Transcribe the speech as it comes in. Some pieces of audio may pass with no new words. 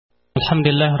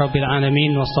Alhamdulillah Rabbil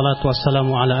Alamin. Wassalatu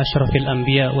wassalamu ala ashrafil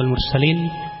anbiya wal mursalin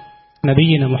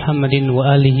Nabiyyina Muhammadin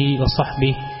wa alihi wa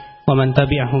sahbihi wa man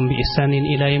tabi'ahum bi ihsanin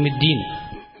ila yaumiddin.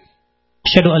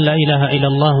 Asyhadu an la ilaha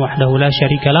illallah wahdahu la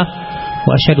syarikalah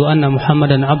wa asyhadu anna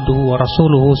Muhammadan abduhu wa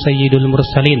rasuluhu sayyidul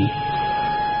mursalin.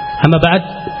 Amma ba'd,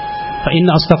 fa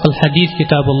inna asdaqal hadits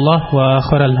kitabullah wa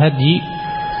khairal hadi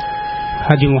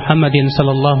Muhammadin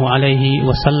sallallahu alaihi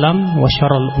wasallam wa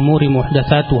syarrul umuri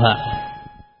muhdatsatuha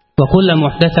wa kullu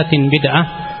muhdatsatin bid'ah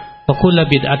wa kullu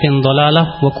bid'atin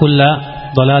dhalalah wa kullu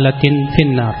dhalalatin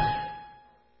finnar.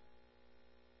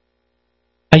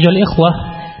 Ayyuhal ikhwah,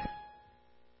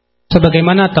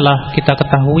 sebagaimana telah kita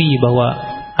ketahui bahwa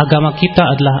agama kita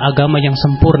adalah agama yang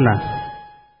sempurna,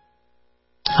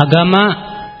 agama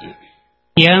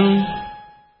yang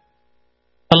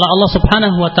telah Allah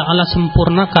Subhanahu wa taala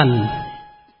sempurnakan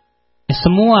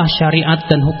semua syariat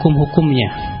dan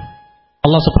hukum-hukumnya.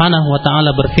 Allah Subhanahu wa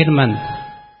taala berfirman,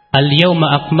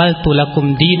 "Al-yauma akmaltu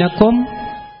lakum dinakum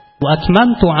wa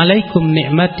atmamtu 'alaikum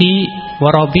ni'mati wa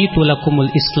raditu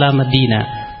lakumul Islam madina."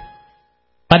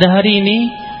 Pada hari ini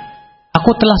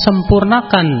aku telah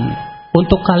sempurnakan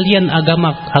untuk kalian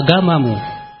agamamu,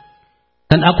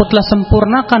 dan aku telah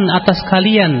sempurnakan atas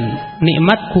kalian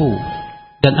nikmatku,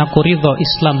 dan aku ridha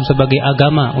Islam sebagai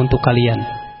agama untuk kalian.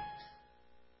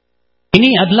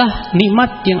 Ini adalah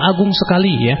nikmat yang agung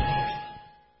sekali, ya.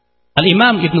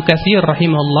 Al-Imam Ibn Katsir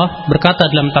rahimahullah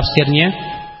berkata dalam tafsirnya,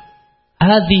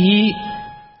 "Hadhihi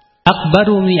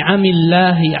akbaru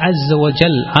ni'amillahi azza wa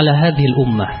jalla ala hadhil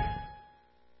ummah."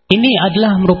 Ini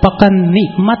adalah merupakan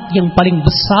nikmat yang paling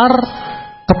besar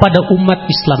kepada umat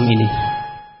Islam ini.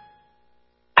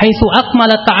 Haitsu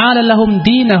akmala ta'ala lahum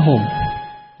dinahum,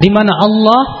 di mana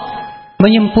Allah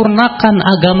menyempurnakan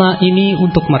agama ini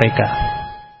untuk mereka.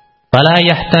 Fala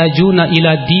yahtajuna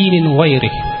ila dinin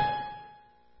ghairihi,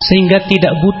 sehingga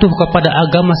tidak butuh kepada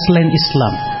agama selain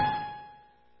Islam.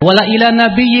 Wala ila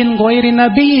nabiyyin ghairi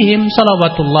nabiyihim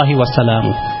salawatullahi wasalam,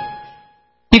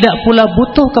 tidak pula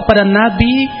butuh kepada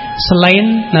nabi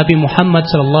selain Nabi Muhammad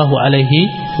sallallahu alaihi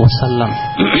wasallam.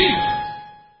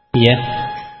 Ya.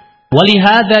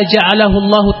 Walihada ja'alahu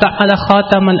Allah taala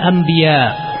khatamal anbiya.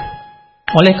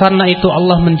 Oleh karena itu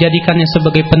Allah menjadikannya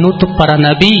sebagai penutup para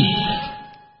nabi.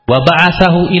 Wa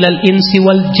ba'atsahu ilal insi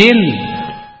wal jin,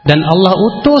 dan Allah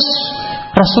utus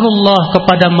Rasulullah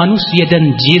kepada manusia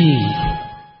dan jin.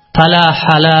 Fala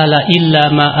halala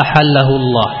illa ma ahallahu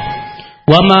Allah,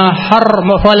 wa ma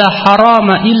harrama fala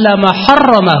harama illa ma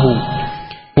harramahu,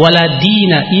 wa la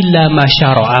dina illa ma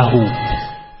syara'ahu.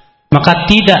 Maka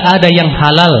tidak ada yang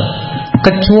halal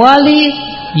kecuali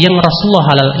yang Rasulullah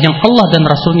halal, yang Allah dan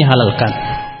Rasulnya halalkan,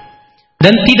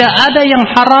 dan tidak ada yang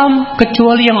haram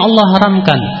kecuali yang Allah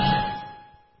haramkan.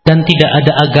 Dan tidak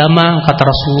ada agama, kata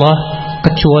Rasulullah,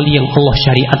 kecuali yang Allah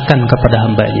syariatkan kepada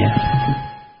hambanya.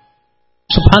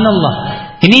 Subhanallah.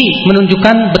 Ini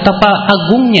menunjukkan betapa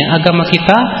agungnya agama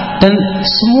kita, dan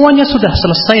semuanya sudah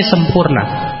selesai sempurna.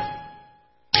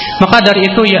 Maka dari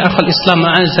itu, ya akhal Islam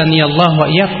a'azani Allah wa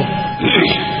iyyakum,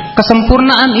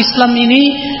 kesempurnaan Islam ini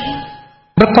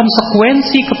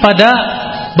berkonsekuensi kepada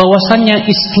bahwasannya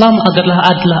Islam adalah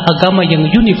agama yang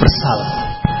universal,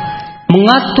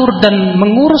 mengatur dan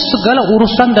mengurus segala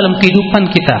urusan dalam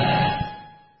kehidupan kita.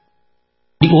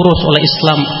 Diurus oleh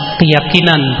Islam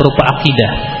keyakinan berupa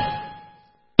akidah,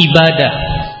 ibadah,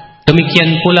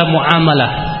 demikian pula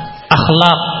muamalah,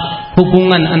 akhlak,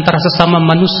 hubungan antara sesama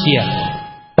manusia,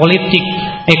 politik,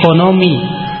 ekonomi,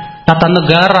 tata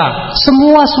negara,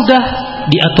 semua sudah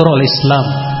diatur oleh Islam.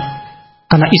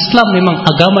 Karena Islam memang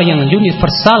agama yang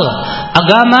universal,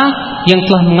 agama yang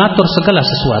telah mengatur segala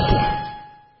sesuatu.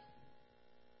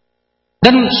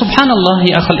 Dan subhanallah,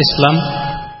 ya akhal Islam,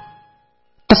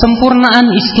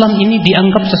 kesempurnaan Islam ini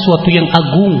dianggap sesuatu yang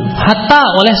agung hatta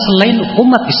oleh selain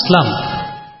umat Islam.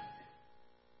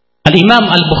 Al-Imam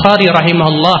Al-Bukhari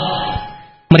rahimahullah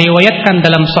meriwayatkan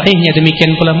dalam sahihnya,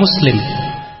 demikian pula Muslim,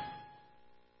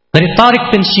 dari Tariq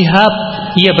bin Shihab,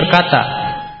 ia berkata,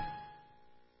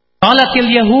 qalatil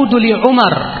yahudu li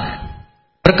Umar,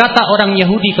 berkata orang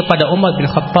Yahudi kepada Umar bin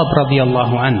Khattab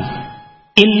radhiyallahu anhu,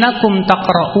 innakum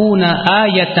taqra'una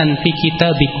ayatan fi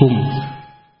kitabikum,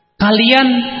 kalian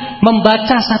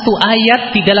membaca satu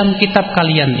ayat di dalam kitab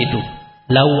kalian itu.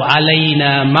 Lau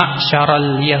alaina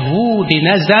ma'syaral yahudi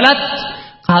nazalat,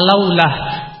 kalaulah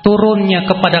turunnya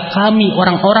kepada kami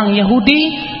orang-orang Yahudi,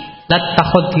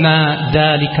 lattakhadna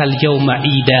dalikal yauma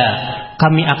ida,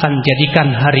 kami akan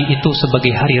jadikan hari itu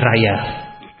sebagai hari raya.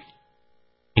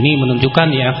 Ini menunjukkan,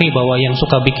 ya akhi, bahwa yang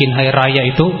suka bikin hari raya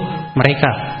itu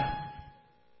mereka.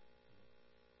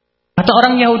 Kata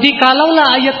orang Yahudi,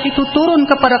 kalaulah ayat itu turun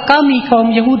kepada kami kaum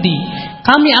Yahudi,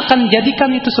 kami akan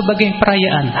jadikan itu sebagai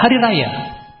perayaan, hari raya.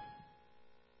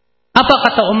 Apa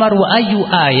kata Umar? Wa ayu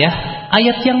ayah?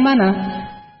 Ayat yang mana?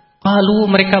 Lalu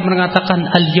mereka mengatakan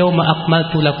al-yauma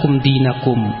akmaltu lakum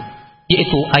dinakum,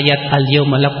 yaitu ayat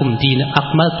al-yauma lakum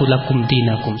akmaltu lakum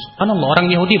dinakum. Subhanallah, orang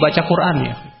Yahudi baca Quran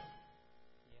ya.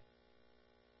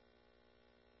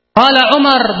 Qala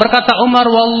Umar, berkata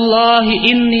Umar, wallahi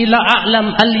inni la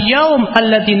a'lam al-yaum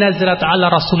alladhi nazalat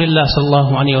ala Rasulillah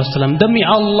sallallahu alaihi wasallam. Demi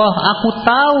Allah, aku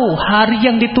tahu hari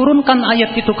yang diturunkan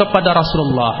ayat itu kepada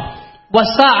Rasulullah. Wa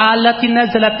sa'alati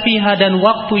nazalat fiha, dan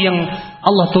waktu yang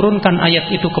Allah turunkan ayat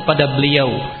itu kepada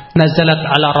beliau. Nazalat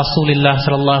ala Rasulillah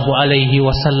sallallahu alaihi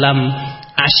wasallam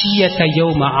ashiyata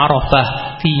yauma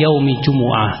Arafah fi yaumi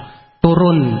Jumu'ah.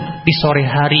 Turun di sore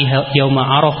hari yauma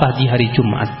Arafah di hari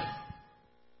Jumat.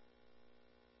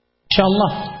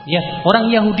 InsyaAllah, ya,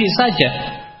 orang Yahudi saja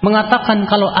mengatakan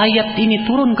kalau ayat ini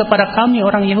turun kepada kami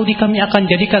orang Yahudi, kami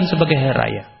akan jadikan sebagai hari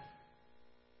raya.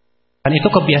 Dan itu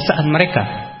kebiasaan mereka.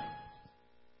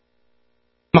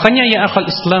 Makanya ya akal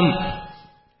Islam,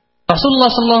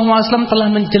 Rasulullah SAW telah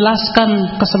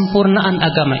menjelaskan kesempurnaan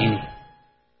agama ini.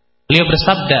 Beliau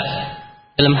bersabda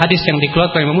dalam hadis yang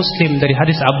dikeluarkan oleh Muslim dari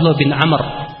hadis Abdullah bin Amr,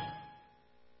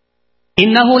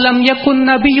 "Innahu lam yakun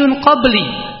nabiyyun qabli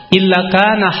illa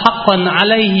kana haqqan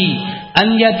alaihi an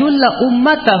yadulla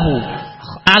ummatahu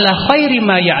ala khairi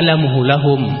ma ya'lamuhu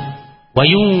lahum wa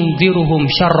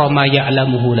yunziruhum syarra ma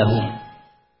ya'lamuhu lahum."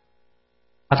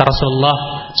 Kata Rasulullah,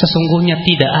 sesungguhnya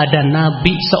tidak ada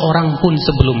nabi seorang pun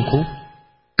sebelumku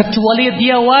kecuali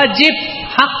dia wajib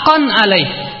haqqan alaih.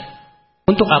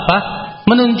 Untuk apa?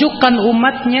 Menunjukkan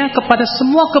umatnya kepada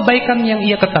semua kebaikan yang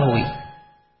ia ketahui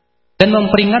dan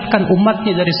memperingatkan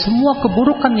umatnya dari semua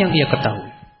keburukan yang ia ketahui.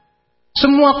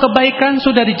 Semua kebaikan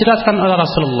sudah dijelaskan oleh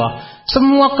Rasulullah.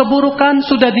 Semua keburukan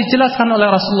sudah dijelaskan oleh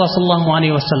Rasulullah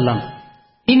SAW.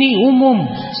 Ini umum,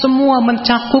 semua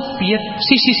mencakup ya,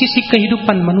 sisi-sisi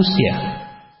kehidupan manusia.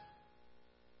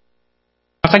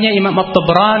 Makanya Imam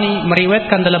At-Tabrani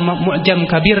meriwayatkan dalam Mu'jam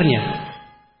Kabirnya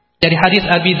dari hadis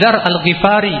Abi Dzar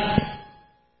Al-Ghifari,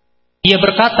 ia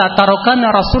berkata,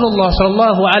 "Tarakana Rasulullah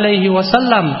sallallahu alaihi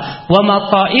wasallam wa ma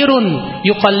ta'irun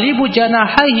yuqallibu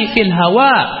janahaihi fil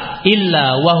hawa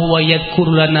illa wa huwa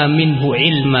yadhkuru lana minhu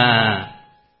ilma."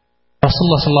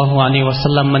 Rasulullah sallallahu alaihi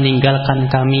wasallam meninggalkan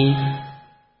kami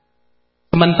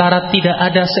sementara tidak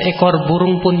ada seekor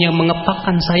burung pun yang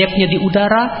mengepakkan sayapnya di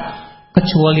udara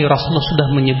kecuali Rasulullah sudah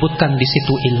menyebutkan di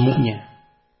situ ilmunya.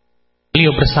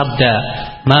 Beliau bersabda,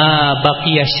 "Ma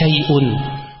baqiya syai'un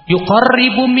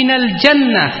yuqarribu minal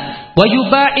jannah wa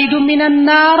yubaidu minan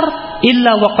nar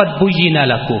illa waqad buyyina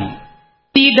lakum."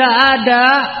 Tidak ada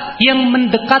yang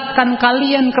mendekatkan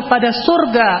kalian kepada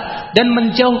surga dan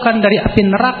menjauhkan dari api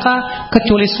neraka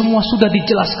kecuali semua sudah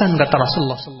dijelaskan, kata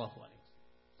Rasulullah sallallahu alaihi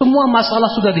wasallam. Semua masalah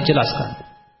sudah dijelaskan.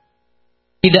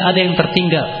 Tidak ada yang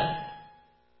tertinggal.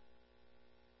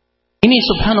 Ini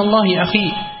subhanallah ya akhi,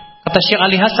 kata Syekh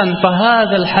Ali Hasan,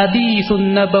 "Fahadzal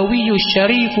haditsun nabawiyyus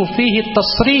syarifu fihi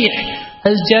at-tasrih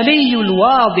al-jaliyyul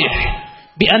wadih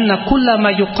bi anna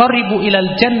kullama yuqarribu ila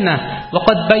al-jannah wa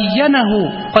qad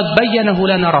bayyanahu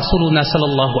lana Rasuluna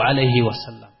sallallahu alaihi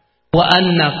wasallam wa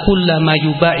anna kullama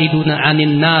yubaiduna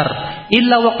 'anil nar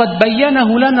illa wa qad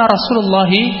bayyanahu lana Rasulullah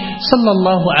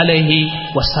sallallahu alaihi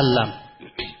wasallam."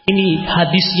 Ini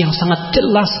hadis yang sangat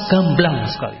jelas, gamblang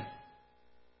sekali.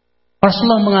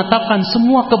 Rasulullah mengatakan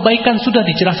semua kebaikan sudah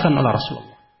dijelaskan oleh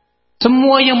Rasulullah.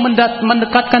 Semua yang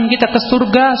mendekatkan kita ke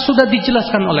surga sudah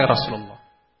dijelaskan oleh Rasulullah.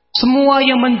 Semua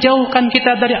yang menjauhkan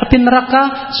kita dari api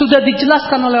neraka sudah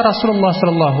dijelaskan oleh Rasulullah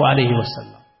sallallahu alaihi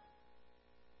wasallam.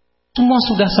 Semua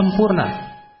sudah sempurna.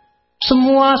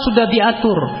 Semua sudah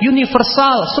diatur,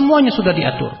 universal, semuanya sudah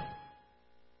diatur.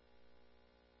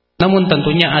 Namun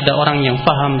tentunya ada orang yang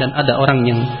paham dan ada orang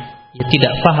yang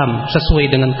tidak paham sesuai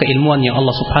dengan keilmuan yang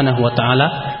Allah Subhanahu wa taala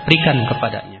berikan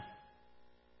kepadanya.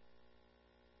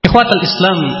 Ikhwatul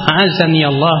Islam, a'azzani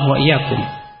Allah wa iyyakum.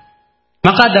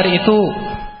 Maka dari itu,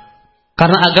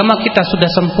 karena agama kita sudah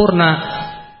sempurna,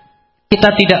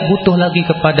 kita tidak butuh lagi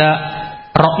kepada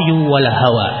ra'yu wal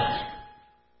hawa.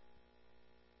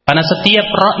 Karena setiap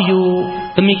ra'yu,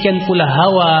 demikian pula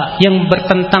hawa yang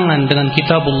bertentangan dengan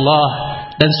kitabullah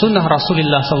dan sunnah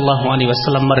Rasulullah sallallahu alaihi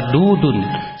wasallam mardudun,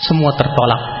 semua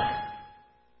tertolak.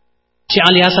 Syekh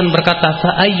Ali Hasan berkata,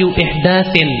 "Fa ayyu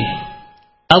ihdatsin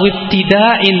aw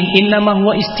ibtida'in innama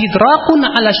huwa istidrakun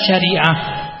 'ala syari'ah."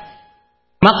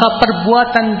 Maka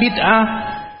perbuatan bid'ah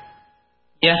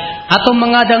ya atau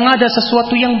mengada-ngada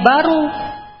sesuatu yang baru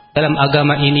dalam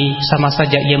agama ini sama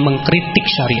saja ia mengkritik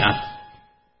syariat.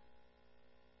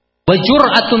 Wa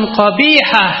jur'atun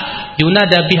qabihah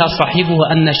yunada biha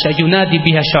sahibuha anna yunadi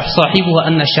biha sahibuha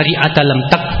anna syari'ata lam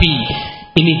takfi.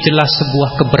 Ini jelas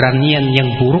sebuah keberanian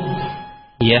yang buruk,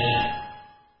 ya.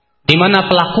 Di mana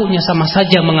pelakunya sama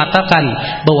saja mengatakan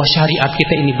bahwa syariat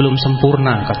kita ini belum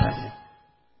sempurna, katanya.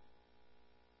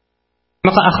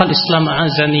 Maka akhal Islam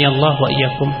azani Allah wa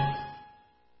iyyakum.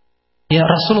 Ya,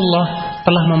 Rasulullah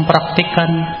telah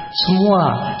mempraktikkan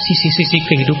semua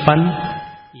sisi-sisi kehidupan,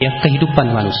 ya,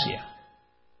 kehidupan manusia.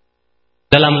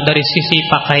 Dari sisi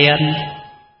pakaian,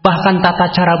 bahkan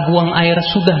tata cara buang air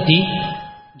sudah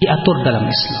diatur dalam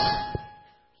Islam.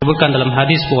 Sebutkan dalam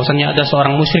hadis bahwasanya ada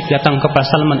seorang musyrik datang kepada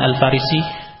Salman Al-Farisi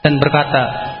dan berkata,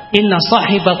 "Inna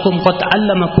sahibakum qad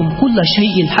 'allamakum kulla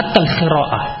syai'in hatta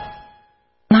al-qira'ah."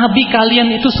 Nabi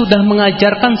kalian itu sudah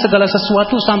mengajarkan segala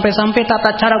sesuatu sampai-sampai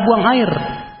tata cara buang air.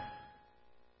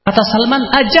 Kata Salman,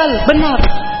 "Ajal, benar.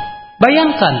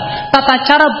 Bayangkan, tata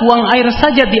cara buang air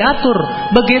saja diatur.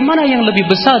 Bagaimana yang lebih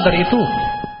besar dari itu?"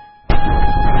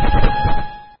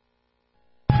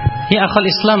 Ya akhal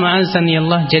Islam azani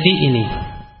Allah, jadi ini,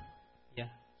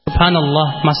 ya,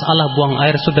 subhanallah, masalah buang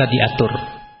air sudah diatur.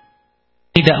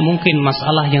 Tidak mungkin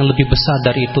masalah yang lebih besar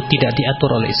dari itu tidak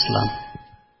diatur oleh Islam.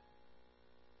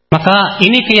 Maka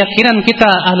ini keyakinan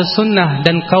kita Ahlus Sunnah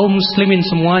dan kaum muslimin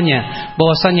semuanya,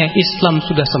 bahwasanya Islam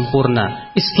sudah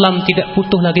sempurna. Islam tidak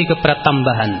butuh lagi kepada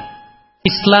tambahan.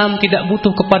 Islam tidak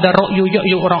butuh kepada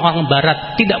ro'yu-yo'yu orang-orang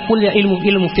barat, tidak pula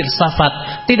ilmu-ilmu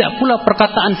filsafat, tidak pula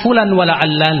perkataan fulan wala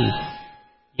allan.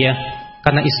 Ya,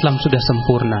 karena Islam sudah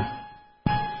sempurna.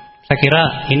 Saya kira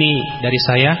ini dari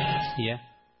saya, ya.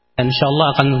 Dan insyaallah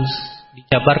akan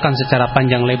dijabarkan secara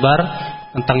panjang lebar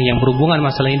tentang yang berhubungan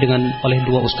masalah ini oleh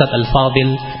dua Ustadz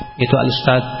Al-Fadil, yaitu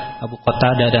Al-Ustadz Abu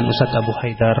Qatadah dan Ustadz Abu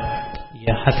Haidar,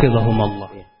 ya,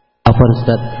 hafizahumullah. Afwan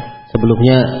Ustadz,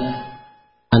 sebelumnya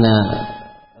ana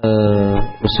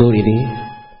usul ini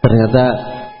ternyata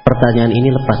pertanyaan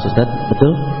ini lepas, Ustadz,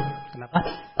 betul? Kenapa?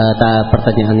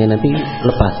 Pertanyaannya nanti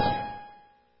lepas,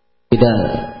 tidak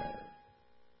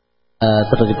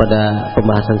terjadi pada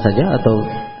pembahasan saja atau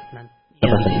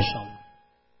lepas saja?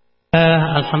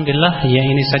 Alhamdulillah, ya,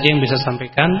 ini saja yang bisa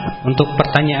sampaikan. Untuk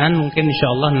pertanyaan mungkin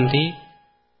insyaallah nanti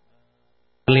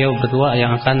beliau berdua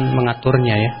yang akan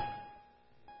mengaturnya, ya.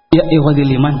 Ya,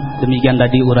 ikhwatul iman, demikian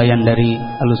tadi uraian dari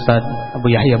Al-Ustaz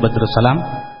Abu Yahya Badrus Salam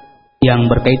yang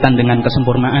berkaitan dengan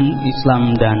kesempurnaan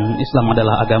Islam, dan Islam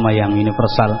adalah agama yang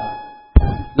universal.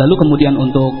 Lalu kemudian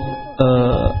untuk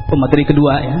pemateri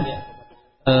kedua, ya,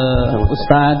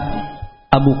 Ustaz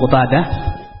Abu Qatadah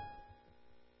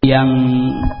yang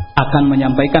akan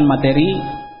menyampaikan materi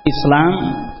Islam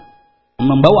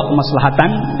membawa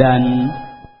kemaslahatan dan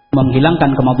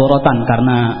menghilangkan kemadharatan,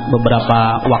 karena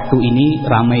beberapa waktu ini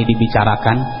ramai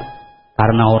dibicarakan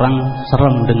karena orang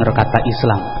serem dengar kata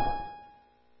Islam.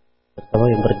 Terutama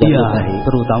yang berjamaah,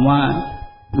 terutama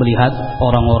melihat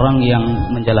orang-orang yang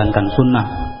menjalankan sunnah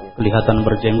kelihatan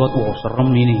berjenggot, serem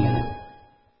ini.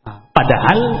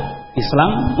 Padahal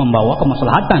Islam membawa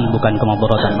kemaslahatan, bukan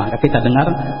kemadharatan. Maka kita dengar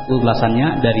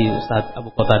ulasannya dari Ustaz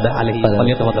Abu Qatadah alaihi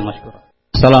wasallam.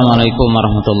 Assalamualaikum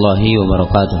warahmatullahi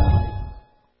wabarakatuh.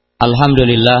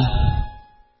 Alhamdulillah,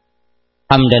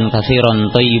 hamdan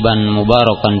katsiran thayyiban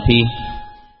mubarakan fi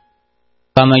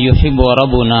kama yuhibbu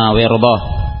rabbuna wa yardah.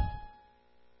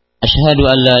 Asyhadu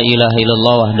an la ilaha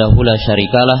illallah wahdahu la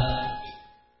syarikalah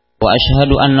wa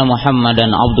asyhadu anna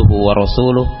Muhammadan abduhu wa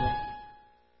rasuluh.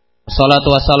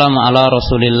 Salatu wassalamu ala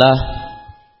Rasulillah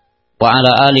wa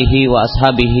ala alihi wa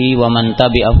ashabihi wa man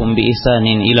tabi'ahum bi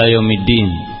ihsanin ila yaumiddin.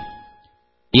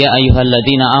 Ya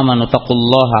ayyuhalladzina amanu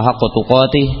taqullaha haqqa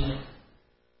tuqatih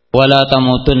wa la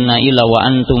tamutunna illa wa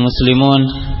antum muslimun.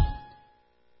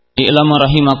 I'lamu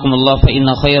rahimakumullah fa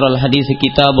inna khairal haditsi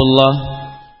kitabullah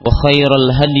wa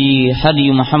khairal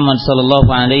hadi Muhammad sallallahu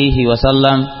alaihi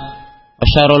wasallam wa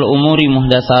syarrul umuri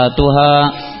muhdatsatuha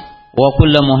wa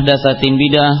kullu muhdatsatin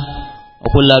bidah wa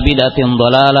kullu bid'atin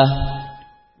dhalalah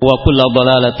wa kullu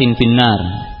dhalalatin finnar.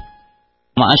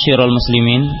 Ma'asyiral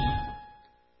muslimin,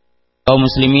 kaum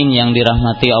muslimin yang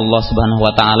dirahmati Allah Subhanahu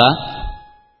wa taala,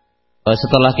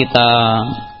 setelah kita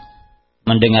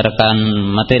mendengarkan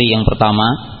materi yang pertama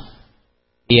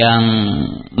yang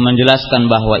menjelaskan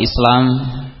bahwa Islam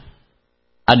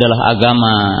adalah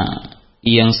agama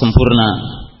yang sempurna,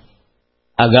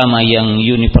 agama yang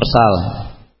universal,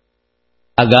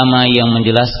 agama yang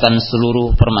menjelaskan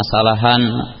seluruh permasalahan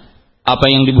apa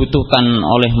yang dibutuhkan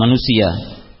oleh manusia.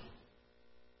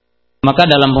 Maka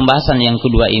dalam pembahasan yang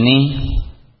kedua ini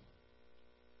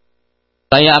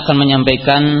saya akan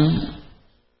menyampaikan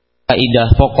kaidah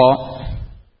pokok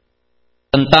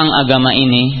tentang agama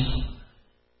ini,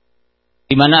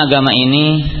 di mana agama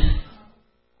ini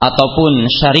ataupun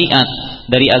syariat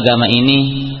dari agama ini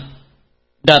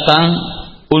datang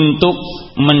untuk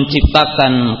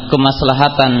menciptakan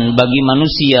kemaslahatan bagi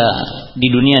manusia di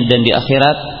dunia dan di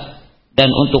akhirat,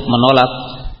 dan untuk menolak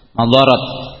madarat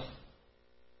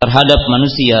terhadap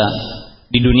manusia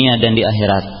di dunia dan di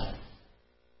akhirat.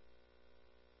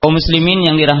 Kaum muslimin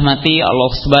yang dirahmati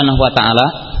Allah Subhanahu wa taala,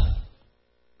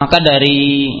 maka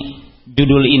dari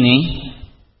judul ini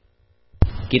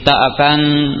kita akan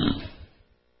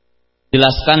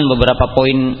jelaskan beberapa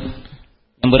poin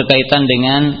yang berkaitan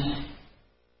dengan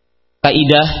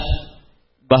kaidah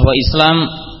bahwa Islam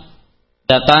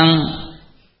datang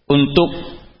untuk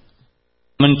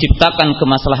menciptakan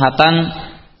kemaslahatan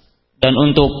dan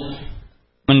untuk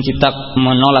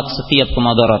menolak setiap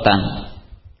kemudaratan.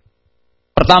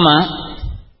 Pertama,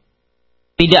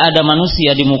 tidak ada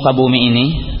manusia di muka bumi ini,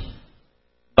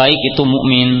 baik itu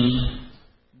mukmin,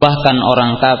 bahkan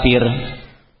orang kafir,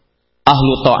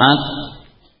 ahlu taat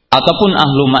ataupun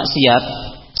ahlu maksiat,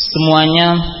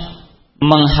 semuanya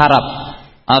mengharap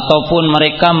ataupun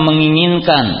mereka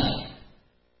menginginkan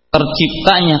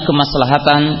terciptanya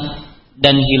kemaslahatan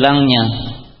dan hilangnya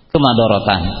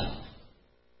kemudaratan.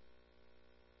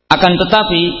 Akan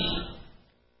tetapi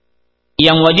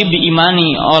yang wajib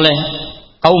diimani oleh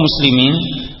kaum muslimin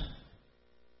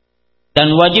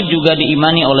dan wajib juga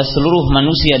diimani oleh seluruh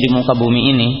manusia di muka bumi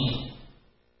ini,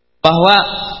 bahwa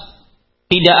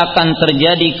tidak akan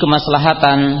terjadi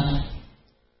kemaslahatan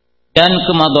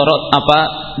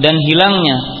dan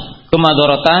hilangnya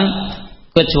kemudaratan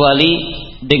kecuali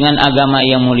dengan agama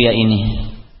yang mulia ini,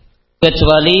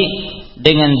 kecuali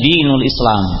dengan dinul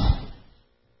Islam.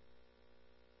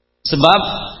 Sebab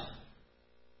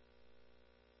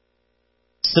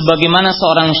sebagaimana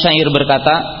seorang syair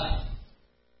berkata,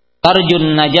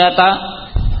 tarjun najata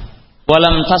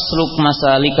walam tasluk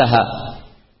masalikaha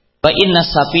fa inna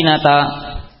safinata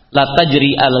la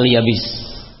tajri alal yabis.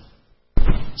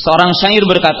 Seorang syair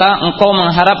berkata, engkau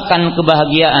mengharapkan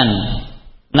kebahagiaan,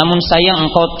 namun sayang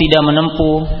engkau tidak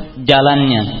menempuh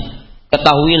jalannya.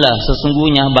 Ketahuilah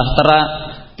sesungguhnya bahtera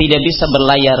tidak bisa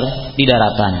berlayar di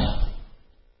daratan.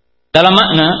 Dalam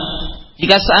makna,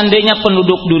 jika seandainya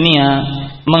penduduk dunia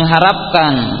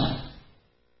mengharapkan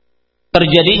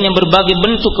terjadinya berbagai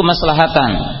bentuk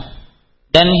kemaslahatan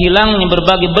dan hilangnya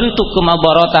berbagai bentuk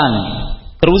kemudaratan,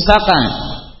 kerusakan,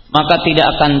 maka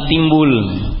tidak akan timbul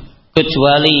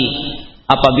kecuali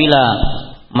apabila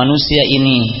manusia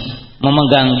ini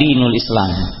memegang dinul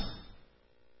Islam.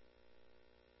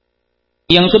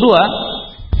 Yang kedua,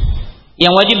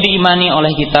 yang wajib diimani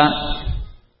oleh kita,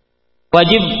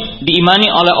 wajib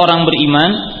diimani oleh orang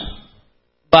beriman,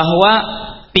 bahwa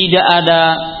tidak ada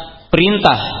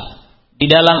perintah di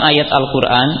dalam ayat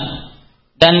Al-Quran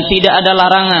dan tidak ada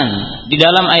larangan di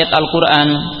dalam ayat Al-Quran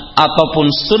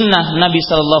ataupun sunnah Nabi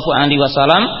Sallallahu Alaihi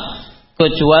Wasallam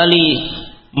kecuali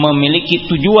memiliki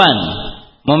tujuan,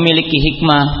 memiliki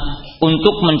hikmah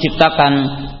untuk menciptakan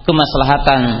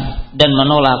kemaslahatan dan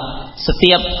menolak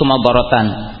setiap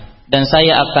kemudaratan. Dan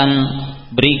saya akan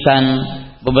berikan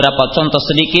beberapa contoh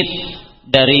sedikit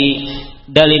dari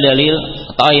dalil-dalil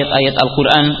atau ayat-ayat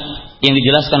Al-Quran yang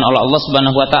dijelaskan oleh Allah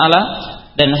Subhanahu wa taala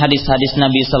dan hadis-hadis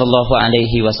Nabi sallallahu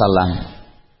alaihi wasallam.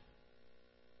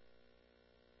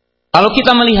 Kalau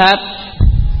kita melihat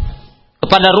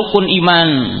kepada rukun iman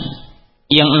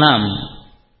yang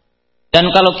 6, dan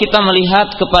kalau kita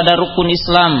melihat kepada rukun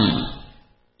Islam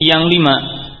yang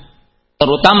 5,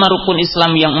 terutama rukun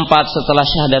Islam yang 4 setelah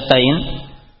syahadatain,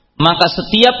 maka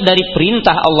setiap dari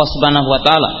perintah Allah Subhanahu wa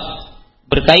taala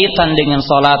berkaitan dengan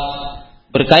salat,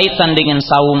 berkaitan dengan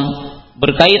saum,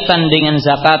 berkaitan dengan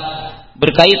zakat,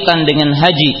 berkaitan dengan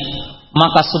haji,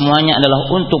 maka semuanya adalah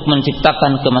untuk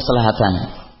menciptakan kemaslahatan.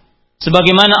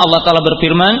 Sebagaimana Allah Ta'ala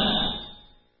berfirman,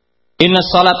 inna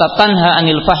salata tanha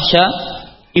anil fahsya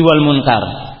iwal munkar.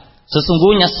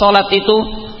 Sesungguhnya salat itu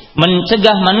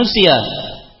mencegah manusia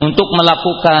untuk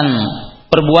melakukan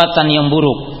perbuatan yang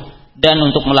buruk dan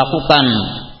untuk melakukan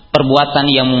perbuatan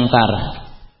yang mungkar.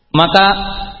 Maka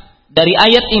dari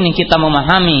ayat ini kita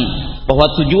memahami bahwa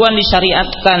tujuan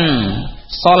disyariatkan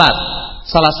salat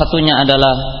salah satunya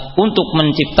adalah untuk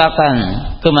menciptakan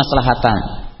kemaslahatan.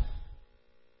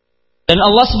 Dan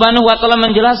Allah Subhanahu wa taala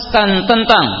menjelaskan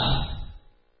tentang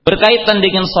berkaitan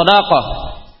dengan sedekah,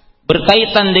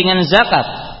 berkaitan dengan zakat,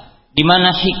 di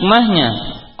mana hikmahnya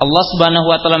Allah Subhanahu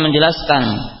wa taala menjelaskan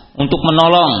untuk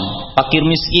menolong fakir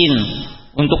miskin,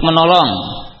 untuk menolong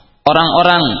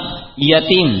orang-orang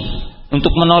yatim,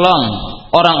 untuk menolong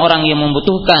orang-orang yang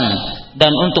membutuhkan,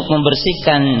 dan untuk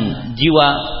membersihkan jiwa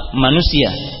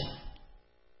manusia.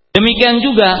 Demikian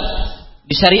juga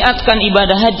disyariatkan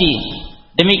ibadah haji,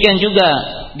 demikian juga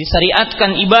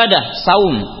disyariatkan ibadah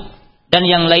saum, dan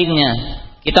yang lainnya,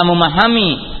 kita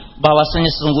memahami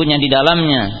bahwasanya sesungguhnya di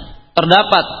dalamnya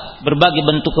terdapat berbagai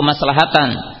bentuk kemaslahatan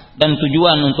dan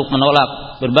tujuan untuk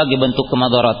menolak berbagai bentuk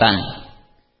kemadaratan.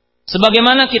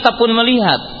 Sebagaimana kita pun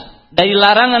melihat dari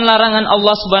larangan-larangan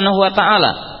Allah Subhanahu wa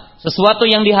taala, sesuatu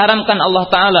yang diharamkan Allah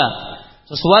taala,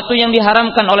 sesuatu yang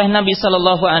diharamkan oleh Nabi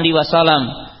sallallahu alaihi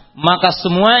wasallam, maka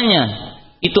semuanya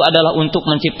itu adalah untuk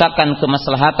menciptakan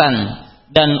kemaslahatan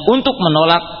dan untuk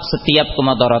menolak setiap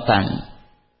kemadaratan.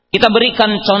 Kita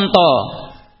berikan contoh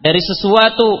dari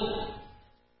sesuatu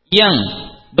yang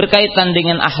berkaitan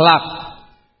dengan akhlak.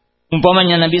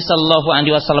 Umpamanya Nabi sallallahu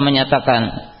alaihi wasallam menyatakan,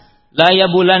 la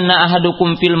yabulanna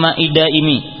ahadukum fil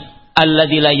ma'idaimi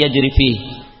alladzi la yajri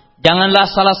fihi. Janganlah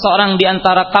salah seorang di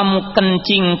antara kamu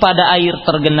kencing pada air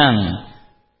tergenang.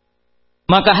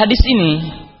 Maka hadis ini,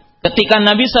 ketika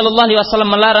Nabi sallallahu alaihi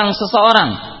wasallam melarang seseorang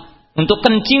untuk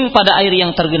kencing pada air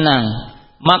yang tergenang,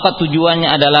 maka tujuannya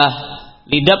adalah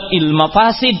lidaf'il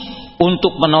mafasid,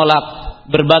 untuk menolak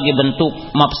berbagai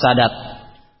bentuk mafsadat.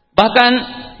 Bahkan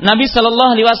Nabi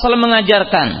sallallahu alaihi wasallam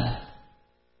mengajarkan,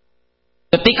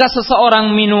 ketika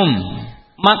seseorang minum,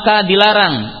 maka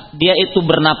dilarang dia itu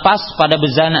bernapas pada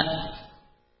bezana.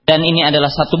 Dan ini adalah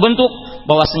satu bentuk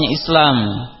bahwasanya Islam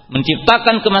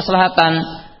menciptakan kemaslahatan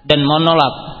dan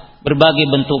menolak berbagai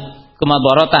bentuk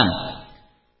kemadaratan.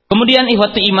 Kemudian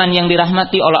ikhwati iman yang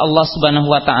dirahmati oleh Allah Subhanahu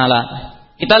wa taala,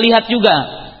 kita lihat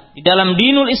juga di dalam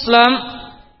dinul Islam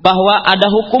bahwa ada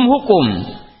hukum-hukum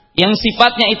yang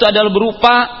sifatnya itu adalah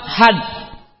berupa had,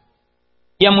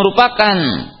 yang merupakan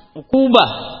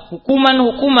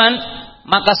hukuman-hukuman,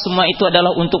 maka semua itu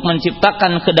adalah untuk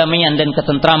menciptakan kedamaian dan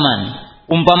ketentraman.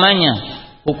 Umpamanya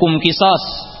hukum qisas,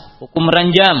 hukum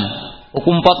ranjam,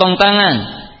 hukum potong tangan,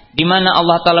 di mana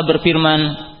Allah Ta'ala berfirman,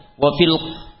 wa fil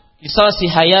qisasi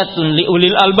hayatun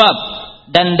liulil albab,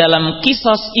 dan dalam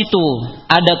qisas itu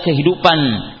ada kehidupan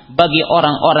bagi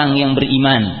orang-orang yang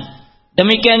beriman.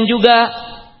 Demikian juga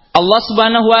Allah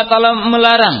Subhanahu wa taala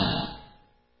melarang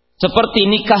seperti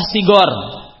nikah sigor,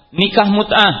 nikah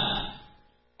mut'ah,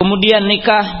 kemudian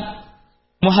nikah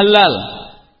muhallal,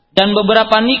 dan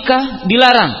beberapa nikah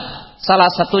dilarang. Salah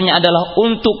satunya adalah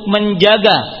untuk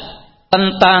menjaga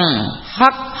tentang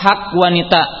hak-hak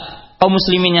wanita kaum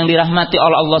muslimin yang dirahmati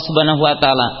oleh Allah Subhanahu wa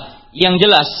taala. Yang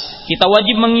jelas kita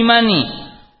wajib mengimani,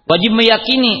 wajib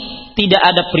meyakini tidak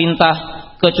ada perintah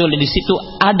kecuali di situ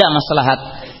ada maslahat,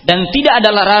 dan tidak ada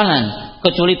larangan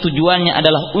kecuali tujuannya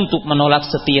adalah untuk menolak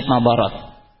setiap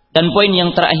madarat. Dan poin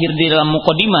yang terakhir di dalam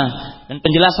mukadimah dan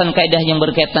penjelasan kaidah yang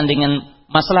berkaitan dengan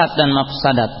maslahat dan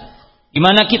mafsadat, di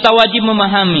mana kita wajib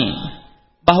memahami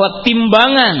bahwa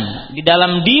timbangan di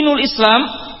dalam dinul Islam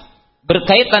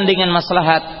berkaitan dengan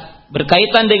maslahat,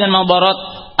 berkaitan dengan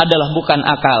madarat adalah bukan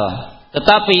akal,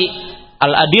 tetapi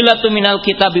al-adillatu minal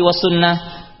kitabi was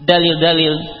sunnah,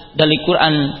 dalil-dalil dari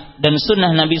Quran dan sunnah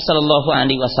Nabi sallallahu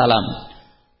alaihi wasallam.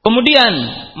 Kemudian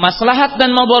maslahat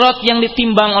dan madarat yang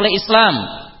ditimbang oleh Islam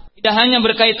tidak hanya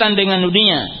berkaitan dengan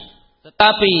dunia,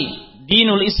 tetapi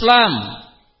dinul Islam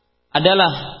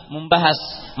adalah membahas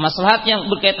maslahat yang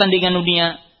berkaitan dengan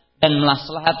dunia dan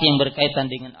maslahat yang berkaitan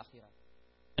dengan akhirat.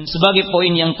 Dan sebagai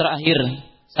poin yang terakhir,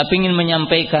 saya ingin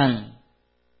menyampaikan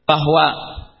bahwa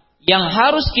yang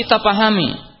harus kita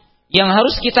pahami, yang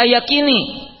harus kita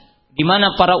yakini, di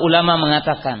mana para ulama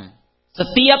mengatakan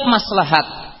setiap maslahat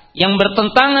yang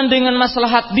bertentangan dengan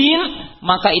maslahat din,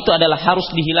 maka itu adalah harus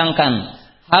dihilangkan,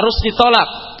 harus ditolak,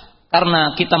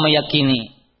 karena kita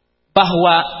meyakini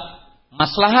bahwa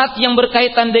maslahat yang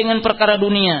berkaitan dengan perkara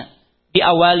dunia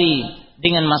diawali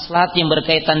dengan maslahat yang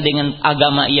berkaitan dengan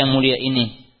agama yang mulia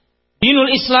ini.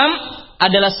 Dinul Islam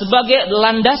adalah sebagai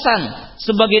landasan,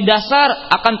 sebagai dasar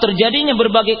akan terjadinya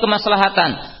berbagai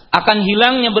kemaslahatan, akan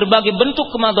hilangnya berbagai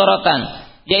bentuk kemadaratan,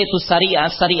 yaitu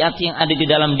syariat-syariat yang ada di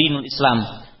dalam dinul Islam.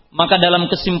 Maka dalam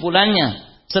kesimpulannya,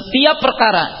 setiap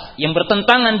perkara yang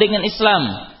bertentangan dengan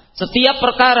Islam, setiap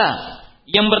perkara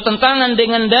yang bertentangan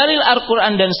dengan dalil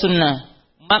Al-Quran dan Sunnah,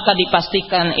 maka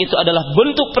dipastikan itu adalah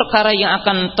bentuk perkara yang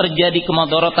akan terjadi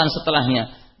kemadaratan setelahnya,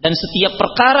 dan setiap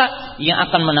perkara yang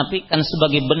akan menafikan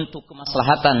sebagai bentuk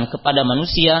kemaslahatan kepada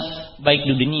manusia, baik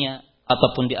di dunia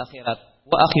ataupun di akhirat.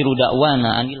 Wa akhiru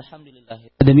da'wana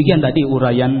alhamdulillah. Demikian tadi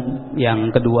uraian yang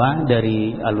kedua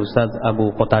dari Al-Ustaz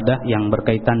Abu Qatadah yang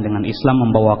berkaitan dengan Islam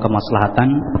membawa kemaslahatan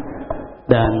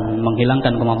dan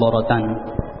menghilangkan kemadaratan.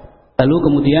 Lalu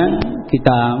kemudian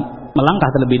kita melangkah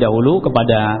terlebih dahulu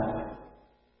kepada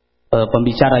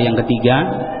pembicara yang ketiga,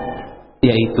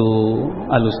 yaitu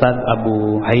Al-Ustaz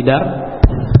Abu Haidar,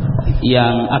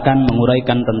 yang akan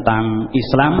menguraikan tentang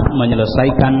Islam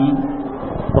menyelesaikan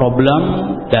problem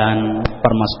dan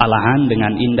permasalahan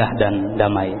dengan indah dan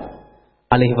damai.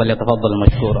 alaihi falyatafaddal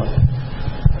mashkura.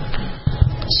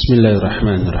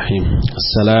 Bismillahirrahmanirrahim.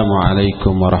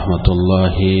 Assalamualaikum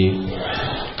warahmatullahi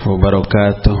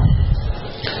wabarakatuh.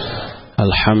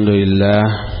 Alhamdulillah,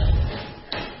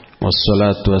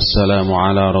 wassalatu wassalamu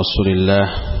ala Rasulillah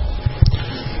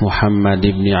Muhammad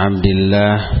ibn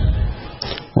Abdillah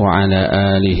wa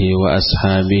ala alihi wa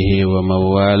ashabihi wa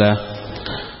mawala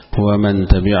wa man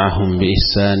tabi'ahum bi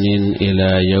ihsanin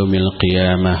ila yaumil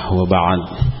qiyamah wa ba'd.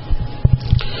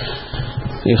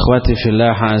 Ikhwati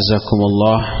fillah,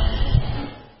 azakumullah.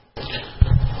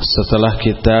 Setelah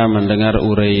kita mendengar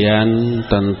uraian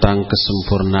tentang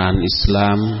kesempurnaan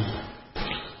Islam,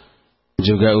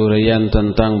 juga uraian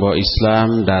tentang bahwa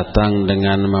Islam datang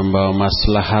dengan membawa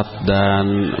maslahat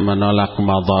dan menolak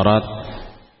madarat,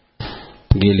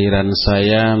 giliran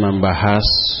saya membahas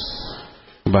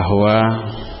bahwa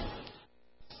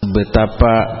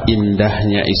betapa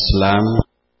indahnya Islam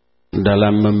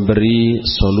dalam memberi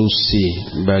solusi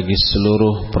bagi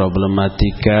seluruh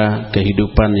problematika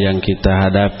kehidupan yang kita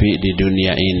hadapi di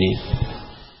dunia ini.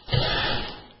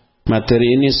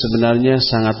 Materi ini sebenarnya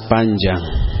sangat panjang,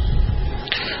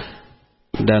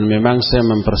 dan memang saya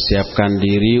mempersiapkan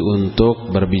diri untuk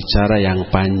berbicara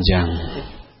yang panjang.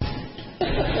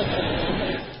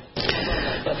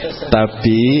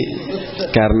 Tapi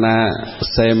karena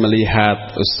saya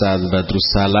melihat Ustadz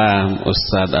Badrussalam,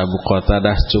 Ustadz Abu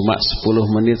Qatadah cuma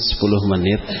 10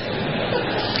 menit,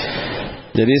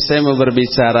 jadi saya mau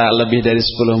berbicara lebih dari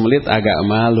 10 menit agak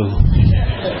malu.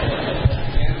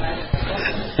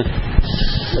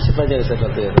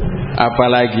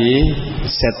 Apalagi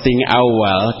setting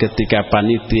awal ketika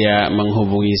panitia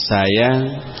menghubungi saya,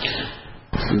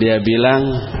 dia bilang,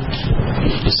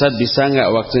 Ustadz bisa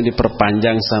nggak waktu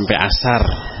diperpanjang sampai asar?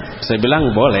 Saya bilang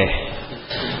boleh,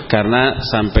 karena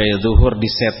sampai zuhur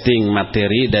disetting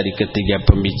materi dari ketiga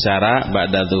pembicara,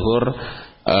 ba'da zuhur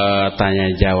tanya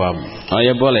jawab. Oh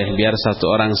ya boleh, biar satu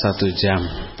orang 1 jam.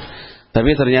 Tapi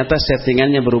ternyata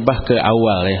settingannya berubah ke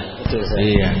awal ya. Betul,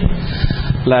 iya.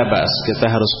 Labas, kita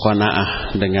harus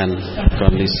qanaah dengan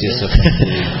kondisi seperti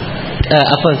ini.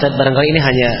 Apa Ustaz, barangkali ini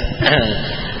hanya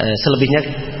selebihnya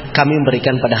kami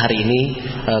memberikan pada hari ini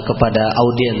kepada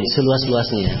audiens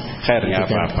seluas-luasnya. Khair, nggak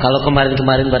apa-apa. Kalau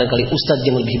kemarin-kemarin barangkali Ustadz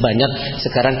yang lebih banyak,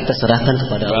 sekarang kita serahkan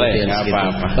kepada audiens. Boleh, gitu.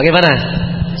 Apa-apa. Bagaimana?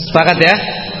 Sepakat ya?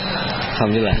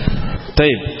 Alhamdulillah.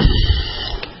 Baik.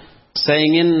 Saya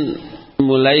ingin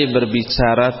mulai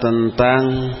berbicara tentang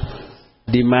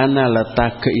di mana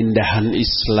letak keindahan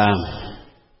Islam.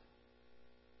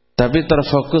 Tapi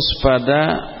terfokus pada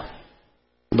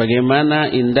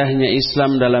bagaimana indahnya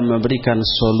Islam dalam memberikan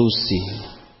solusi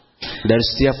dari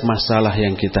setiap masalah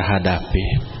yang kita hadapi.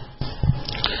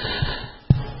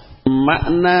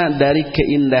 Makna dari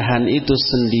keindahan itu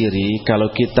sendiri,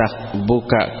 kalau kita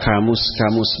buka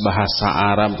kamus-kamus bahasa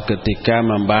Arab ketika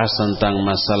membahas tentang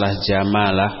masalah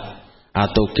jamalah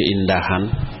atau keindahan,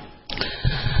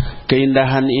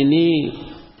 keindahan ini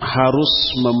harus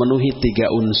memenuhi 3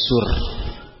 unsur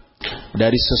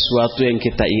dari sesuatu yang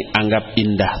kita anggap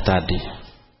indah tadi.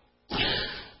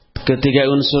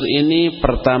 Ketiga unsur ini,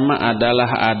 pertama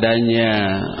adalah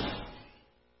adanya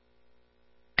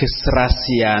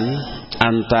keserasian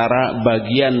antara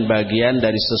bagian-bagian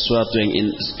dari sesuatu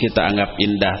yang kita anggap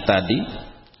indah tadi.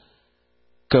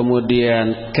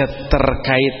 Kemudian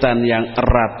keterkaitan yang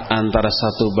erat antara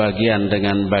satu bagian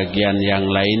dengan bagian yang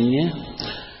lainnya,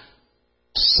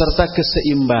 serta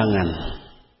keseimbangan.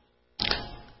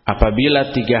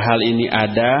 Apabila 3 hal ini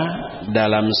ada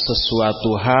dalam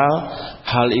sesuatu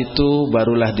hal itu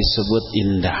barulah disebut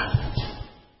indah.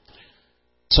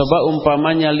 Coba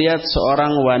umpamanya lihat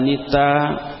seorang wanita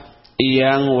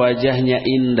yang wajahnya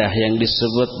indah, yang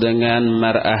disebut dengan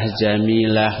mar'ah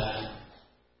jamilah,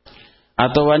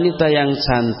 atau wanita yang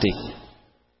cantik.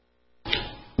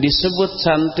 Disebut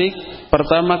cantik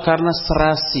pertama karena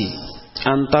serasi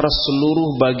antara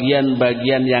seluruh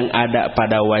bagian-bagian yang ada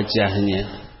pada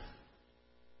wajahnya,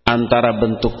 antara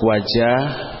bentuk wajah,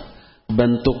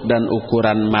 bentuk dan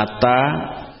ukuran mata,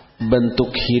 bentuk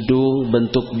hidung,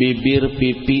 bentuk bibir,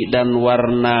 pipi, dan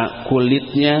warna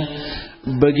kulitnya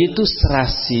begitu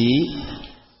serasi,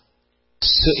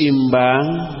 seimbang,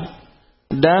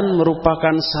 dan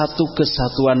merupakan satu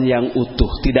kesatuan yang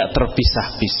utuh, tidak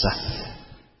terpisah-pisah.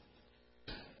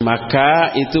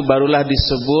 Maka itu barulah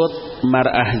disebut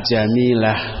mar'ah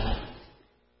jamilah.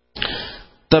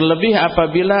 Terlebih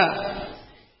apabila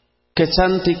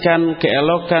kecantikan,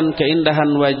 keelokan,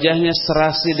 keindahan wajahnya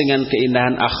serasi dengan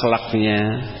keindahan akhlaknya,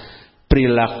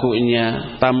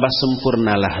 perilakunya, tambah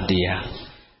sempurnalah dia.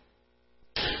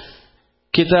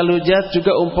 Kita lihat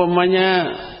juga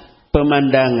umpamanya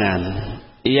pemandangan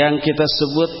yang kita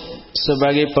sebut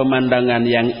sebagai pemandangan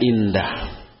yang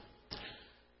indah.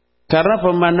 Karena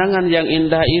pemandangan yang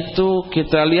indah itu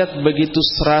kita lihat begitu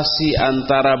serasi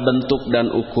antara bentuk dan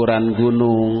ukuran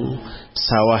gunung,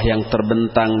 sawah yang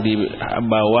terbentang di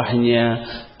bawahnya,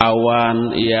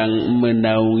 awan yang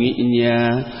menaunginya,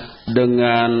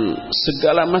 dengan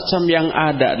segala macam yang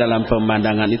ada dalam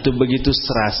pemandangan itu begitu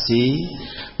serasi,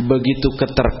 begitu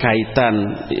keterkaitan,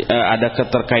 ada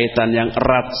keterkaitan yang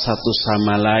erat satu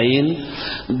sama lain,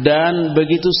 dan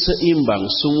begitu seimbang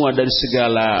semua dari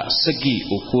segala segi,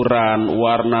 ukuran,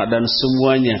 warna dan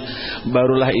semuanya.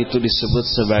 Barulah itu disebut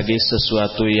sebagai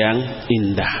sesuatu yang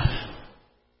indah.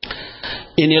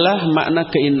 Inilah makna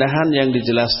keindahan yang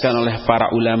dijelaskan oleh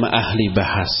para ulama ahli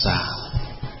bahasa.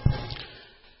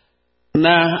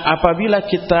 Nah, apabila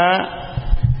kita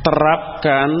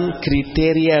terapkan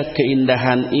kriteria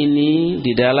keindahan ini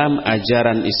di dalam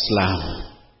ajaran Islam,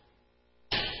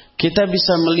 kita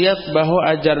bisa melihat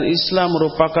bahwa ajaran Islam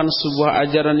merupakan sebuah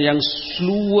ajaran yang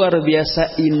luar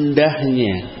biasa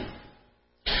indahnya.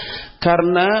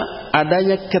 Karena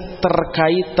adanya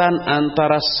keterkaitan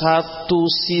antara satu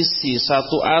sisi,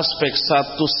 satu aspek,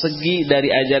 satu segi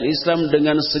dari ajaran Islam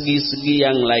dengan segi-segi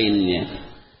yang lainnya.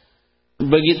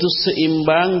 Begitu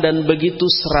seimbang dan begitu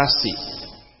serasi.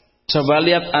 Coba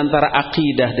lihat antara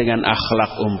akidah dengan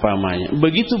akhlak umpamanya,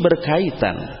 begitu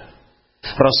berkaitan.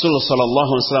 Rasulullah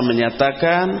SAW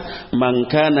menyatakan, "Man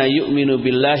kana yu'minu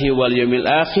billahi wal yawmil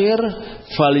akhir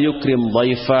falyukrim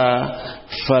dhaifa,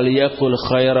 falyakul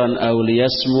khairan aw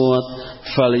liyasmut,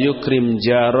 falyukrim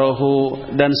jarahu,"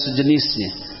 dan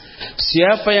sejenisnya.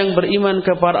 Siapa yang beriman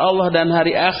kepada Allah dan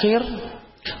hari akhir,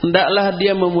 hendaklah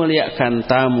dia memuliakan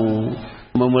tamu,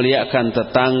 memuliakan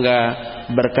tetangga,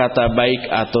 berkata baik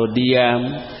atau diam.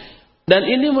 Dan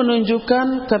ini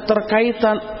menunjukkan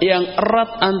keterkaitan yang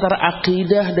erat antara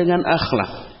akidah dengan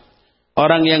akhlak.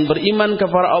 Orang yang beriman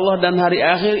kepada Allah dan hari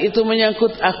akhir itu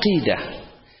menyangkut akidah.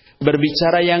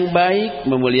 Berbicara yang baik,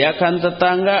 memuliakan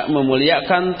tetangga,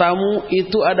 memuliakan tamu,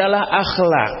 itu adalah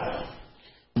akhlak.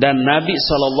 Dan Nabi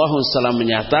SAW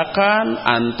menyatakan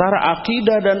antara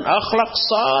akidah dan akhlak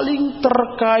saling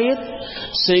terkait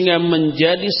sehingga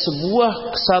menjadi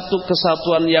sebuah satu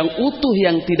kesatuan yang utuh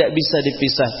yang tidak bisa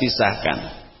dipisah-pisahkan.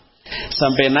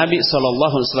 Sampai Nabi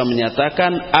SAW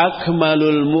menyatakan,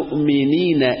 "Akmalul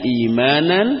mu'minina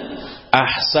imanan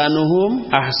ahsanukum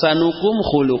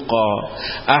khuluqa,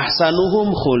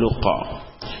 ahsanuhum khuluqa."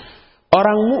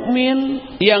 Orang mukmin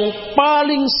yang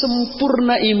paling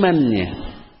sempurna imannya,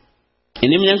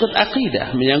 ini menyangkut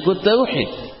akidah, menyangkut tauhid,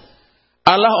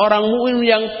 Allah orang mukmin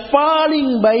yang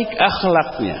paling baik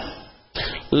akhlaknya.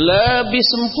 Lebih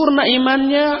sempurna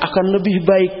imannya, akan lebih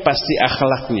baik pasti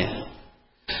akhlaknya.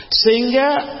 Sehingga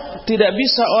tidak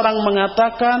bisa orang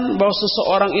mengatakan bahwa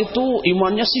seseorang itu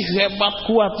imannya sih hebat,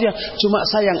 kuat ya, cuma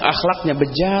sayang akhlaknya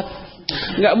bejat.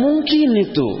 Nggak mungkin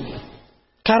itu.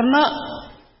 Karena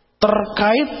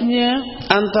terkaitnya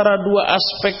antara dua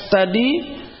aspek tadi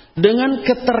dengan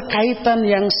keterkaitan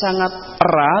yang sangat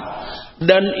erat,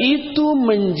 dan itu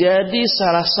menjadi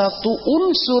salah satu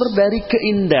unsur dari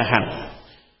keindahan.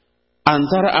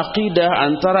 Antara akidah,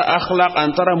 antara akhlak,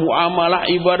 antara muamalah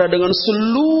ibadah dengan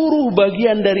seluruh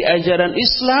bagian dari ajaran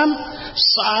Islam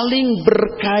saling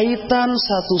berkaitan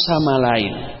satu sama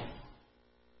lain.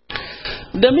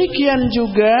 Demikian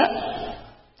juga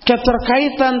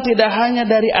keterkaitan tidak hanya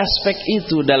dari aspek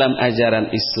itu dalam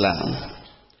ajaran Islam,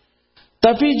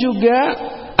 tapi juga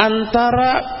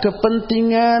antara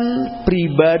kepentingan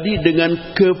pribadi dengan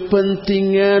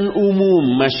kepentingan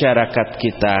umum masyarakat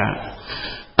kita.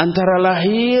 Antara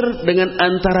lahir dengan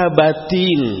antara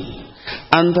batin.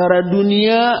 Antara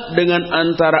dunia dengan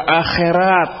antara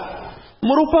akhirat.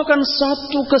 Merupakan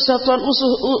satu kesatuan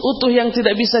utuh yang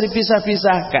tidak bisa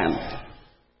dipisah-pisahkan.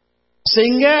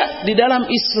 Sehingga di dalam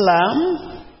Islam,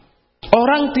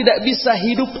 orang tidak bisa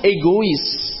hidup egois.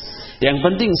 Yang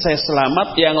penting saya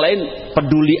selamat, yang lain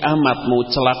peduli amat mau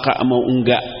celaka mau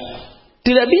enggak.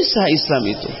 Tidak bisa Islam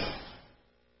itu.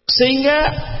 Sehingga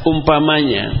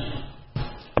umpamanya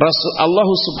Allah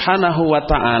Subhanahu wa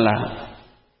ta'ala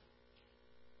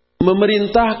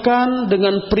memerintahkan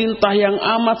dengan perintah yang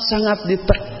amat sangat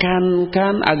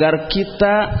ditekankan agar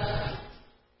kita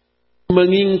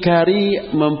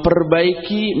mengingkari,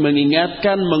 memperbaiki,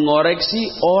 mengingatkan, mengoreksi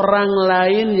orang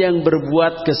lain yang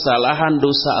berbuat kesalahan,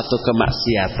 dosa atau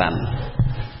kemaksiatan.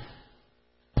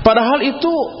 Padahal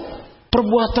itu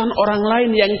perbuatan orang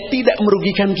lain yang tidak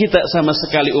merugikan kita sama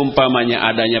sekali, umpamanya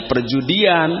adanya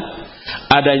perjudian,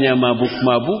 adanya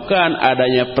mabuk-mabukan,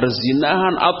 adanya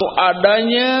perzinahan, atau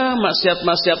adanya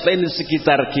maksiat-maksiat lain di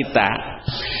sekitar kita.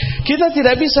 Kita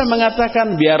tidak bisa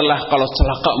mengatakan biarlah kalau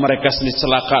celaka mereka sendiri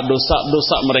celaka,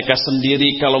 dosa mereka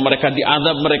sendiri, kalau mereka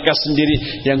diazab mereka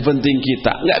sendiri, yang penting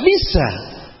kita. Enggak bisa.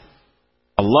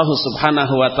 Allah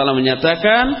Subhanahu wa taala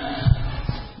menyatakan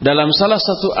dalam salah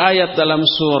satu ayat dalam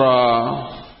surah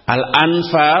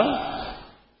Al-Anfal,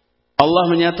 Allah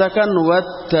menyatakan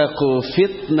wattaqu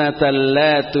fitnatan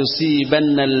la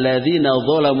tusibanna alladzina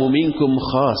zalamu minkum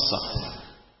khassah.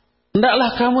 Hendaklah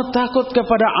kamu takut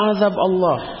kepada azab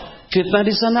Allah. Fitnah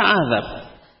di sana azab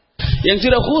yang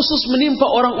tidak khusus menimpa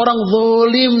orang-orang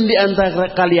zalim di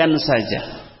antara kalian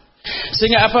saja.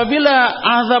 Sehingga apabila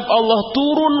azab Allah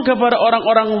turun kepada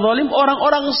orang-orang zalim,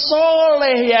 orang-orang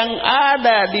soleh yang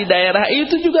ada di daerah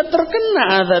itu juga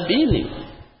terkena azab ini.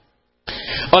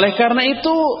 Oleh karena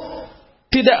itu,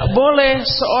 tidak boleh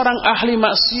seorang ahli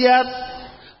maksiat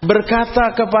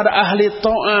berkata kepada ahli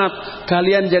taat,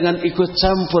 kalian jangan ikut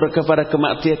campur kepada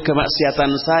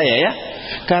kemaksiatan saya ya.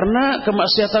 Karena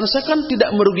kemaksiatan saya kan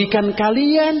tidak merugikan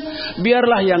kalian.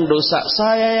 Biarlah yang dosa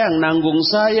saya, yang nanggung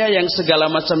saya, yang segala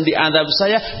macam diadab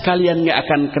saya, kalian gak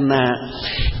akan kena.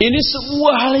 Ini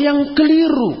sebuah hal yang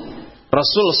keliru.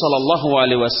 Rasul sallallahu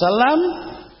alaihi wasallam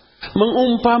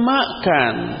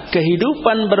mengumpamakan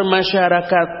kehidupan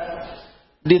bermasyarakat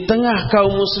di tengah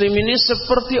kaum muslim ini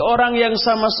seperti orang yang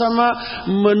sama-sama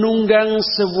menunggang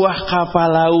sebuah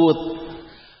kapal laut.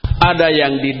 Ada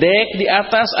yang di dek di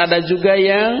atas, ada juga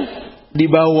yang di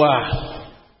bawah.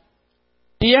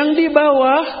 Yang di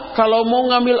bawah kalau mau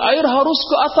ngambil air harus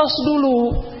ke atas dulu.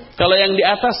 Kalau yang di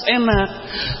atas enak.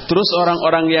 Terus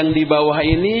orang-orang yang di bawah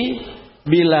ini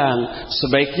bilang,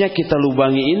 sebaiknya kita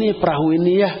lubangi ini perahu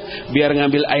ini ya, biar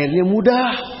ngambil airnya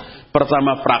mudah.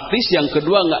 Pertama praktis, yang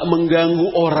kedua nggak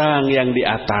mengganggu orang yang di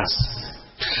atas.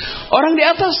 Orang di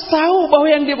atas tahu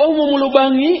bahwa yang di bawah mau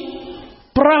melubangi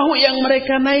perahu yang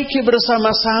mereka naiki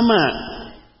bersama-sama.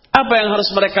 Apa yang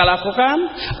harus mereka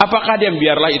lakukan? Apakah dia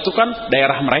biarlah itu kan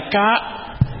daerah mereka,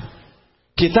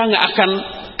 kita nggak akan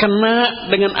kena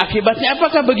dengan akibatnya?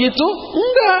 Apakah begitu?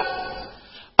 Enggak.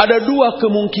 Ada dua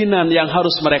kemungkinan yang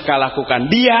harus mereka lakukan.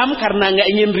 Diam karena nggak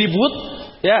ingin ribut.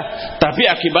 Ya, tapi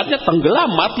akibatnya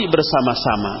tenggelam mati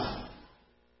bersama-sama.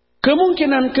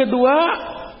 Kemungkinan kedua,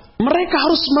 mereka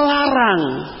harus melarang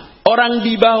orang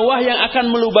di bawah yang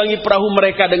akan melubangi perahu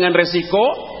mereka dengan resiko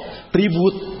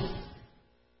ribut.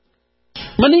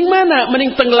 Mending mana?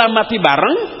 Mending tenggelam mati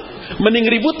bareng, mending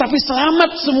ribut tapi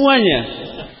selamat semuanya.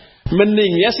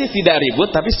 Mendingnya sih tidak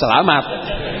ribut tapi selamat.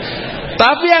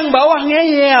 Tapi yang bawah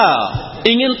ngeyel,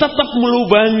 ingin tetap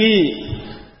melubangi.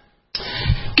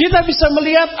 Kita bisa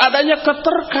melihat adanya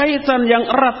keterkaitan yang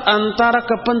erat antara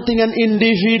kepentingan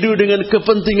individu dengan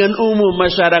kepentingan umum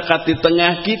masyarakat di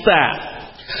tengah kita.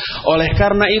 Oleh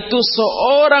karena itu,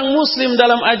 seorang muslim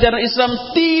dalam ajaran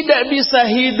Islam tidak bisa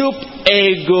hidup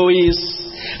egois,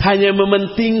 hanya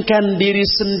mementingkan diri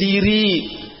sendiri.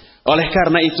 Oleh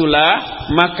karena itulah,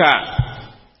 maka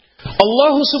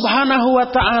Allah Subhanahu wa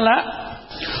ta'ala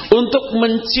untuk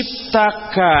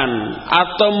menciptakan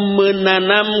atau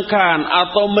menanamkan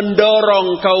atau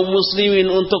mendorong kaum muslimin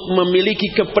untuk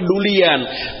memiliki kepedulian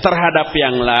terhadap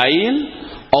yang lain,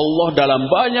 Allah dalam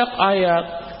banyak ayat,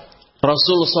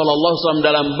 Rasul sallallahu alaihi wasallam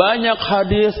dalam banyak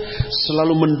hadis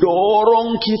selalu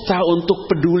mendorong kita untuk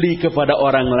peduli kepada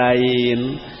orang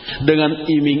lain dengan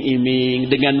iming-iming,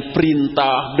 dengan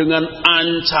perintah, dengan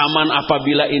ancaman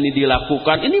apabila ini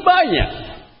dilakukan. Ini banyak.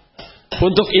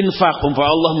 Untuk infak,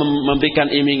 Allah memberikan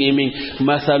iming-iming.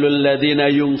 Mathalul ladzina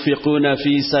yunfiquna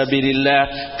fi sabilillah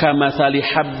kamathali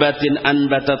habbatin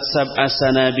anbatat sab'a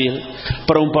sanabil.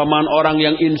 Perumpamaan orang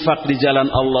yang infak di jalan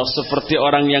Allah seperti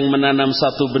orang yang menanam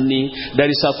satu benih.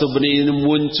 Dari satu benih ini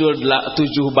muncul 7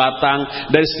 batang.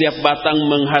 Dari setiap batang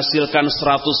menghasilkan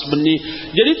 100 benih.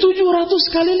 Jadi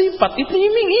 700 kali lipat. Itu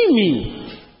iming-iming.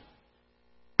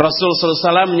 Rasul sallallahu alaihi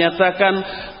wasallam menyatakan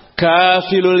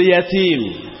kafilul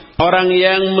yatim, orang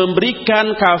yang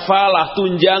memberikan kafalah,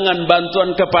 tunjangan,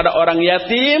 bantuan kepada orang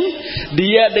yatim,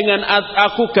 dia dengan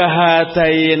aku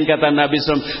kahatain, kata Nabi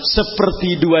SAW,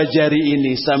 seperti 2 jari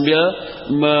ini, sambil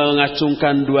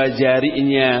mengacungkan 2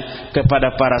 jarinya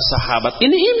kepada para sahabat.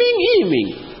 Ini iming-iming.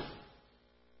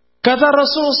 Kata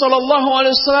Rasul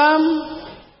SAW,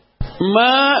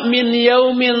 ma min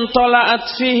yaumin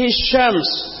tala'at fihi syams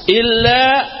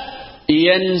illa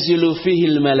yanzilu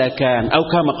fihil malakan, atau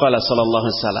kama qala sallallahu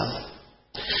alaihi wasallam.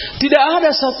 Tidak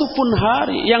ada satupun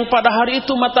hari yang pada hari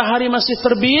itu matahari masih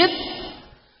terbit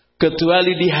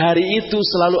kecuali di hari itu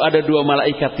selalu ada 2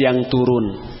 malaikat yang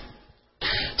turun.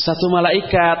 Satu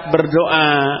malaikat berdoa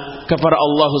kepada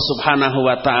Allah Subhanahu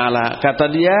wa taala, kata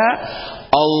dia,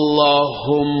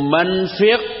 Allahumma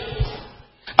anfiq,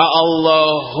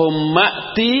 Allahumma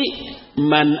ati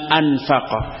man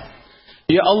anfaqa.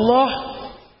 Ya Allah,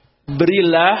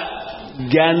 berilah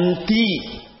ganti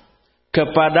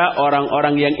kepada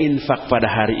orang-orang yang infak pada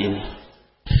hari ini.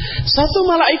 Satu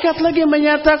malaikat lagi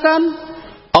menyatakan,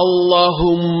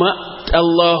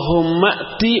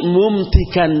 Allahumma ti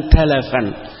mumtikan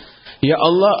talafan. Ya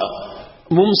Allah,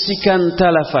 mumsikan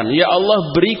talafan. Ya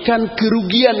Allah, berikan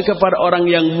kerugian kepada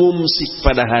orang yang mumsik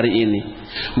pada hari ini.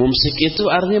 Mumsik itu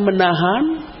artinya menahan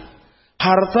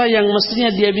harta yang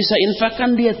mestinya dia bisa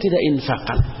infakkan, dia tidak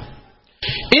infakkan.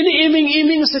 Ini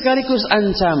iming-iming sekaligus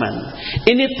ancaman.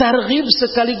 Ini targhib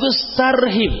sekaligus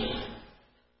tarhib.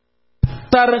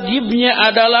 Targhibnya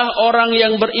adalah orang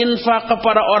yang berinfak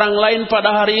kepada orang lain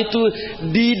pada hari itu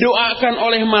didoakan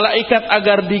oleh malaikat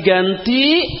agar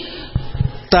diganti.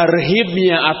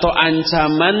 Tarhibnya atau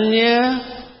ancamannya,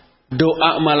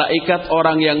 doa malaikat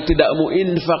orang yang tidak mau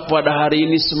infak pada hari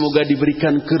ini semoga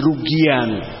diberikan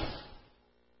kerugian.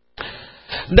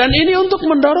 Dan ini untuk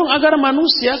mendorong agar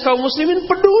manusia, kaum muslimin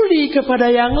peduli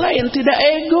kepada yang lain, tidak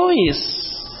egois.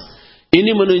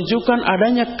 Ini menunjukkan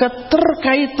adanya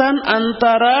keterkaitan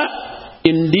antara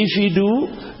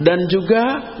individu dan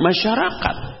juga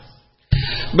masyarakat.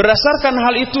 Berdasarkan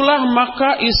hal itulah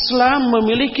maka Islam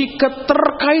memiliki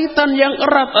keterkaitan yang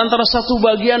erat antara satu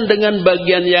bagian dengan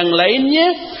bagian yang lainnya,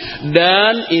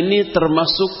 dan ini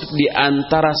termasuk di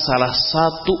antara salah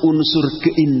satu unsur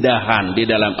keindahan di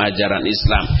dalam ajaran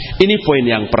Islam. Ini poin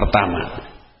yang pertama.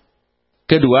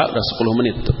 Kedua, udah 10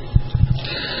 menit tuh.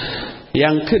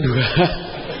 Yang kedua,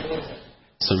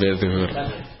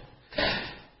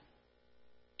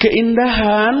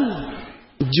 keindahan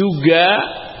juga,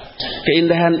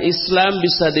 keindahan Islam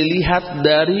bisa dilihat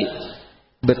dari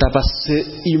betapa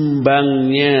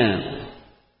seimbangnya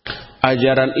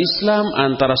ajaran Islam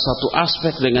antara satu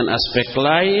aspek dengan aspek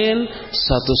lain,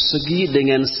 satu segi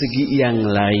dengan segi yang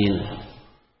lain.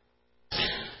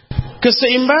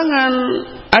 Keseimbangan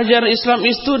ajaran Islam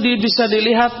itu bisa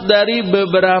dilihat dari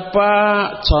beberapa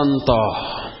contoh,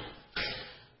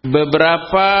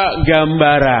 beberapa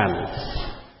gambaran.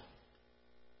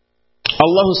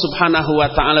 Allah Subhanahu wa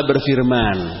ta'ala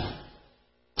berfirman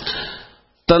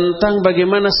tentang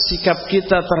bagaimana sikap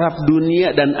kita terhadap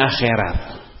dunia dan akhirat.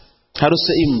 Harus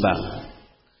seimbang.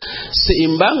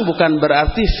 Seimbang bukan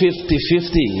berarti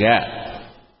 50-50, enggak.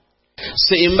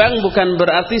 Seimbang bukan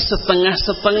berarti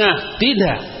setengah-setengah,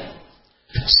 tidak.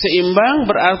 Seimbang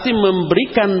berarti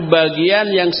memberikan bagian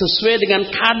yang sesuai dengan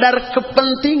kadar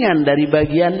kepentingan dari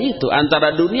bagian itu.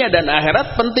 Antara dunia dan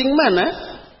akhirat penting mana?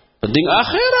 Penting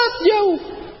akhirat jauh.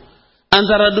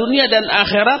 Antara dunia dan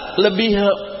akhirat lebih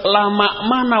lama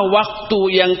mana waktu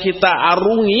yang kita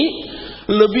arungi,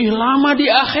 lebih lama di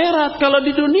akhirat. Kalau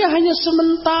di dunia hanya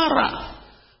sementara,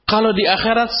 kalau di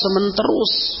akhirat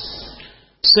sementerus.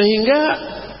 Sehingga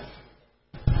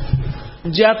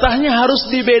jatahnya harus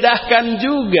dibedakan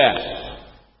juga.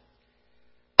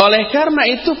 Oleh karena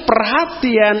itu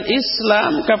perhatian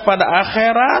Islam kepada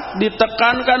akhirat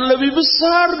ditekankan lebih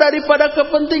besar daripada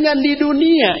kepentingan di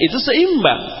dunia. Itu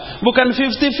seimbang, bukan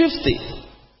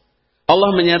 50-50. Allah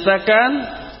menyatakan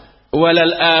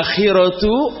walal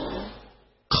akhiratu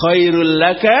khairul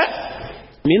laka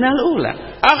minal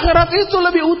ula. Akhirat itu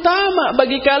lebih utama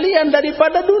bagi kalian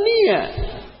daripada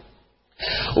dunia.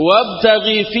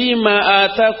 Wabtaghi fima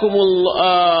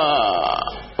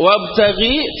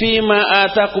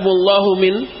atakumullahu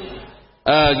min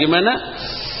gimana?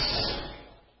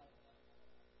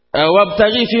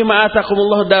 Wabtaghi fima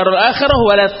atakumullahu darul akhirah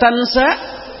wa la tansa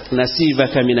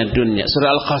nasibaka minad dunya.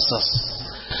 Surah Al-Qasas.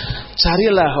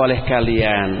 Carilah oleh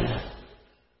kalian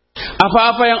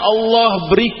apa-apa yang Allah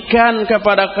berikan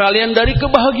kepada kalian dari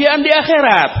kebahagiaan di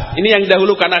akhirat. Ini yang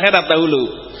dahulukan, akhirat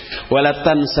dahulu. Wala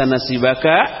tansa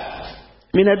nasibaka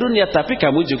minad dunya, tapi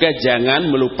kamu juga jangan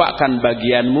melupakan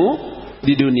bagianmu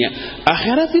di dunia.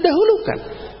 Akhirat didahulukan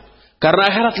karena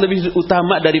akhirat lebih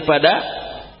utama daripada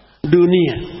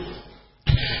dunia.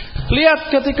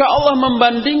 Lihat ketika Allah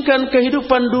membandingkan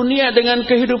kehidupan dunia dengan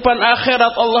kehidupan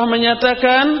akhirat, Allah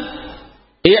menyatakan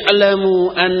i'lamu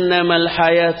annamal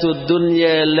hayatud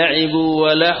dunya la'ibu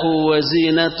wa lahu wa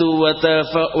zinatu wa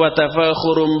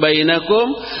tafakhurun bainakum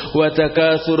wa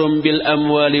takatsurun bil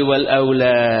amwali wal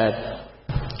aulad.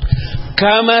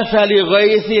 Kamathali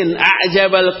ghaithin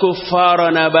a'jabal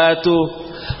kuffara nabatu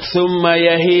thumma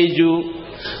yahiju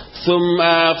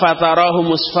thumma fatarahu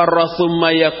musfarra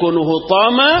thumma yakunu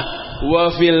hutama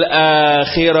wa fil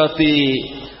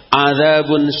akhirati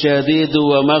adzabun syadidu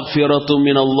wa maghfiratun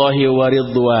minallahi wa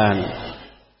ridwan.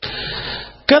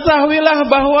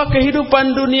 Ketahuilah bahwa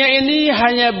kehidupan dunia ini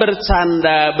hanya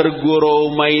bercanda,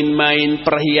 bergurau, main-main,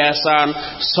 perhiasan,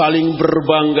 saling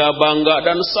berbangga-bangga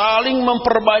dan saling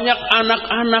memperbanyak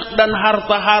anak-anak dan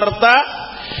harta-harta.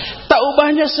 Tak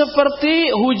ubahnya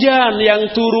seperti hujan yang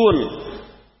turun.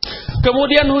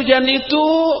 Kemudian hujan itu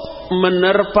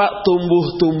menerpa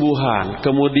tumbuh-tumbuhan.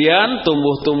 Kemudian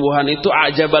tumbuh-tumbuhan itu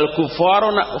ajabal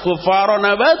kufaro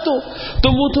nabatu.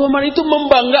 Tumbuh-tumbuhan itu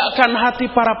membanggakan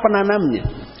hati para penanamnya.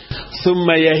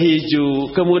 Tsumma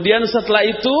yahiju. Kemudian setelah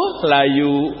itu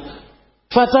layu.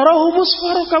 Fatarahu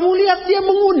musfar. Kamu lihat dia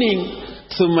menguning.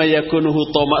 Tsumma yakunu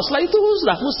hutama. Setelah itu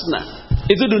musnah.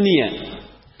 Itu dunia.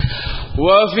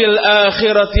 Wa fil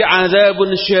akhirati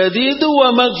adzabun syadidu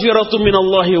wa maghfiratu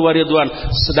minallahi wa ridwan.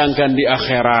 Sedangkan di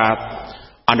akhirat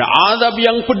ada azab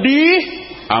yang pedih,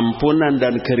 ampunan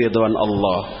dan keridhaan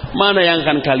Allah. Mana yang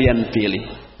akan kalian pilih?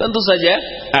 Tentu saja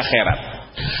akhirat.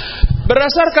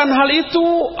 Berdasarkan hal itu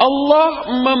Allah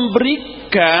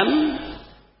memberikan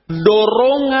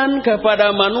dorongan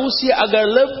kepada manusia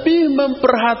agar lebih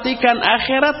memperhatikan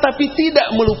akhirat tapi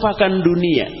tidak melupakan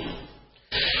dunia.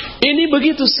 Ini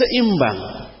begitu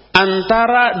seimbang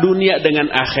antara dunia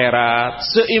dengan akhirat,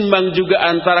 seimbang juga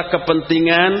antara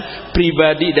kepentingan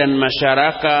pribadi dan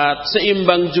masyarakat,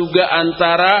 seimbang juga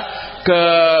antara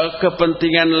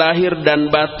kepentingan lahir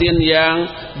dan batin yang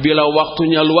bila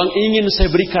waktunya luang ingin saya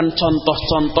berikan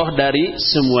contoh-contoh dari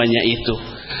semuanya itu.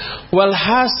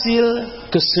 Walhasil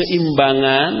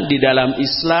keseimbangan di dalam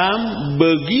Islam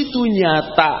begitu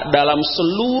nyata dalam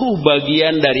seluruh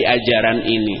bagian dari ajaran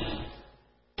ini.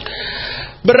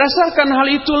 Berdasarkan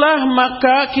hal itulah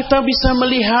maka kita bisa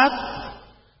melihat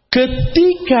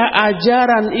ketika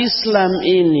ajaran Islam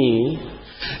ini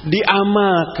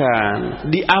diamalkan,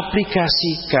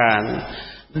 diaplikasikan,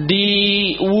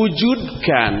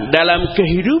 diwujudkan dalam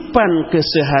kehidupan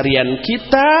keseharian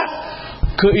kita,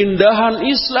 keindahan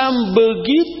Islam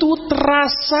begitu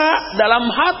terasa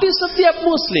dalam hati setiap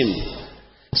muslim.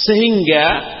 Sehingga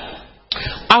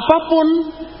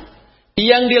apapun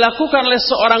yang dilakukan oleh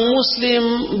seorang muslim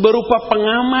berupa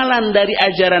pengamalan dari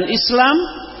ajaran Islam,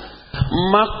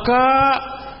 maka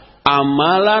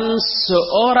amalan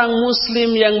seorang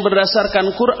muslim yang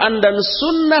berdasarkan Quran dan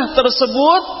Sunnah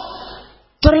tersebut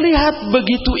terlihat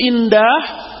begitu indah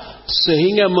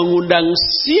sehingga mengundang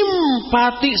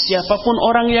simpati siapapun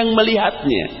orang yang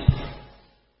melihatnya.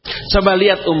 Coba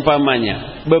lihat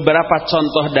umpamanya beberapa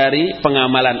contoh dari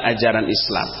pengamalan ajaran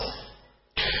Islam.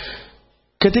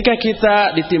 Ketika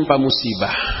kita ditimpa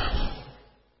musibah,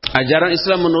 ajaran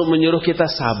Islam menyuruh kita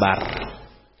sabar.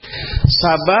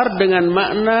 Sabar dengan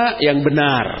makna yang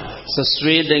benar,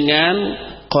 sesuai dengan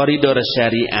koridor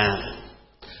syariah.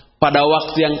 Pada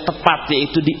waktu yang tepat,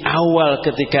 yaitu di awal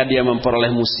ketika dia memperoleh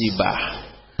musibah.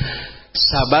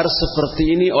 Sabar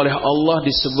seperti ini oleh Allah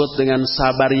disebut dengan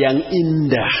sabar yang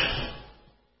indah.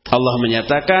 Allah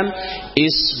menyatakan,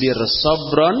 isbir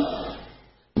sabron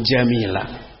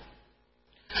jamila.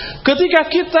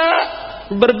 Ketika kita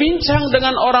berbincang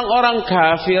dengan orang-orang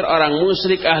kafir, orang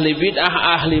musyrik, ahli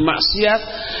bid'ah, ahli maksiat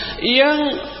yang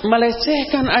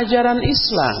melecehkan ajaran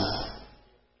Islam,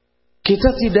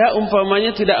 kita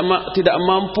tidak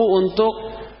mampu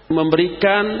untuk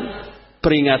memberikan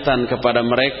peringatan kepada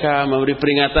mereka, memberi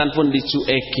peringatan pun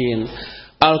dicuekin.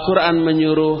 Al-Quran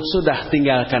menyuruh sudah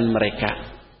tinggalkan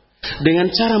mereka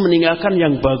dengan cara meninggalkan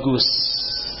yang bagus,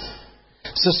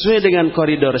 sesuai dengan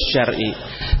koridor syar'i.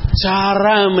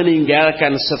 Cara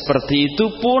meninggalkan seperti itu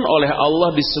pun oleh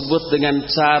Allah disebut dengan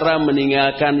cara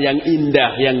meninggalkan yang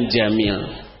indah, yang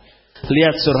jamil.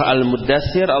 Lihat surah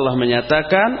Al-Muddathir, Allah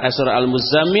menyatakan, surah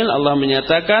Al-Muzammil, Allah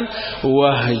menyatakan,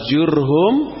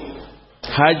 wahjurhum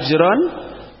hajron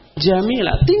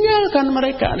jamila. Tinggalkan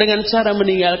mereka dengan cara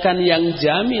meninggalkan yang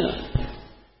jamil.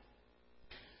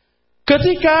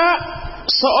 Ketika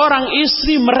seorang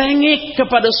istri merengek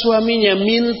kepada suaminya,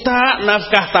 minta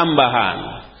nafkah tambahan,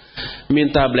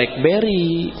 minta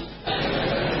BlackBerry,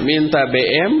 minta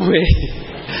BMW,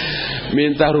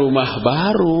 minta rumah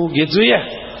baru, gitu ya.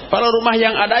 Kalau rumah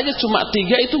yang ada aja cuma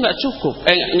 3 itu nggak cukup,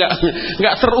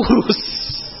 nggak terurus.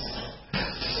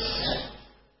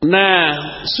 Nah,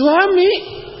 suami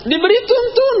diberi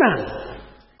tuntunan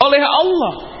oleh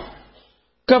Allah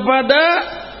kepada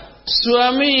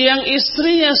suami yang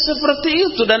istrinya seperti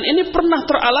itu, dan ini pernah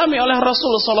teralami oleh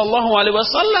Rasulullah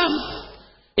SAW.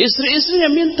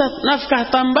 Istri-istrinya minta nafkah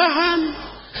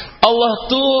tambahan. Allah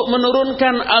tuh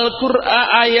menurunkan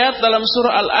Al-Qur'an ayat dalam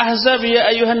surah Al-Ahzab, ya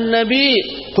ayuhan nabi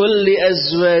qul li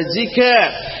azwajika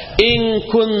in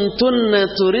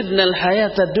kuntunna turidna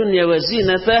al-hayata dunya wa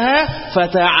zinataha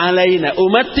fata'alaina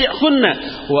umatti'kunna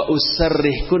wa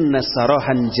usarrihkunna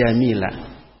sarahan jamila.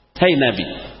 Hai Nabi,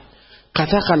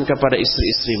 katakan kepada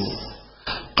istri-istrimu,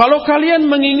 kalau kalian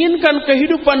menginginkan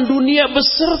kehidupan dunia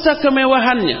beserta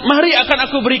kemewahannya, mari akan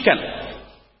aku berikan.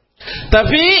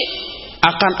 Tapi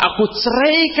akan aku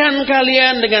ceraikan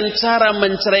kalian dengan cara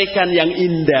menceraikan yang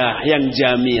indah, yang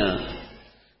jamil.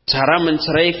 Cara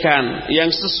menceraikan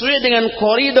yang sesuai dengan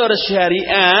koridor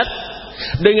syariat,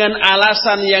 dengan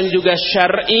alasan yang juga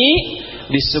syar'i,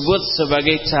 disebut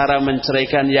sebagai cara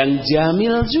menceraikan yang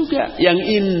jamil juga, yang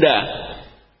indah.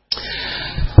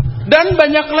 Dan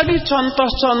banyak lagi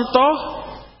contoh-contoh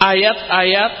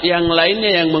ayat-ayat yang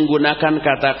lainnya yang menggunakan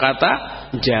kata-kata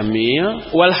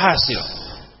jamil. Walhasil,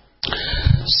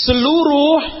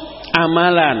 seluruh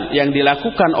amalan yang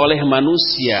dilakukan oleh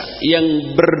manusia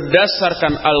yang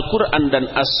berdasarkan Al-Quran dan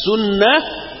As-Sunnah,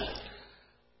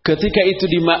 ketika itu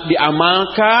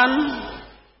diamalkan,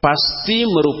 pasti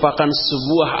merupakan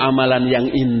sebuah amalan yang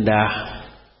indah.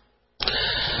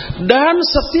 Dan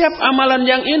setiap amalan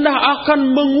yang indah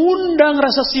akan mengundang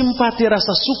rasa simpati, rasa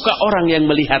suka orang yang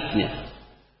melihatnya.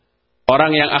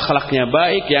 Orang yang akhlaknya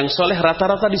baik, yang soleh,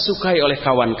 rata-rata disukai oleh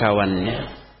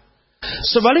kawan-kawannya.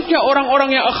 Sebaliknya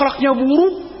orang-orang yang akhlaknya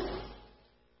buruk,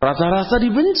 rata-rata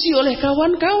dibenci oleh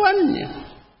kawan-kawannya.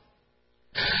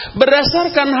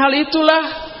 Berdasarkan hal itulah,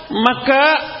 maka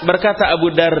berkata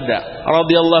Abu Darda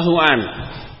radhiyallahu an,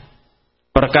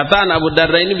 perkataan Abu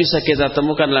Darda ini bisa kita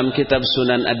temukan dalam kitab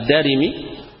Sunan Ad-Darimi.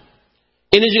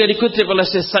 Ini juga dikutip oleh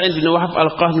Syekh Sa'id bin Wahab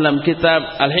Al-Qahm dalam kitab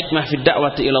Al-Hikmah fi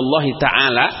Da'wati ila Allah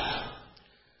Ta'ala.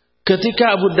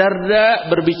 Ketika Abu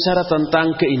Darda berbicara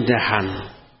tentang keindahan,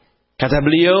 kata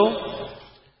beliau,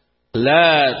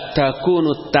 la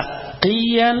takunu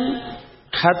taqiyan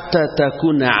hatta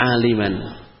takuna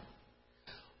aliman,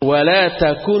 wa la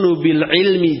takunu bil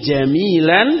ilmi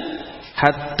jamilan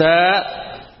hatta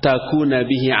takuna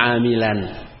bihi amilan.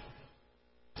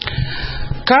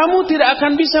 Kamu tidak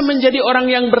akan bisa menjadi orang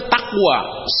yang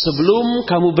bertakwa sebelum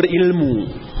kamu berilmu.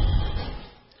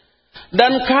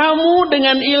 Dan kamu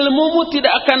dengan ilmumu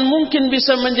tidak akan mungkin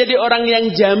bisa menjadi orang yang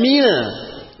jamil,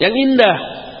 yang indah,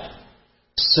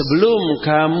 sebelum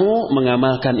kamu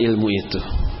mengamalkan ilmu itu.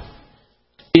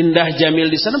 Indah jamil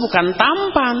di sana bukan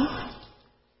tampan.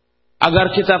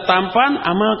 Agar kita tampan,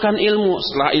 amalkan ilmu.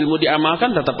 Setelah ilmu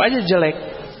diamalkan, tetap aja jelek.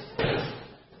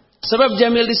 Sebab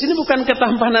jamil di sini bukan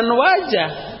ketampanan wajah,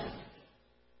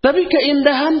 tapi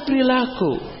keindahan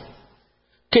perilaku,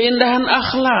 keindahan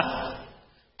akhlak,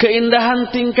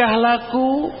 keindahan tingkah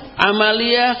laku,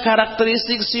 amalia,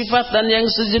 karakteristik, sifat dan yang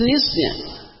sejenisnya.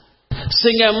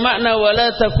 Sehingga makna wala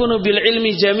takunu bil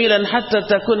ilmi jamilan hatta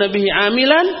takuna bihi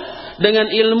amilan,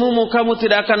 dengan ilmumu kamu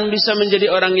tidak akan bisa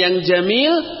menjadi orang yang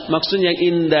jamil, maksudnya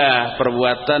indah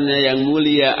perbuatannya, yang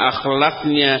mulia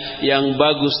akhlaknya, yang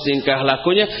bagus tingkah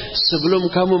lakunya, sebelum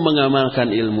kamu mengamalkan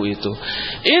ilmu itu.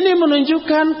 Ini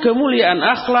menunjukkan kemuliaan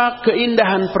akhlak,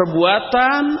 keindahan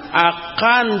perbuatan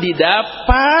akan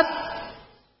didapat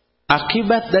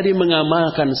akibat dari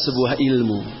mengamalkan sebuah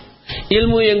ilmu.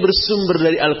 Ilmu yang bersumber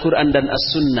dari Al-Quran dan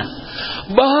As-Sunnah.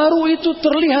 Baru itu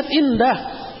terlihat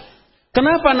indah.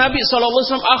 Kenapa Nabi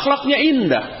SAW akhlaknya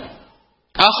indah,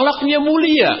 akhlaknya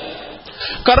mulia?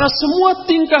 Karena semua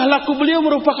tingkah laku beliau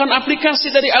merupakan aplikasi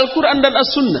dari Al-Quran dan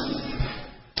As-Sunnah.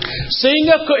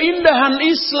 Sehingga keindahan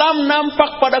Islam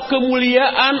nampak pada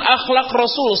kemuliaan akhlak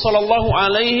Rasul SAW.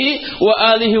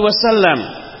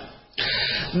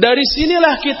 Dari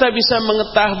sinilah kita bisa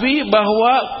mengetahui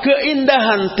bahwa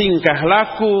keindahan tingkah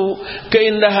laku,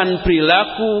 keindahan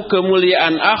perilaku,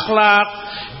 kemuliaan akhlak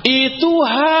itu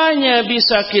hanya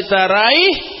bisa kita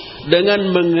raih dengan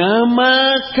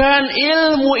mengamalkan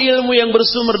ilmu-ilmu yang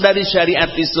bersumber dari syariat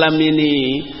Islam ini.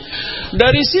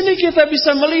 Dari sini kita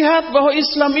bisa melihat bahwa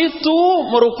Islam itu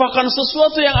merupakan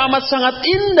sesuatu yang amat sangat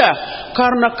indah,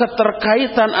 karena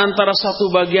keterkaitan antara satu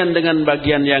bagian dengan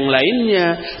bagian yang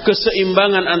lainnya,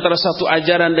 keseimbangan antara satu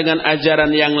ajaran dengan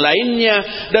ajaran yang lainnya,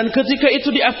 dan ketika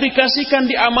itu diaplikasikan,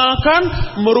 diamalkan,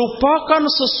 merupakan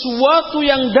sesuatu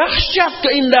yang dahsyat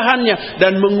keindahannya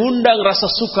dan mengundang rasa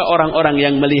suka orang-orang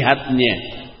yang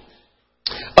melihatnya.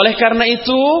 Oleh karena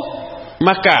itu,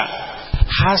 maka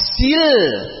hasil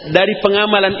dari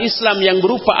pengamalan Islam yang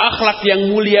berupa akhlak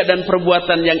yang mulia dan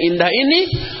perbuatan yang indah ini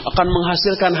akan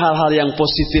menghasilkan hal-hal yang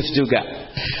positif juga.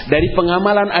 Dari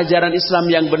pengamalan ajaran Islam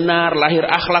yang benar lahir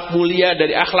akhlak mulia,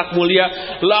 dari akhlak mulia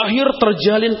lahir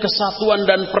terjalin kesatuan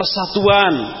dan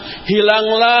persatuan.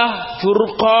 Hilanglah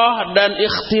furqah dan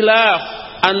ikhtilaf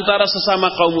antara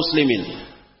sesama kaum muslimin.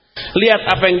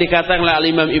 Lihat apa yang dikatakan oleh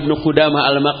Imam Ibnu Qudamah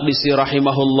Al-Maqdisi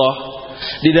rahimahullah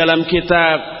di dalam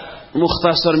kitab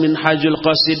Mukhtasar Minhajul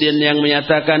Qasidin yang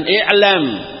menyatakan, i'lam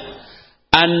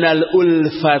annal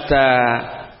ulfata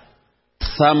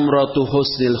thamratu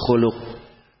husnil khuluq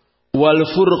wal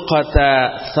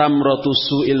furqata thamratu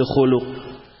su'il khuluq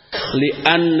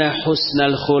li'anna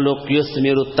husnal khuluq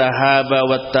yuthmiru tahaba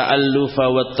wat ta'allufa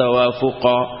wat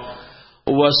tawafuqa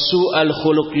wa su'al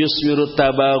khuluq yusmiru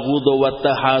tabaghudha wat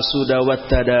tahasuda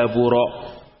wat tadabura.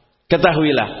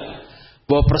 Ketahuilah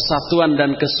bahwa persatuan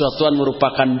dan kesatuan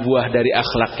merupakan buah dari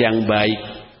akhlak yang baik,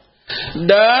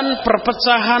 dan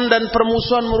perpecahan dan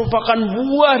permusuhan merupakan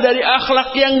buah dari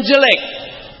akhlak yang jelek.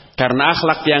 Karena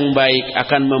akhlak yang baik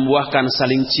akan membuahkan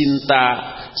saling cinta,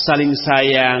 saling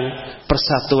sayang,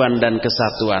 persatuan dan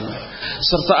kesatuan.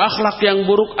 Serta akhlak yang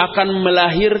buruk akan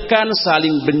melahirkan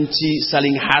saling benci,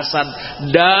 saling hasad,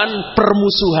 dan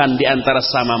permusuhan di antara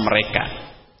sama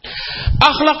mereka.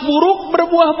 Akhlak buruk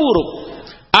berbuah buruk.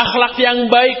 Akhlak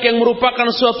yang baik yang merupakan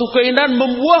suatu keindahan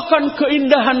membuahkan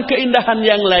keindahan-keindahan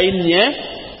yang lainnya.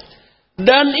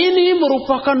 Dan ini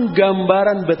merupakan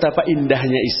gambaran betapa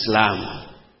indahnya Islam.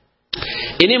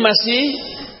 Ini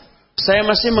saya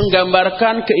masih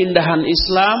menggambarkan keindahan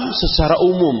Islam secara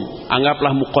umum.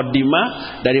 Anggaplah muqaddimah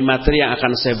dari materi yang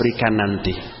akan saya berikan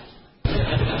nanti.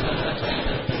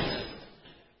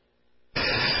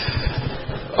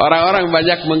 Orang-orang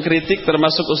banyak mengkritik,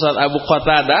 termasuk Ustaz Abu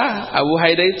Qatadah. Abu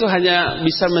Haidah itu hanya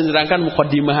bisa menerangkan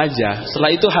muqaddimah aja.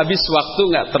 Setelah itu habis waktu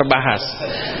nggak terbahas.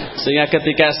 Sehingga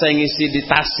ketika saya ngisi di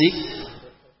Tasik,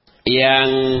 yang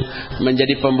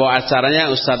menjadi pembawa acaranya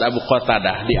Ustaz Abu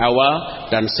Qatadah di awal,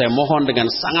 dan saya mohon dengan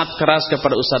sangat keras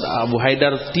kepada Ustaz Abu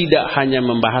Haidar tidak hanya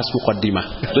membahas muqaddimah.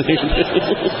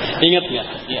 Ingat nggak?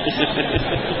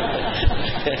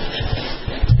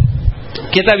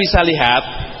 Kita bisa lihat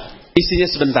isinya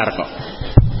sebentar kok.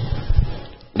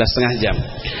 Udah setengah jam.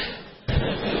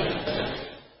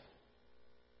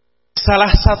 Salah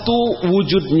satu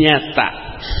wujud nyata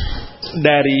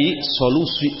dari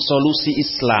solusi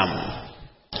Islam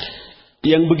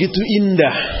yang begitu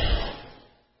indah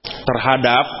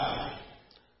terhadap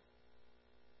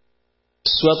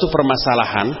suatu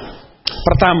permasalahan.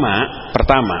 Pertama,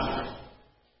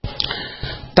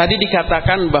 tadi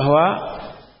dikatakan bahwa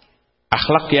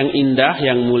akhlak yang indah,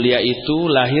 yang mulia itu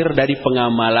lahir dari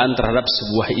pengamalan terhadap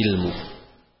sebuah ilmu.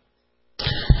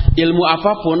 Ilmu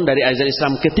apapun dari ajaran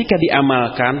Islam ketika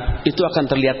diamalkan itu akan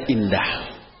terlihat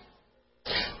indah.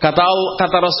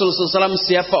 Kata Rasulullah SAW,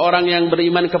 siapa orang yang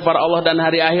beriman kepada Allah dan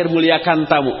hari akhir muliakan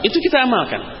tamu, itu kita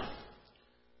amalkan.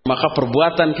 Maka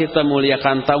perbuatan kita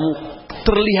muliakan tamu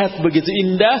terlihat begitu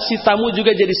indah, si tamu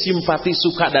juga jadi simpati,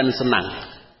 suka dan senang.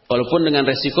 Walaupun dengan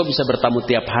resiko bisa bertamu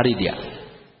tiap hari dia.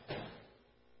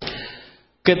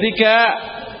 Ketika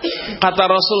kata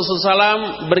Rasulullah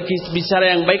SAW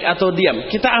berbicara yang baik atau diam,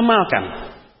 kita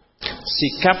amalkan.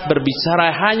 Sikap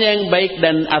berbicara hanya yang baik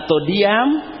dan atau diam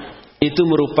itu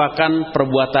merupakan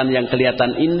perbuatan yang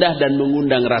kelihatan indah dan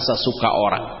mengundang rasa suka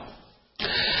orang.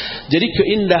 Jadi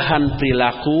keindahan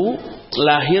perilaku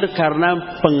lahir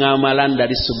karena pengamalan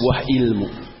dari sebuah ilmu.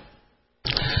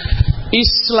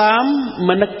 Islam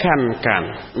menekankan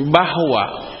bahwa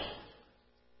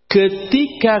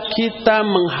ketika kita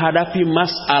menghadapi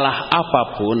masalah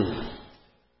apapun,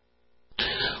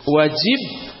 wajib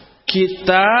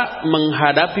kita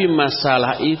menghadapi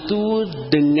masalah itu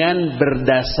dengan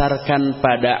berdasarkan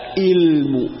pada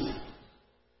ilmu.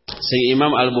 Sehingga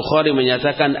Imam Al-Bukhari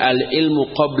menyatakan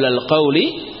al-ilmu qabla al-qawli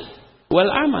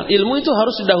wal amal. Ilmu itu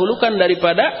harus didahulukan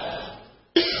daripada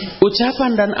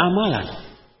ucapan dan amalan.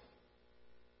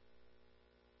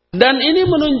 Dan ini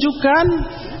menunjukkan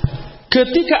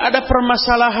ketika ada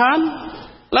permasalahan,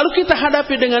 lalu kita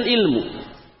hadapi dengan ilmu.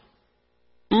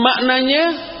 Maknanya,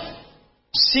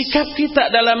 sikap kita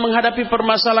dalam menghadapi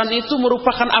permasalahan itu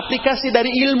merupakan aplikasi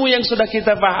dari ilmu yang sudah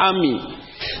kita pahami.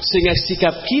 Sehingga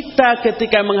sikap kita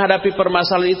ketika menghadapi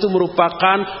permasalahan itu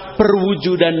merupakan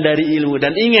perwujudan dari ilmu.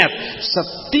 Dan ingat,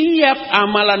 setiap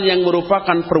amalan yang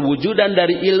merupakan perwujudan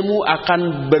dari ilmu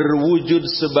akan berwujud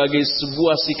sebagai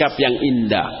sebuah sikap yang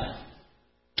indah.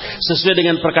 Sesuai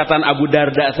dengan perkataan Abu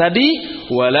Darda tadi,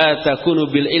 wala takunu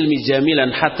bil ilmi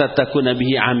jamilan hatta takuna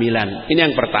bihi amilan. Ini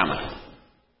yang pertama.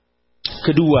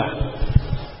 Kedua,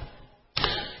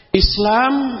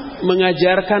 Islam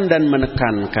mengajarkan dan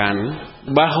menekankan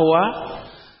bahwa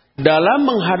dalam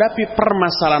menghadapi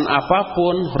permasalahan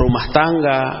apapun, rumah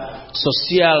tangga,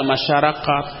 sosial,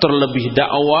 masyarakat, terlebih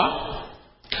dakwah,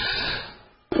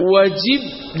 wajib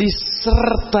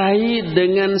disertai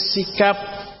dengan sikap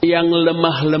yang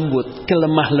lemah lembut,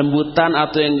 kelemah lembutan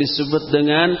atau yang disebut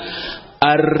dengan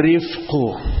ar-rifqu.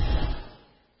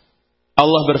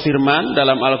 Allah berfirman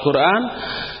dalam Al-Quran,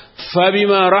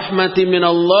 "Fabima rahmati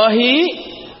minallahi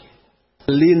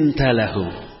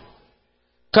lintalahum."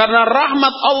 Karena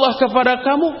rahmat Allah kepada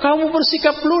kamu, kamu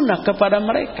bersikap lunak kepada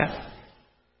mereka.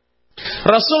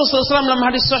 Rasul SAW dalam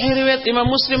hadis sahih riwayat Imam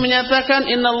Muslim menyatakan,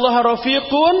 innallaha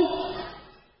rafiqun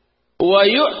wa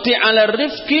yu'ti 'ala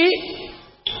rifqi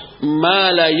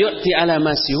ma la yu'ti 'ala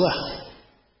ma siwah.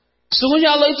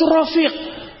 Sungguhnya Allah itu rafiq,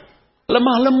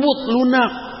 lemah lembut,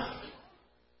 lunak.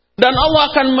 Dan Allah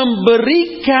akan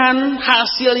memberikan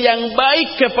hasil yang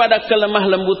baik kepada kelemah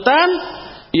lembutan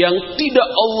yang tidak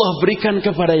Allah berikan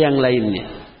kepada yang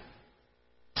lainnya.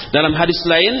 Dalam hadis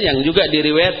lain yang juga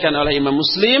diriwayatkan oleh Imam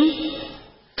Muslim,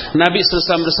 Nabi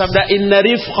SAW bersabda, inna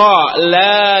rifqa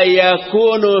la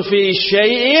yakunu fi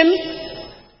syai'in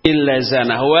illa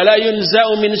zanah wa la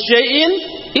yunza'u min syai'in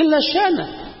illa syana.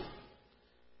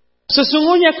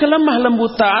 Sesungguhnya kelemah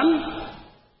lembutan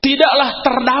tidaklah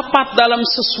terdapat dalam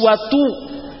sesuatu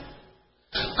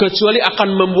kecuali akan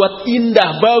membuat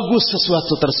indah, bagus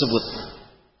sesuatu tersebut.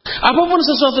 Apapun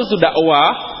sesuatu itu,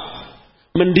 dakwah,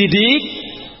 mendidik,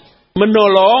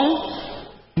 menolong,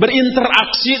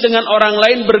 berinteraksi dengan orang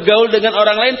lain, bergaul dengan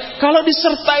orang lain, kalau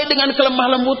disertai dengan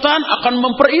kelemah lembutan akan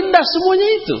memperindah semuanya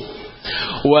itu.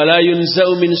 Wala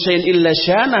yunza'u min syai'in illa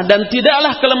syana, dan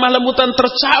tidaklah kelemah lembutan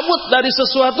tercabut dari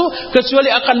sesuatu kecuali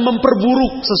akan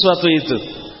memperburuk sesuatu itu.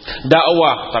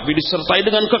 Dakwah tapi disertai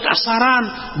dengan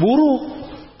kekasaran, buruk.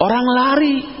 Orang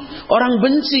lari, orang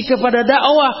benci kepada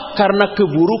dakwah karena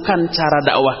keburukan cara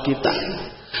dakwah kita.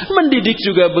 Mendidik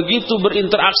juga begitu,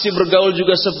 berinteraksi, bergaul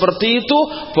juga seperti itu.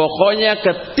 Pokoknya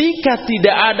ketika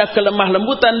tidak ada kelemah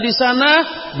lembutan di sana,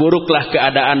 buruklah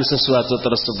keadaan sesuatu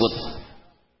tersebut.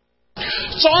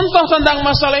 Contoh tentang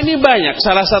masalah ini banyak.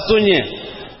 Salah satunya,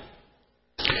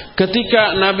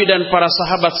 ketika Nabi dan para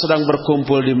sahabat sedang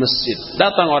berkumpul di masjid,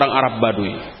 datang orang Arab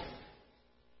Badui.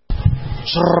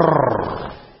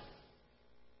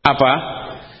 Apa?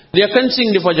 Dia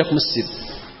kencing di pojok masjid.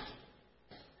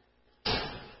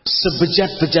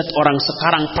 Sebejat-bejat orang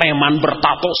sekarang, preman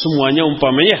bertato semuanya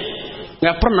umpamanya,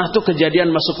 nggak pernah tuh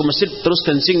kejadian masuk ke masjid terus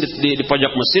kencing di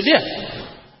pojok masjid ya.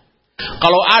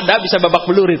 Kalau ada bisa babak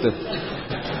belur itu.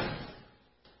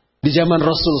 Di zaman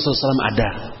Rasul SAW ada.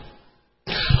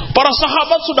 Para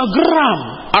sahabat sudah geram,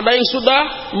 ada yang sudah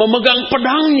memegang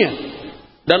pedangnya,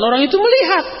 dan orang itu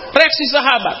melihat reaksi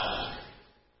sahabat.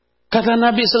 Kata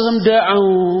Nabi SAW,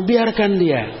 da'u, biarkan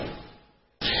dia.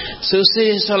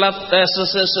 Setelah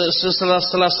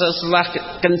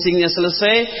kencingnya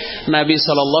selesai, Nabi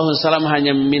SAW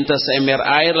hanya meminta seember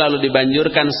air lalu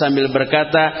dibanjurkan sambil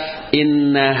berkata,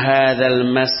 inna hadzal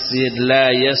masjid la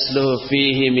yasluhu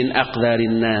fihi min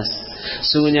aqdarin nas.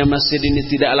 Sungguhnya masjid ini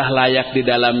tidaklah layak di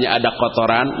dalamnya ada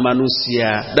kotoran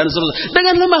manusia dan seterusnya.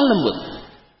 Dengan lemah lembut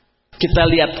kita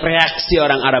lihat reaksi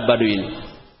orang Arab Badui ini.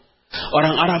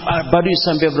 Orang Arab Badui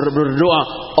sampai berdoa,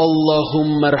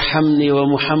 Allahumma arhamni wa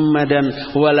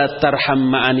Muhammadan wa la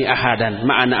tarham ma'ana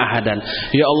ahadan.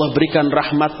 Ya Allah, berikan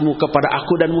rahmatmu kepada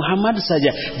aku dan Muhammad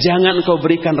saja, jangan kau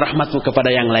berikan rahmatmu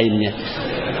kepada yang lainnya.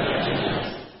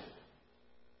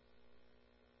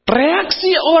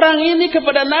 Reaksi orang ini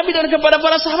kepada Nabi dan kepada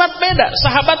para sahabat beda.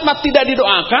 Sahabat mah tidak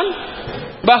didoakan,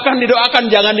 bahkan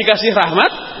didoakan jangan dikasih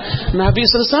rahmat. Nabi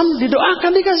SAW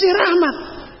didoakan dikasih rahmat.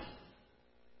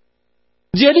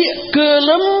 Jadi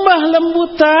kelembah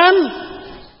lembutan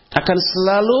akan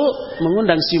selalu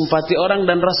mengundang simpati orang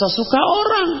dan rasa suka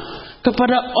orang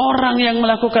kepada orang yang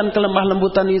melakukan kelemah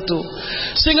lembutan itu,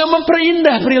 sehingga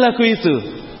memperindah perilaku itu.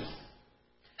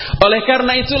 Oleh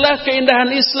karena itulah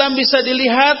keindahan Islam bisa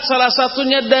dilihat salah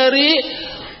satunya dari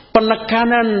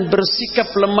penekanan bersikap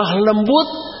lemah lembut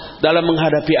dalam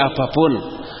menghadapi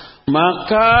apapun.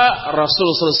 Maka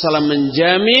Rasulullah SAW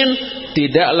menjamin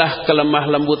tidaklah kelemah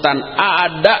lembutan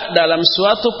ada dalam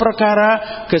suatu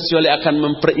perkara kecuali akan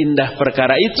memperindah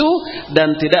perkara itu,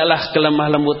 dan tidaklah kelemah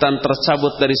lembutan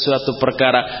tercabut dari suatu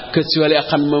perkara kecuali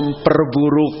akan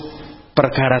memperburuk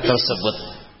perkara tersebut.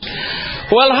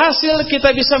 Walhasil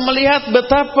kita bisa melihat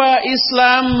betapa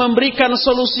Islam memberikan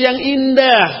solusi yang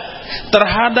indah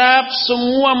terhadap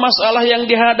semua masalah yang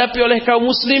dihadapi oleh kaum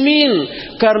muslimin,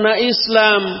 karena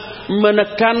Islam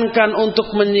menekankan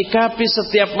untuk menyikapi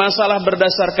setiap masalah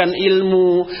berdasarkan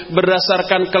ilmu,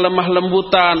 berdasarkan kelemah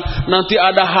lembutan. Nanti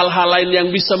ada hal-hal lain yang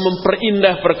bisa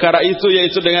memperindah perkara itu,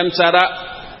 yaitu dengan cara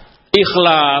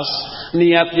ikhlas,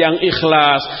 niat yang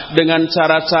ikhlas, dengan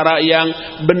cara-cara yang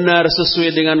benar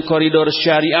sesuai dengan koridor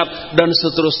syariat, dan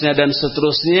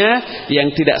seterusnya yang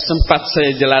tidak sempat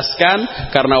saya jelaskan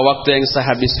karena waktu yang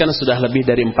saya habiskan sudah lebih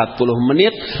dari 40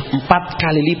 menit, 4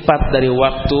 kali lipat dari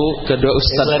waktu kedua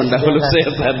ustaz pendahulu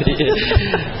saya tadi.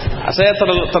 Saya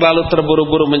terlalu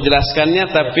terburu-buru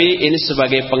menjelaskannya, tapi ini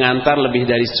sebagai pengantar lebih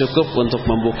dari cukup untuk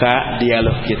membuka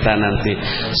dialog kita nanti.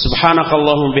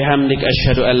 Subhanakallahumma bihamdik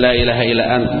asyhadu an la ilaha illa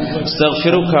anta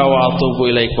astaghfiruka wa atubu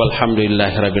ilaik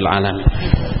walhamdulillahi rabbil alamin.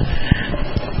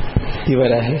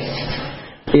 Gimana?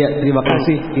 Iya, terima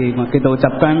kasih kita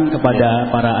ucapkan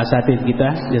kepada para asatidz kita,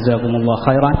 jazakumullah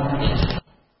khairan.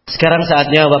 Sekarang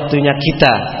saatnya waktunya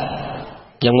kita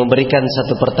yang memberikan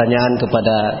satu pertanyaan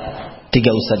kepada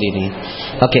tiga ustadz ini.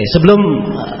 Oke, sebelum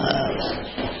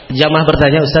jamaah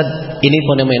bertanya, Ustadz, ini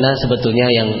fenomena sebetulnya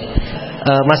yang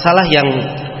masalah yang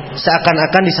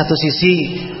seakan-akan di satu sisi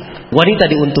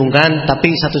wanita diuntungkan, tapi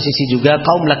satu sisi juga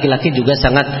kaum laki-laki juga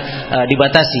sangat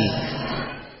dibatasi.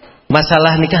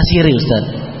 Masalah nikah siri, Ustaz.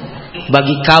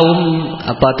 Bagi kaum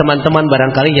teman-teman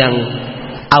barangkali yang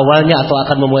awalnya atau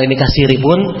akan memulai nikah siri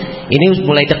pun ini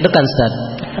mulai deg-degan, Ustaz.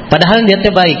 Padahal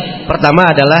niatnya baik. Pertama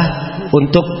adalah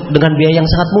untuk dengan biaya yang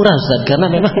sangat murah, Ustaz, karena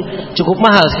memang cukup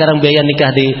mahal sekarang biaya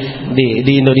nikah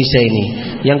di Indonesia ini.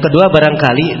 Yang kedua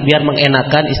barangkali biar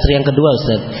mengenakan istri yang kedua,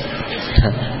 Ustaz.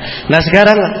 Nah,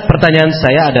 sekarang pertanyaan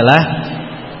saya adalah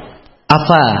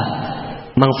apa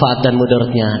manfaat dan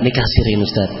mudaratnya nikah siri,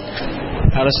 Ustaz?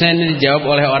 Harusnya ini dijawab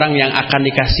oleh orang yang akan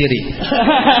nikah siri.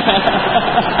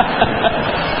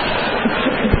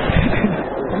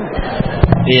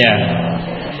 Iya.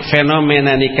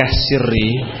 Fenomena nikah siri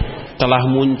telah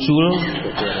muncul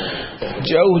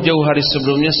jauh-jauh hari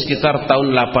sebelumnya, sekitar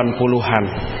tahun 80-an.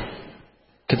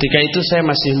 Ketika itu saya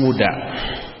masih muda.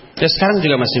 Ya, sekarang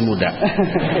juga masih muda.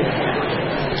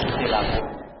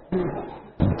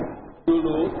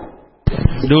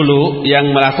 Dulu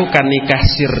yang melakukan nikah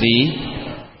siri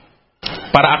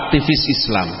para aktivis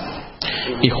Islam,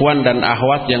 ikhwan dan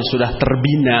akhwat yang sudah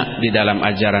terbina di dalam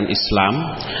ajaran Islam,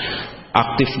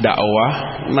 aktif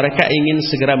dakwah. Mereka ingin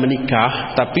segera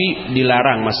menikah, tapi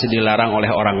masih dilarang oleh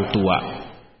orang tua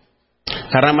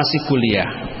karena masih kuliah.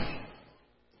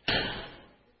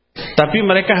 Tapi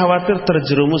mereka khawatir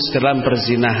terjerumus ke dalam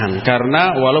perzinahan,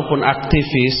 karena walaupun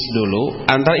aktivis dulu,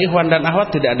 antara ikhwan dan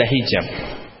akhwat tidak ada hijab.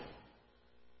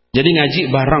 Jadi ngaji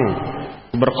bareng,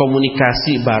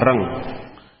 berkomunikasi bareng,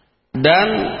 dan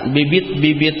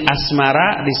bibit-bibit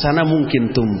asmara di sana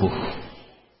mungkin tumbuh.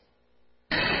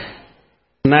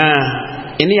 Nah,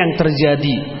 ini yang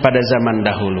terjadi pada zaman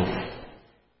dahulu.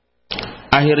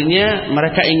 Akhirnya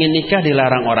mereka ingin nikah,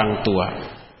 dilarang orang tua.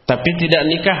 Tapi tidak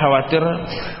nikah, khawatir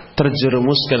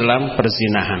terjerumus ke dalam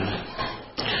perzinahan.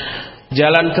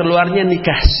 Jalan keluarnya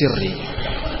nikah siri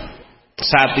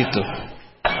saat itu,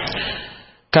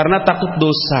 karena takut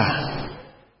dosa.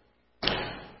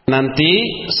 Nanti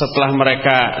setelah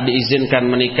mereka diizinkan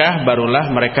menikah,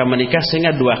 barulah mereka menikah,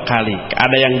 sehingga 2 kali.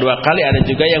 Ada yang 2 kali, ada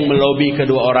juga yang melobi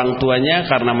kedua orang tuanya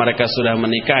karena mereka sudah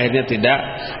menikah, akhirnya tidak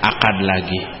akad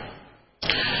lagi.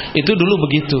 Itu dulu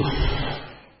begitu.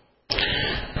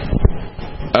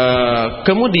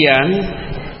 Kemudian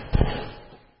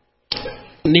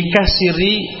nikah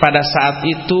siri pada saat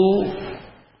itu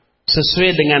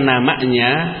sesuai dengan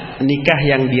namanya, nikah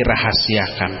yang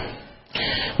dirahasiakan.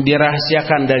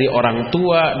 Dirahasiakan dari orang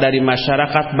tua, dari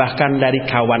masyarakat, bahkan dari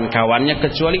kawan-kawannya,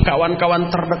 kecuali kawan-kawan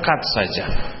terdekat saja.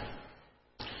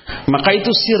 Maka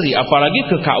itu siri, apalagi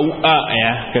ke KUA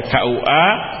ya, ke KUA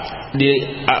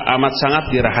amat sangat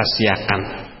dirahasiakan.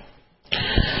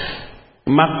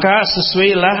 Maka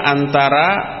sesuailah antara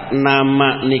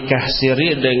nama nikah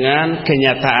siri dengan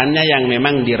kenyataannya yang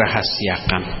memang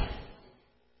dirahasiakan.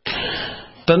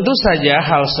 Tentu saja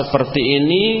hal seperti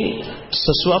ini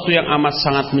sesuatu yang amat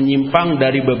sangat menyimpang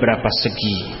dari beberapa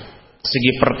segi.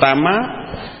 Segi pertama,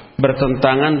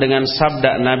 bertentangan dengan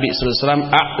sabda Nabi SAW,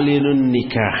 a'linun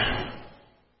nikah,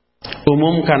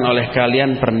 umumkan oleh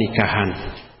kalian pernikahan.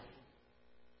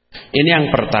 Ini yang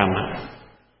pertama.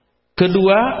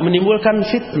 Kedua, menimbulkan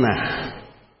fitnah.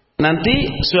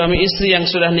 Nanti suami istri yang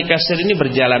sudah nikah siri ini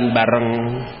berjalan bareng,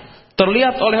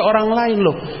 terlihat oleh orang lain,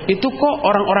 loh, itu kok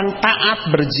orang-orang taat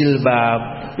berjilbab,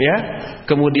 ya,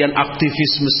 kemudian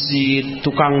aktivis masjid,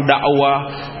 tukang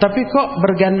dakwah, tapi kok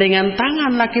bergandengan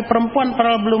tangan laki perempuan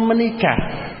padahal belum menikah.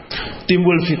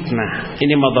 Timbul fitnah.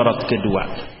 Ini madarat kedua.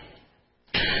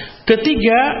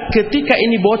 Ketiga, ketika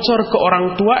ini bocor ke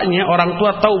orang tuanya, orang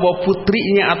tua tahu bahwa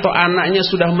putrinya atau anaknya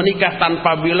sudah menikah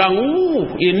tanpa bilang,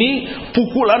 ini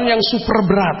pukulan yang super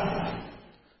berat,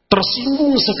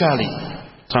 tersinggung sekali,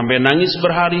 sampai nangis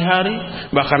berhari-hari,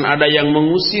 bahkan ada yang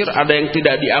mengusir, ada yang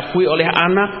tidak diakui oleh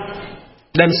anak,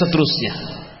 dan seterusnya.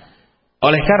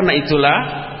 Oleh karena itulah,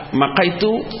 maka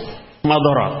itu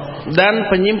madarat. Dan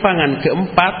penyimpangan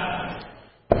keempat,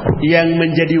 yang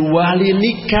menjadi wali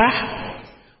nikah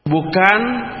bukan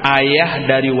ayah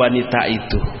dari wanita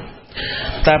itu,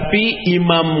 tapi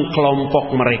imam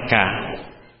kelompok mereka.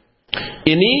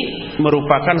 Ini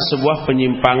merupakan sebuah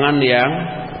penyimpangan yang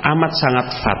amat sangat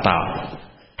fatal.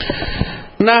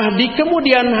 Nah, di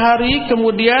kemudian hari,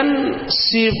 kemudian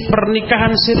si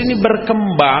pernikahan siri ini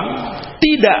berkembang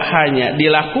tidak hanya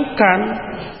dilakukan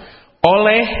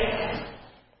oleh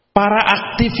para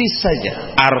aktivis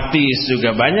saja, artis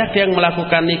juga banyak yang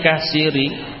melakukan nikah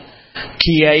siri.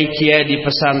 Kiai-kiai di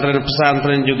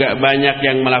pesantren-pesantren juga banyak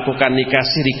yang melakukan nikah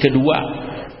siri kedua,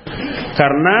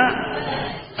 karena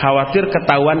khawatir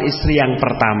ketahuan istri yang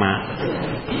pertama.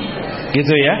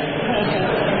 Gitu ya.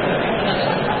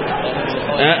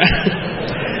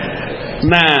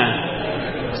 Nah,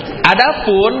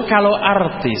 adapun kalau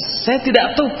artis, saya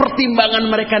tidak tahu pertimbangan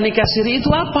mereka nikah siri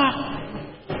itu apa.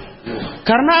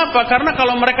 Karena apa? Karena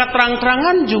kalau mereka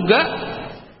terang-terangan juga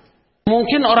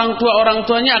mungkin orang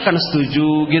tuanya akan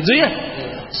setuju, gitu ya.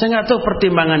 Saya nggak tahu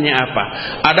pertimbangannya apa.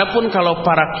 Adapun kalau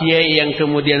para kiai yang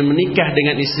kemudian menikah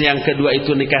dengan istri yang kedua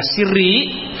itu nikah siri,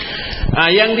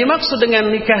 yang dimaksud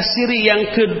dengan nikah siri yang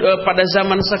pada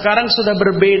zaman sekarang sudah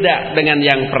berbeda dengan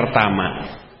yang pertama.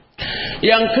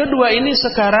 Yang kedua ini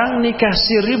sekarang nikah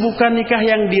siri bukan nikah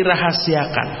yang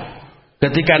dirahasiakan.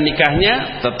 Ketika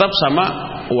nikahnya tetap sama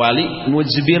wali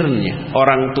mujbirnya,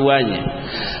 orang tuanya.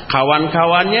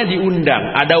 Kawan-kawannya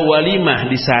diundang, ada walimah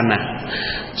di sana.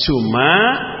 Cuma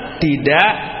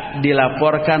tidak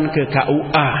dilaporkan ke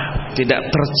KUA, tidak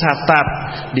tercatat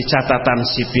di catatan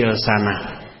sipil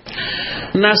sana.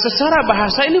 Nah, secara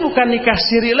bahasa ini bukan nikah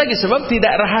siri lagi sebab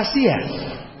tidak rahasia.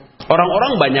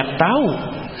 Orang-orang banyak tahu,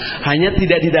 hanya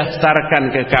tidak didaftarkan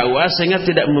ke KUA sehingga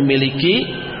tidak memiliki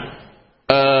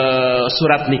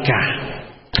surat nikah.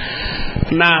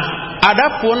 Nah,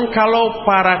 adapun kalau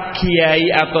para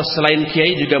kiai atau selain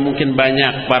kiai juga mungkin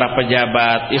banyak para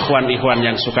pejabat, ikhwan-ikhwan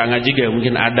yang suka ngaji juga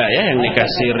mungkin ada ya yang nikah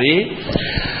siri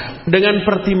dengan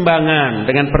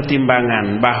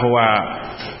pertimbangan bahwa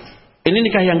ini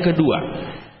nikah yang kedua.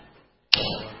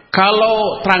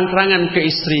 Kalau terang-terangan ke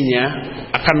istrinya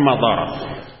akan madharat.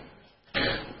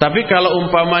 Tapi kalau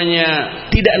umpamanya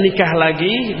tidak nikah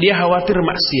lagi, dia khawatir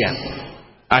maksiat.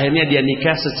 Akhirnya dia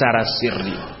nikah secara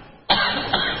sirri.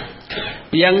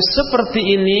 Yang seperti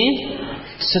ini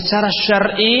secara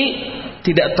syar'i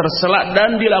tidak tercela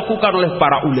dan dilakukan oleh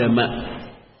para ulama.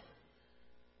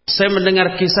 Saya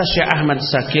mendengar kisah Syekh Ahmad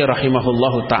Sakir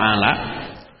rahimahullahu taala,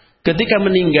 ketika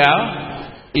meninggal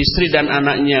istri dan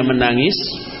anaknya menangis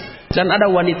dan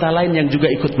ada wanita lain yang juga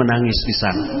ikut menangis di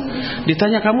sana.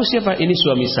 Ditanya, "Kamu siapa?" "Ini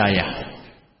suami saya."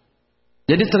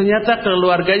 Jadi ternyata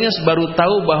keluarganya baru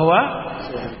tahu bahwa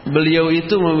beliau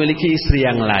itu memiliki istri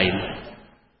yang lain.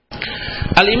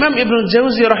 Al-Imam Ibnu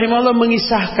Jauzi rahimahullah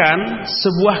mengisahkan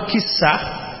sebuah kisah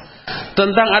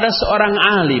tentang ada seorang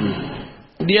alim.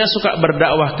 Dia suka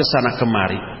berdakwah ke sana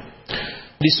kemari.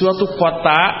 Di suatu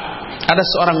kota ada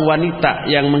seorang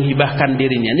wanita yang menghibahkan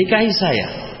dirinya, "Nikahi saya."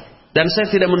 Dan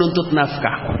saya tidak menuntut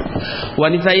nafkah.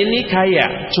 Wanita ini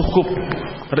kaya, cukup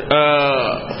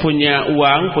punya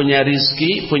uang, punya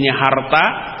rizki, punya harta,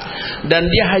 dan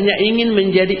dia hanya ingin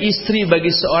menjadi istri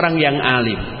bagi seorang yang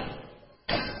alim.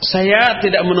 Saya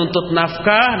tidak menuntut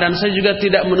nafkah dan saya juga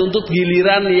tidak menuntut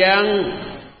giliran yang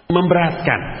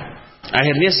memberatkan.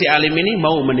 Akhirnya si alim ini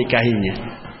mau menikahinya.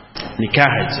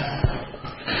 Nikah aja.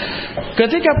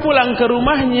 Ketika pulang ke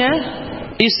rumahnya,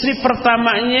 istri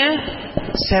pertamanya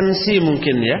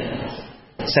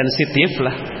sensitif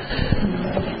lah.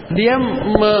 Dia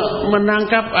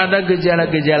menangkap ada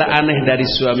gejala-gejala aneh dari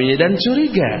suaminya dan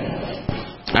curiga.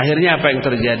 Akhirnya apa yang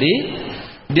terjadi?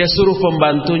 Dia suruh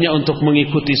pembantunya untuk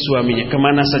mengikuti suaminya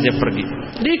kemana saja pergi.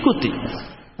 Diikuti.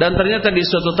 Dan ternyata di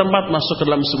suatu tempat masuk ke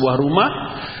dalam sebuah rumah,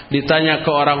 ditanya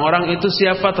ke orang-orang itu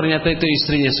siapa, ternyata itu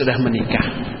istrinya sudah menikah.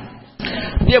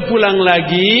 Dia pulang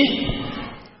lagi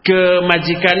ke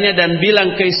majikannya dan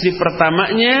bilang ke istri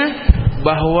pertamanya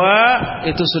bahwa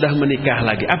itu sudah menikah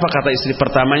lagi. Apa kata istri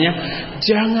pertamanya?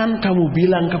 "Jangan kamu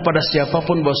bilang kepada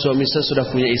siapapun bahwa suami saya sudah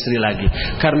punya istri lagi,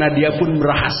 karena dia pun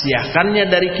merahasiakannya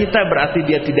dari kita, berarti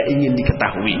dia tidak ingin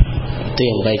diketahui." Itu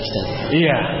yang baik, Ustaz.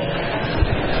 Iya.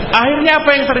 Akhirnya apa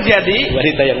yang terjadi?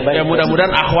 Wanita yang baik. Ya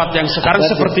mudah-mudahan akhwat yang sekarang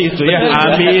seperti itu ya.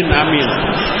 Amin, amin.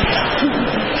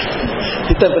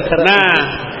 Kita berharap. Nah,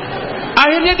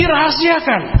 akhirnya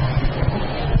dirahasiakan.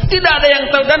 Tidak ada yang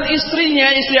tahu dan istri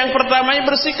yang pertamanya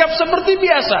bersikap seperti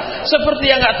biasa, seperti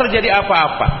yang nggak terjadi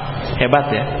apa-apa. Hebat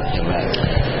ya.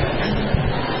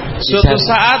 Suatu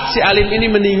saat si alim ini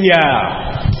meninggal.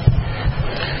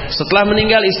 Setelah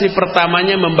meninggal, istri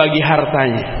pertamanya membagi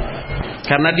hartanya,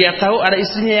 karena dia tahu ada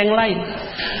istrinya yang lain.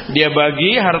 Dia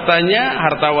bagi hartanya,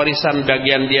 harta warisan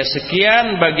bagian dia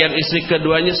sekian, bagian istri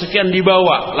keduanya sekian,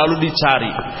 dibawa lalu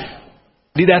dicari,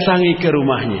 didatangi ke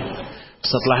rumahnya.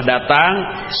 Setelah datang,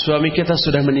 "Suami kita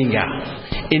sudah meninggal.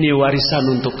 Ini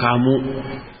warisan untuk kamu.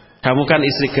 Kamu kan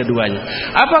istri keduanya.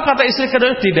 Apa kata istri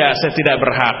kedua? Tidak, saya tidak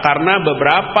berhak. Karena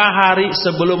beberapa hari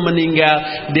sebelum meninggal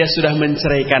dia sudah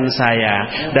menceraikan saya.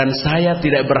 Dan saya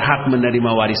tidak berhak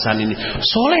menerima warisan ini.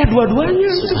 Soleh dua-duanya.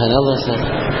 Subhanallah.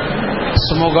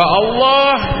 Semoga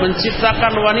Allah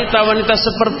menciptakan wanita-wanita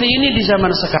seperti ini di zaman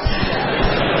sekarang.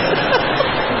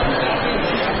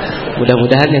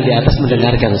 Mudah-mudahan yang di atas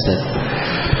mendengarkan, Ustaz.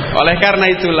 Oleh karena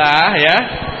itulah ya,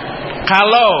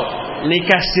 kalau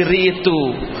nikah siri itu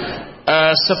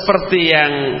seperti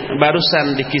yang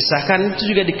barusan dikisahkan,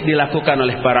 itu juga dilakukan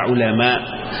oleh para ulama,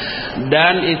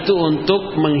 dan itu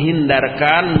untuk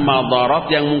menghindarkan madarat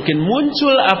yang mungkin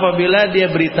muncul apabila dia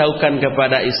beritahukan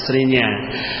kepada istrinya.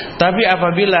 Tapi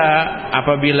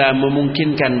apabila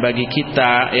memungkinkan bagi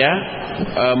kita ya,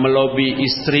 melobi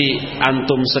istri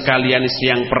antum sekalian, istri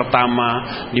yang pertama,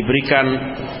 diberikan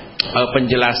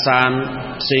penjelasan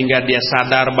sehingga dia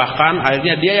sadar, bahkan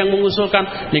akhirnya dia yang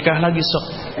mengusulkan nikah lagi sok,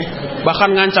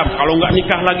 bahkan ngancam kalau nggak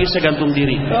nikah lagi saya gantung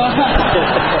diri.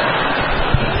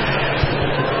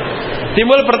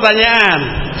 Timbul pertanyaan,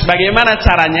 bagaimana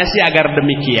caranya sih agar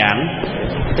demikian?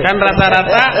 Kan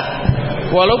rata-rata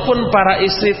walaupun para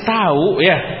istri tahu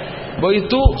ya bahwa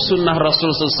itu sunnah Rasul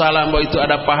SAW, bahwa itu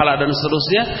ada pahala dan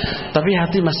seterusnya, tapi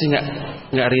hati masih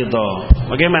nggak ridho.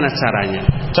 Bagaimana caranya?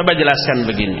 Coba jelaskan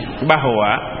begini,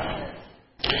 bahwa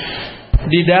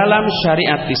di dalam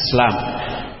syariat Islam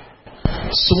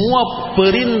semua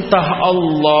perintah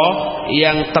Allah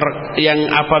yang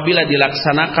apabila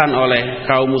dilaksanakan oleh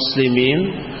kaum muslimin,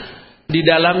 di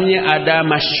dalamnya ada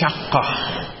masyaqqah.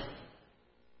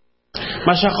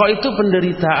 Masyaqqah itu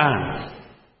penderitaan.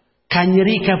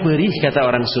 Kanyeri kaperih kata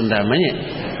orang Sunda namanya.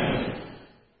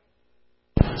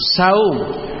 Saum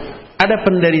ada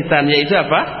penderitaan, yaitu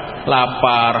apa?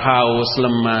 Lapar, haus,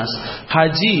 lemas.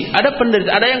 Haji ada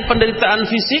penderitaan, ada yang penderitaan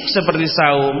fisik seperti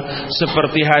saum,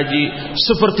 seperti haji,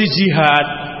 seperti jihad.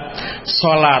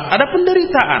 Salat ada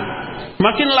penderitaan.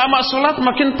 Makin lama salat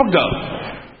makin pegal.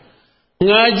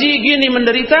 Ngaji gini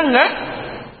menderita enggak?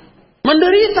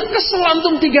 Menderita, kesel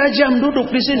antum 3 jam duduk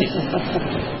di sini.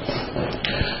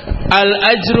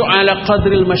 Al-ajru ala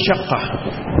qadril masyaqqah.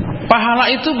 Pahala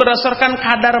itu berdasarkan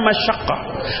kadar masyaqqah,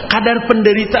 kadar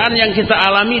penderitaan yang kita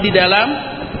alami di dalam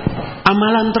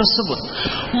amalan tersebut.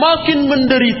 Makin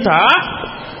menderita,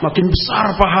 makin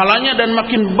besar pahalanya dan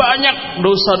makin banyak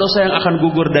dosa-dosa yang akan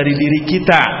gugur dari diri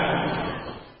kita.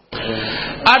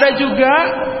 Ada juga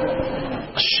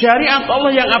syariat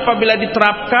Allah yang apabila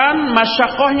diterapkan,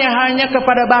 masyaqqahnya hanya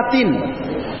kepada batin.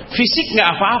 Fisik nggak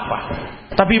apa-apa,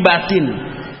 tapi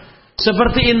batin.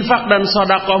 Seperti infak dan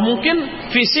sedekah, mungkin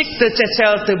fisik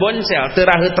tececel, teboncel,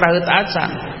 terahut-rahut acan,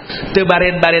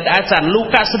 tebaret-baret acan,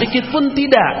 luka sedikit pun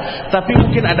tidak, tapi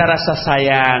mungkin ada rasa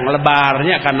sayang,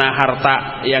 lebarnya karena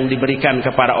harta yang diberikan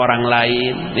kepada orang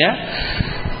lain, ya.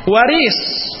 Waris,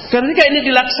 ketika ini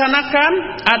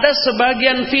dilaksanakan, ada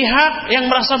sebagian pihak yang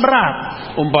merasa berat.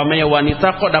 Umpamanya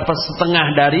wanita kok dapat setengah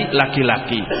dari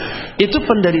laki-laki. Itu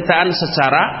penderitaan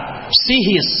secara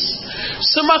psikis.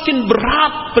 Semakin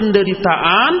berat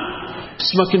penderitaan,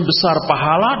 semakin besar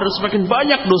pahala dan semakin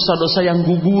banyak dosa-dosa yang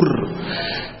gugur.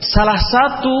 Salah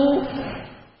satu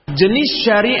jenis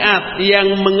syariat yang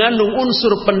mengandung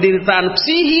unsur penderitaan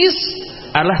psikis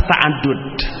adalah ta'addud,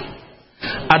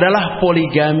 adalah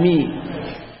poligami.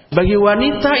 Bagi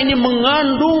wanita ini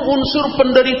mengandung unsur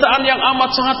penderitaan yang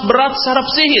amat sangat berat secara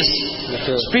psikis.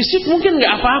 Fisik mungkin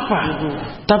nggak apa-apa,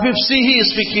 tapi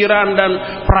psikis, pikiran dan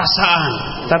perasaan.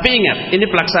 Tapi ingat, ini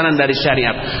pelaksanaan dari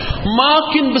syariat.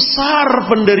 Makin besar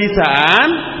penderitaan,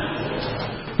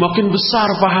 makin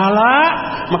besar pahala,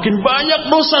 makin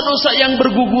banyak dosa-dosa yang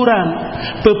berguguran.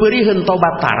 Peperihen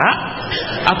tobat tara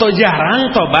atau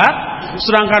jarang tobat.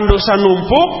 Sedangkan dosa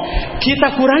numpuk,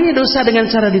 kita kurangi dosa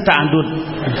dengan cara dita'adud.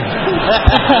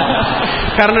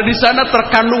 Karena di sana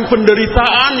terkandung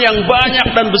penderitaan yang banyak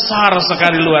dan besar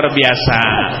sekali, luar biasa.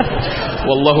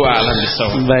 Wallahu a'lam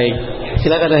bishawab. Baik,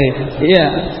 silakan Ahi. Iya.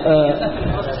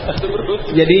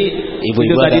 Jadi Ibu-ibu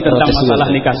itu tadi tentang masalah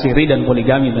juga. nikah siri dan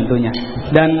poligami tentunya.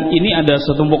 Dan ini ada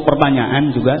setumpuk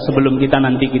pertanyaan juga sebelum kita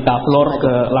nanti kita floor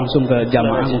langsung ke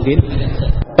jamaah mungkin.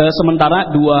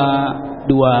 Sementara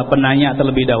dua penanya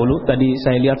terlebih dahulu. Tadi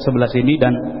saya lihat sebelah sini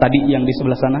dan tadi yang di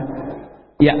sebelah sana.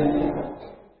 Ya.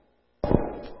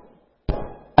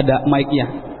 Ada mic-nya.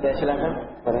 Ya, silakan.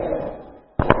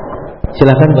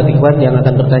 Silakan buat Ikhwan yang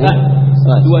akan bertanya.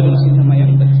 Dua dulu sama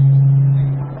yang tadi.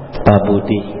 Pak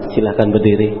Budi, silakan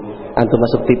berdiri. Antum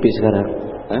masuk TV sekarang.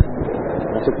 Hah?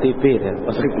 Masuk TV ya.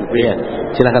 Masuk TV. Iya.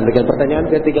 Silakan berikan pertanyaan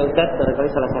ke tiga ustaz, barangkali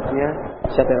salah satunya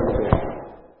siapa yang bertanya.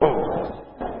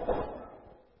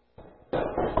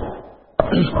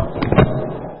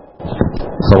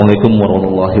 Assalamualaikum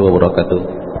warahmatullahi wabarakatuh.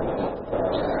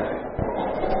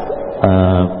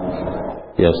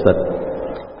 Ya Ustaz,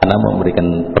 Ana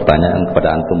memberikan pertanyaan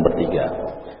kepada antum bertiga.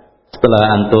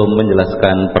 Setelah antum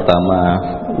menjelaskan pertama,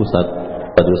 Ustaz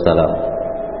Badrus Salam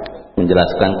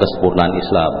menjelaskan kesempurnaan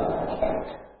Islam,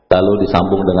 lalu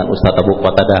disambung dengan Ustaz Abu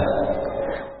Qatadah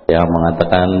yang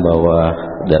mengatakan bahwa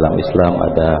dalam Islam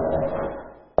ada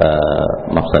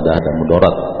mafsadah dan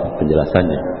mudarat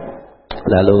penjelasannya.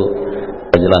 Lalu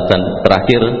penjelasan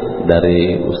terakhir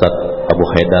dari Ustaz Abu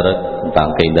Haidar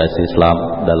tentang keindahan Islam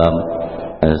dalam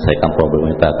menyelesaikan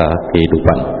problematika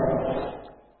kehidupan.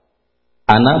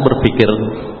 Ana berpikir,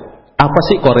 apa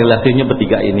sih korelasinya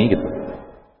bertiga ini gitu.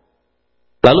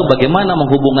 Lalu bagaimana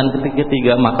menghubungkan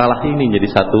ketiga makalah ini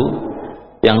jadi satu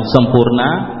yang sempurna,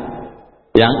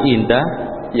 yang indah,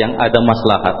 yang ada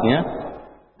maslahatnya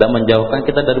dan menjauhkan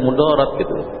kita dari mudarat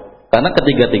gitu. Karena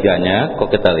ketiga-tiganya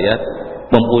kalau kita lihat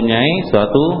mempunyai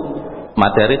suatu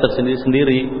materi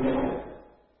tersendiri-sendiri.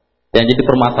 Yang jadi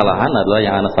permasalahan adalah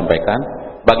yang Anda sampaikan,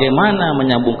 bagaimana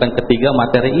menyambungkan ketiga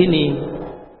materi ini.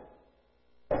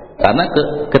 Karena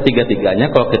ketiga-tiganya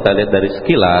kalau kita lihat dari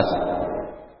sekilas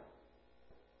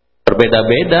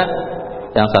berbeda-beda.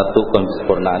 Yang satu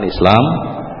kesempurnaan Islam,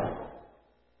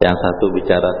 yang satu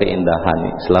bicara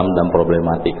keindahan Islam dan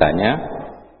problematikanya,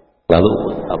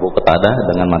 lalu Abu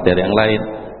Qatadah dengan materi yang lain.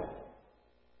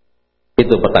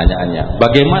 Itu pertanyaannya,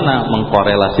 bagaimana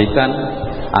mengkorelasikan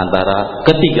antara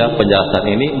ketiga penjelasan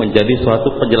ini menjadi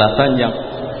suatu penjelasan yang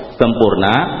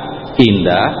sempurna,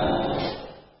 indah,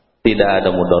 tidak ada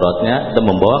mudaratnya dan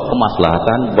membawa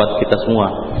kemaslahatan buat kita semua.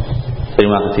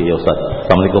 Terima kasih ya Ustaz.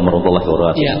 Assalamualaikum warahmatullahi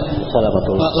wabarakatuh. Iya.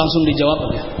 Langsung dijawab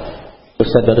ya.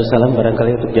 Ustaz Badrus Salam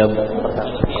barangkali untuk jawab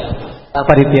pertama.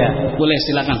 Apa Ditya? Boleh,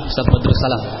 silakan Ustaz Badrus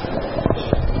Salam.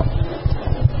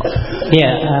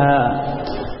 Ya,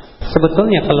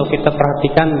 sebetulnya kalau kita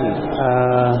perhatikan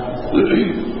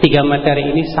tiga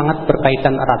materi ini sangat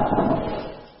berkaitan erat.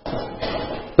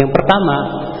 Yang pertama,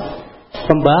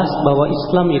 membahas bahwa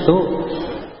Islam itu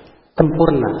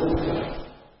sempurna,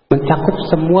 mencakup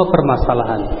semua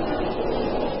permasalahan,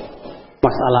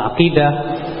 masalah akidah,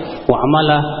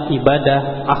 muamalah, ibadah,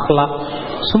 akhlak,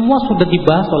 semua sudah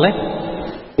dibahas oleh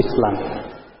Islam.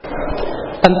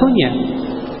 Tentunya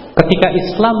ketika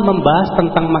Islam membahas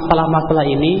tentang masalah-masalah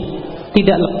ini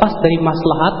tidak lepas dari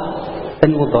maslahat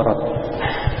dan mudarat.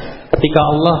 Ketika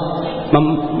Allah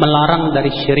melarang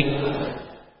dari syirik,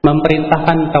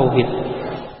 memerintahkan tauhid,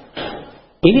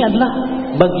 ini adalah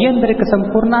bagian dari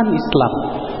kesempurnaan Islam.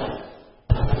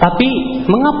 Tapi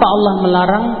mengapa Allah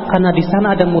melarang? Karena di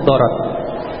sana ada mudarat.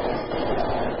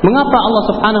 Mengapa Allah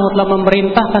Subhanahu wa taala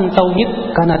memerintahkan tauhid?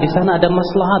 Karena di sana ada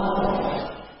maslahat.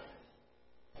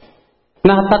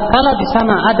 Nah, tatkala di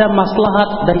sana ada maslahat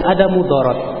dan ada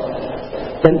mudarat,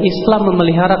 dan Islam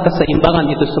memelihara keseimbangan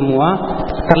itu semua,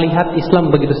 terlihat Islam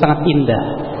begitu sangat indah.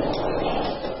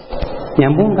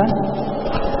 Nyambung kan?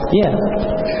 Iya.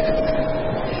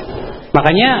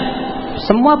 Makanya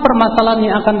semua permasalahan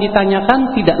yang akan ditanyakan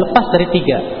tidak lepas dari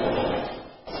tiga.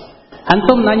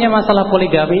 Antum nanya masalah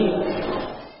poligami,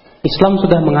 Islam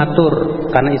sudah mengatur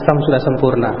karena Islam sudah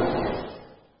sempurna.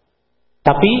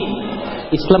 Tapi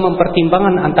Islam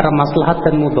mempertimbangkan antara maslahat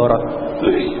dan mudarat.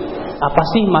 Apa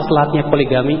sih maslahatnya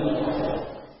poligami?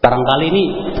 Barangkali ini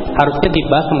harusnya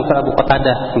dibahas sama Abu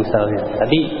Qatadah misalnya.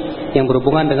 Tadi yang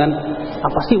berhubungan dengan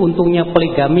apa sih untungnya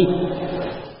poligami?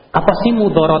 Apa sih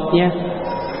mudaratnya?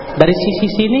 Dari sisi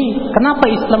sini,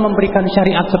 kenapa Islam memberikan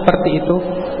syariat seperti itu?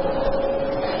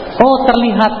 Oh,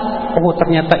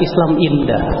 ternyata Islam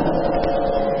indah.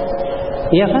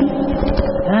 Iya kan?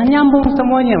 Nah, nyambung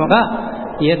semuanya. Maka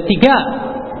ya tiga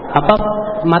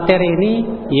materi ini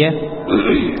ya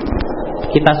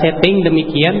kita setting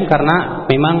demikian karena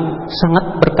memang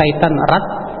sangat berkaitan erat,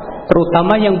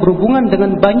 terutama yang berhubungan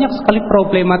dengan banyak sekali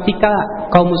problematika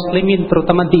kaum muslimin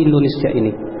terutama di Indonesia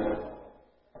ini.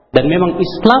 Dan memang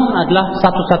Islam adalah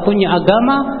satu-satunya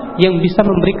agama yang bisa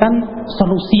memberikan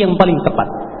solusi yang paling tepat.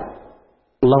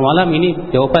 Allahu a'lam, ini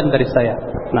jawaban dari saya.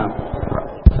 Nah,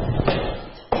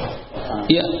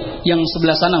 ya, yang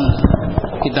sebelah sana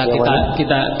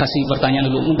kita kasih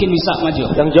pertanyaan dulu. Mungkin bisa maju.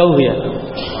 Yang jauh ya.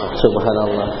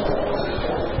 Subhanallah.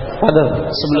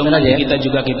 Sebelum nanti kita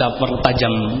juga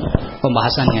pertajam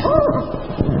pembahasannya.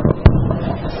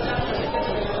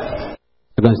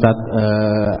 Ustaz,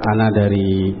 Ana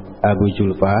dari Abu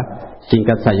Julfa.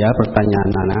 Singkat saja pertanyaan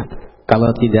Ana.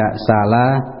 Kalau tidak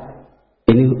salah,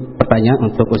 ini pertanyaan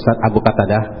untuk Ustaz Abu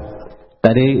Qatadah.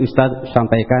 Tadi Ustaz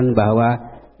sampaikan bahwa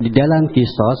di dalam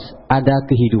kisos ada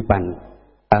kehidupan.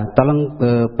 Tolong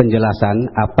penjelasan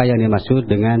apa yang dimaksud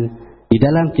dengan di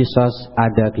dalam kisos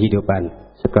ada kehidupan.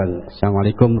 Sekian.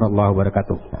 Assalamualaikum warahmatullahi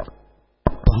wabarakatuh.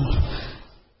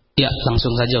 Ya,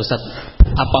 langsung saja Ustaz.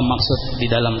 Apa maksud di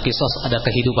dalam kisos ada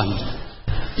kehidupan?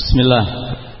 Bismillah.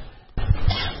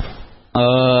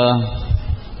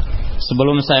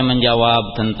 Sebelum saya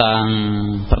menjawab tentang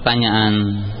pertanyaan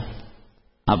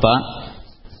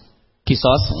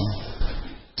kisos,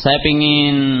 saya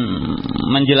ingin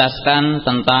menjelaskan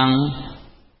tentang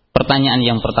pertanyaan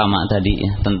yang pertama tadi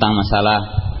ya, tentang masalah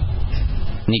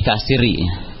nikah siri.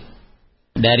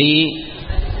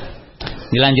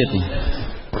 Dilanjut.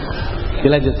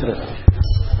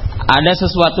 Ada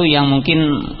sesuatu yang mungkin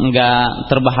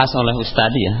enggak terbahas oleh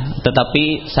Ustadz ya,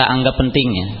 tetapi saya anggap penting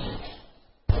ya,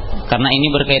 karena ini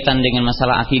berkaitan dengan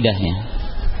masalah akidah ya,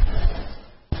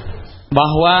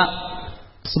 bahwa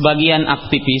sebagian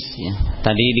aktivis ya,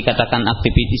 tadi dikatakan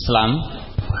aktivis Islam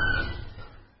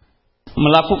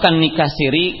melakukan nikah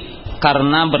siri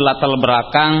karena berlatar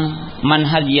belakang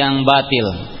manhaj yang batil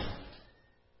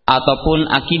ataupun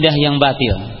akidah yang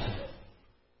batil,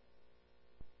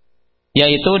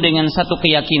 yaitu dengan satu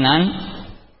keyakinan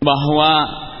bahwa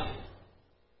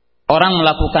orang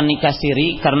melakukan nikah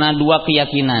siri karena dua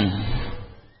keyakinan.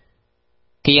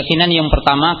 Keyakinan yang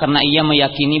pertama karena ia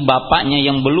meyakini bapaknya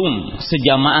yang belum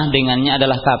sejamaah dengannya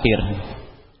adalah kafir,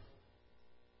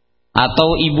 atau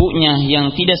ibunya yang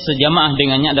tidak sejamaah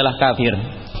dengannya adalah kafir.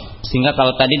 Sehingga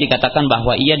kalau tadi dikatakan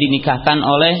bahwa ia dinikahkan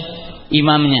oleh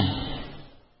imamnya,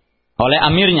 oleh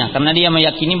amirnya, karena dia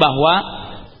meyakini bahwa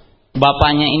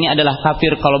bapaknya ini adalah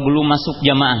kafir kalau belum masuk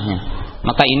jamaahnya,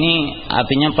 maka ini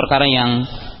artinya perkara yang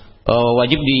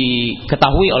wajib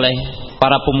diketahui oleh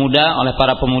para pemuda, oleh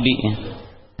para pemudinya.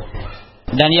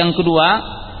 Dan yang kedua,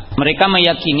 mereka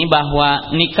meyakini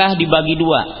bahwa nikah dibagi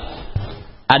dua,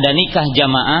 ada nikah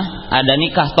jamaah, ada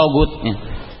nikah togut.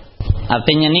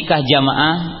 Artinya nikah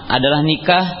jamaah adalah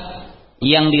nikah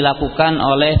yang dilakukan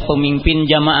oleh pemimpin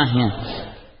jamaahnya,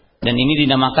 dan ini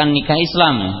dinamakan nikah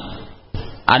Islam.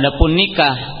 Adapun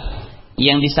nikah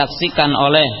yang disaksikan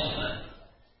oleh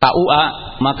KUA,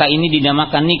 maka ini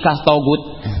dinamakan nikah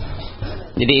togut.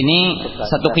 Jadi ini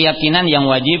satu keyakinan yang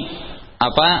wajib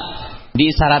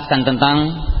disyaratkan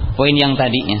tentang poin yang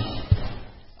tadinya.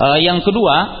 Yang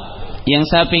kedua yang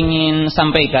saya ingin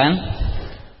sampaikan,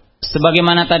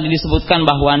 sebagaimana tadi disebutkan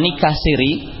bahwa nikah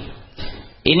siri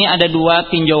ini ada dua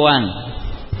tinjauan.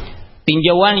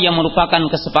 Tinjauan yang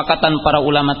merupakan kesepakatan para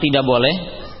ulama tidak boleh,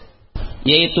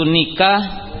 yaitu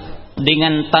nikah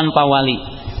dengan tanpa wali.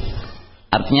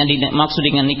 Artinya maksud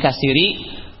dengan nikah siri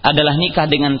adalah nikah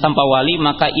dengan tanpa wali,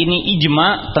 maka ini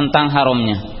ijma tentang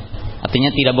haramnya,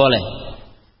 artinya tidak boleh.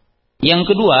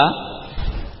 Yang kedua,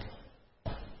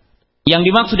 yang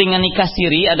dimaksud dengan nikah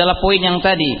siri adalah poin yang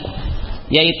tadi,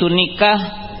 yaitu nikah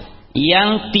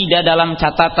yang tidak dalam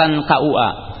catatan KUA.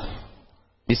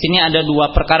 Di sini ada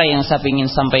dua perkara yang saya ingin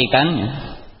sampaikan.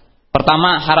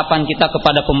 Pertama, harapan kita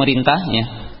kepada pemerintah ya.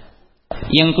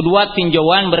 Yang kedua,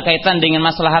 tinjauan berkaitan dengan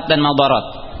maslahat dan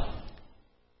madarat.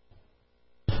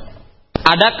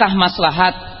 Adakah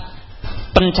maslahat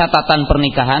pencatatan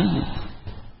pernikahan?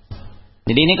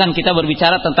 Jadi ini kan kita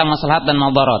berbicara tentang maslahat dan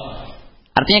madarat.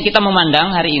 Artinya kita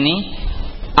memandang hari ini,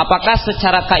 apakah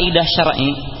secara kaidah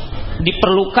syar'i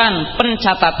diperlukan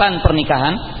pencatatan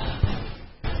pernikahan?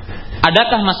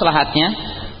 Adakah maslahatnya?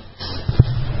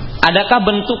 Adakah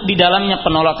bentuk di dalamnya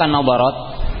penolakan madarat?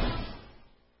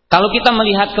 Kalau kita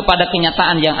melihat kepada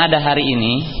kenyataan yang ada hari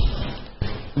ini,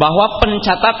 bahwa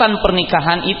pencatatan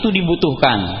pernikahan itu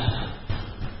dibutuhkan,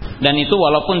 dan itu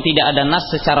walaupun tidak ada nas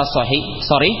secara sahih,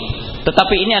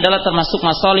 tetapi ini adalah termasuk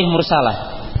masalih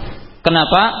mursalah.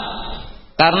 Kenapa?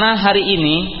 Karena hari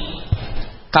ini,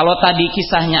 kalau tadi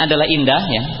kisahnya adalah indah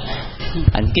ya,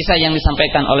 kisah yang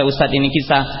disampaikan oleh Ustadz ini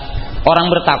kisah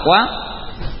orang bertakwa,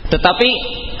 tetapi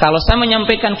kalau saya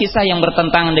menyampaikan kisah yang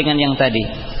bertentangan dengan yang tadi,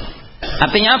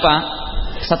 artinya apa?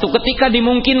 Satu ketika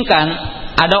dimungkinkan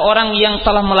ada orang yang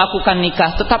telah melakukan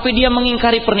nikah, tetapi dia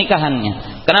mengingkari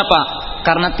pernikahannya. Kenapa?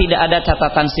 Karena tidak ada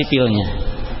catatan sipilnya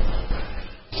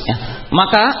ya.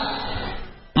 Maka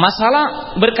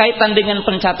masalah berkaitan dengan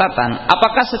pencatatan,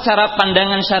 apakah secara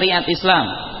pandangan syariat Islam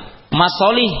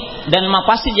masolih dan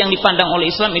mafasid yang dipandang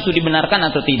oleh Islam itu dibenarkan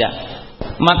atau tidak?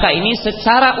 Maka ini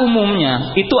secara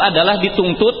umumnya itu adalah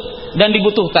dituntut dan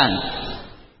dibutuhkan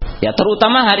ya,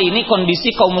 terutama hari ini kondisi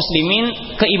kaum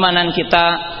muslimin, keimanan kita,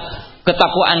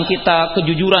 ketakwaan kita,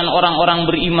 kejujuran orang-orang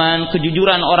beriman,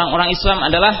 kejujuran orang-orang Islam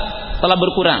adalah telah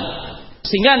berkurang,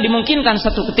 sehingga dimungkinkan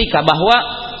satu ketika bahwa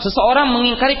seseorang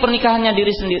mengingkari pernikahannya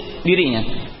dirinya.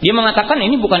 Dia mengatakan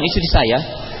ini bukan istri saya,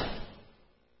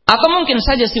 atau mungkin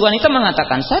saja si wanita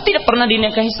mengatakan saya tidak pernah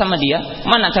dinikahi sama dia,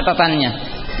 mana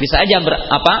catatannya? Bisa aja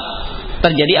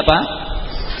terjadi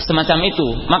semacam itu.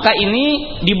 Maka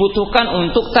ini dibutuhkan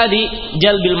untuk tadi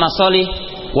jalbil masalih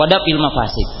wa daf'il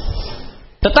mafasid.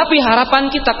 Tetapi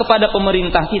harapan kita kepada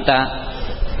pemerintah kita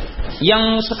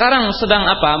yang sekarang sedang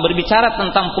berbicara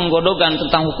tentang penggodogan,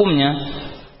 tentang hukumnya,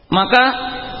 maka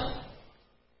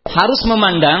harus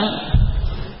memandang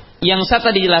yang saya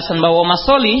tadi jelaskan bahwa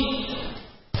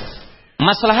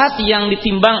maslahat yang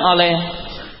ditimbang oleh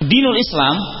dinul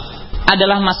Islam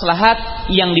adalah maslahat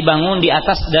yang dibangun di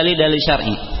atas dalil-dalil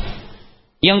syar'i.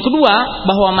 Yang kedua,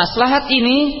 bahwa maslahat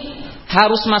ini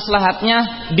harus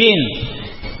maslahatnya din.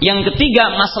 Yang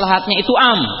ketiga, maslahatnya itu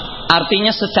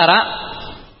artinya secara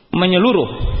menyeluruh.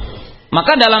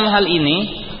 Maka dalam hal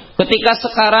ini, ketika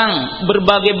sekarang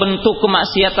berbagai bentuk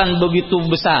kemaksiatan begitu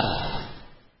besar,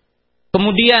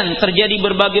 kemudian terjadi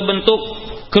berbagai bentuk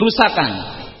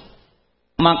kerusakan,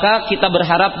 maka kita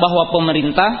berharap bahwa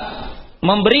pemerintah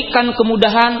memberikan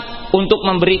kemudahan untuk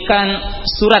memberikan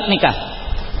surat nikah,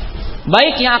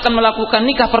 baik yang akan melakukan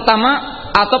nikah pertama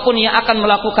ataupun yang akan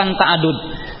melakukan ta'adud.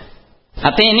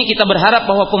 Artinya ini kita berharap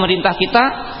bahwa pemerintah kita,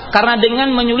 karena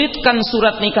dengan menyulitkan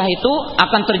surat nikah itu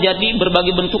akan terjadi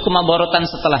berbagai bentuk kemadharatan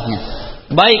setelahnya,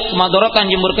 baik kemadharatan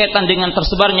yang berkaitan dengan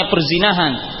tersebarnya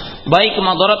perzinahan, baik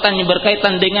kemadharatan yang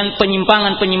berkaitan dengan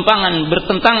penyimpangan-penyimpangan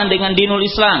bertentangan dengan dinul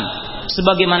Islam,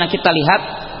 sebagaimana kita lihat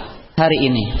hari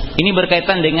ini. Ini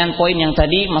berkaitan dengan poin yang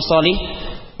tadi, masalih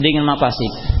dengan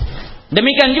mafasid.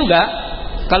 Demikian juga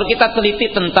kalau kita teliti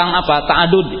tentang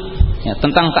ta'adud, ya,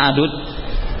 tentang ta'adud,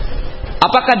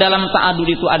 apakah dalam ta'adud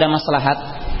itu ada maslahat?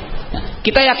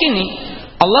 Kita yakini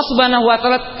Allah Subhanahu wa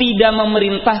taala tidak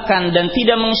memerintahkan dan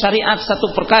tidak mensyariat satu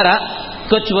perkara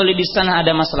kecuali di sana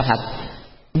ada maslahat.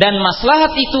 Dan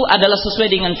maslahat itu adalah sesuai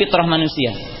dengan fitrah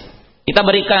manusia. Kita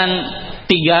berikan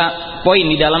 3 poin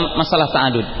di dalam masalah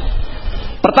ta'adud.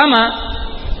 Pertama,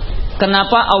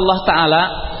 kenapa Allah Ta'ala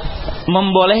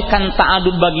membolehkan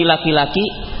ta'adud bagi laki-laki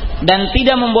dan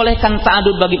tidak membolehkan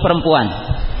ta'adud bagi perempuan?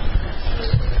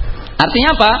 Artinya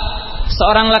apa?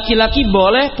 Seorang laki-laki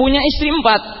boleh punya istri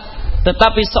 4,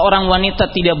 tetapi seorang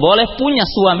wanita tidak boleh punya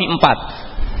suami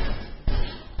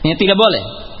 4. Ini tidak boleh.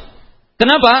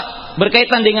 Kenapa?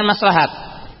 Berkaitan dengan maslahat,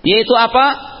 yaitu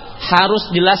apa? Harus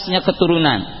jelasnya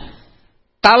keturunan.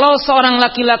 Kalau seorang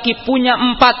laki-laki punya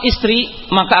 4 istri,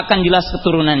 maka akan jelas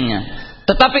keturunannya.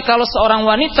 Tetapi kalau seorang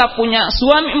wanita punya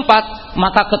suami 4,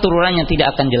 maka keturunannya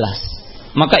tidak akan jelas.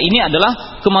 Maka ini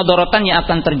adalah kemadharatan yang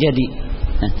akan terjadi.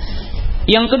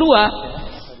 Yang kedua,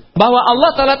 bahwa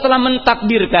Allah Ta'ala telah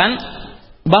mentakdirkan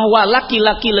bahwa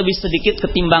laki-laki lebih sedikit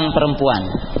ketimbang perempuan.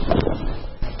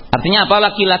 Artinya apa?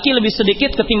 Laki-laki lebih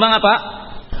sedikit ketimbang apa?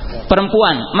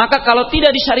 Perempuan. Maka kalau tidak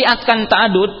disyariatkan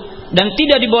ta'adud dan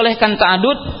tidak dibolehkan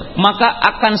ta'adud, maka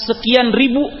akan sekian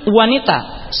ribu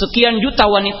wanita, sekian juta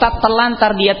wanita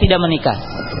terlantar dia tidak menikah.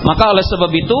 Maka oleh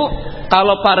sebab itu,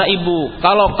 kalau para ibu,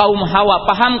 kalau kaum Hawa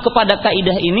paham kepada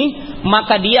kaidah ini,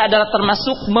 maka dia adalah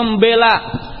termasuk membela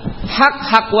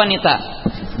hak-hak wanita.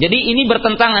 Jadi ini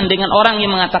bertentangan dengan orang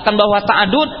yang mengatakan bahwa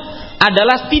ta'adud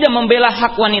adalah tidak membela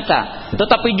hak wanita,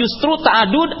 tetapi justru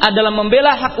ta'adud adalah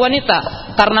membela hak wanita,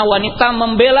 karena wanita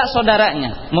membela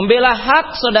saudaranya, membela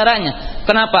hak saudaranya.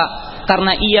 Kenapa?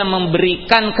 Karena ia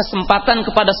memberikan kesempatan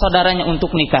kepada saudaranya untuk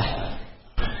nikah.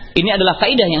 Ini adalah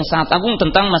kaidah yang sangat agung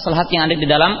tentang maslahat yang ada di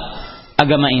dalam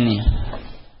agama ini.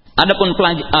 Adapun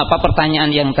pertanyaan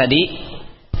yang tadi,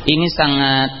 ini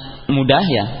sangat mudah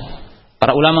ya.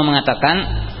 Para ulama mengatakan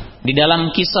di dalam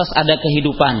qisas ada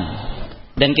kehidupan,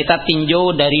 dan kita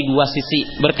tinjau dari 2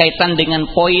 sisi berkaitan dengan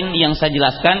poin yang saya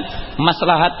jelaskan,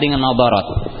 maslahat dengan madarat.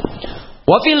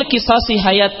 Wa fil qisasi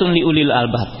hayatun li ulil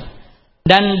albab.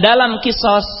 Dan dalam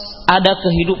qisas ada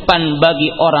kehidupan bagi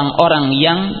orang-orang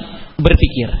yang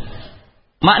berpikir.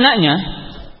 Maknanya,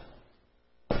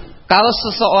 kalau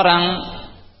seseorang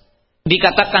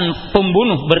dikatakan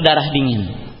pembunuh berdarah dingin,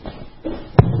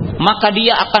 maka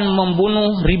dia akan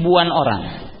membunuh ribuan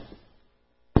orang.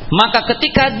 Maka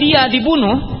ketika dia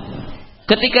dibunuh,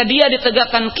 ketika dia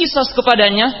ditegakkan qisas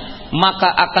kepadanya,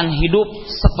 maka akan hidup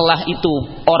setelah itu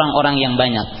orang-orang yang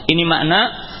banyak. Ini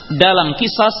makna dalam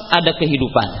qisas ada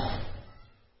kehidupan.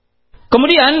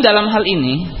 Kemudian dalam hal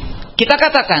ini kita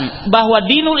katakan bahwa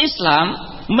dinul Islam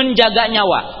menjaga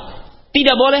nyawa.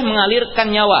 Tidak boleh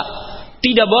mengalirkan nyawa,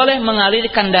 tidak boleh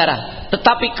mengalirkan darah.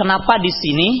 Tetapi kenapa di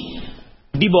sini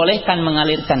dibolehkan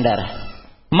mengalirkan darah?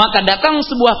 Maka datang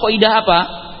sebuah kaidah apa?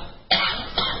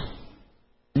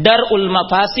 Darul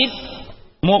mafasid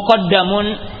muqaddamun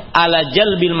ala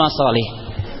jalbil masalih.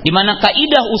 Di mana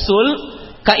kaidah usul,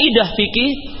 kaidah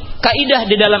fikih,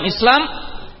 kaidah di dalam Islam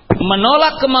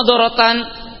menolak kemadharatan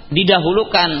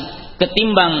didahulukan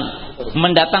ketimbang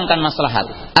mendatangkan maslahat.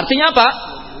 Artinya apa?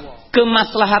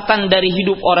 kemaslahatan dari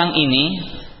hidup orang ini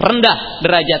rendah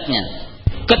derajatnya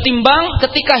ketimbang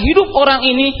ketika hidup orang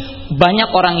ini banyak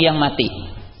orang yang mati.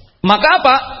 Maka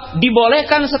apa?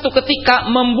 Dibolehkan satu ketika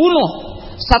membunuh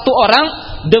satu orang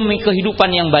demi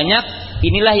kehidupan yang banyak.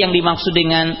 Inilah yang dimaksud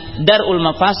dengan darul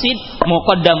mafasid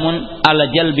muqaddamun ala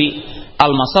jalbi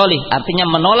al masalih. Artinya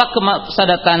menolak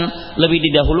kemaslahatan lebih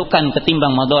didahulukan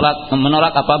ketimbang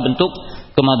menolak apa bentuk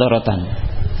kemadaratan.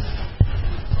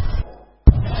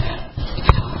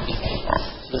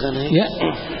 Ya.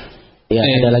 Ya,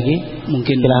 ada lagi?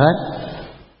 Mungkin silakan.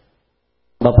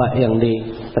 Bapak yang di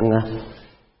tengah.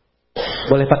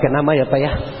 Boleh pakai nama ya, Pak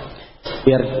ya?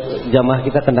 Biar jamaah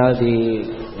kita kenal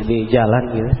di jalan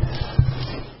gitu.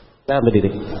 Nah,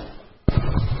 berdiri.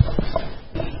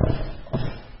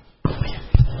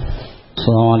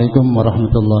 Assalamualaikum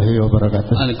warahmatullahi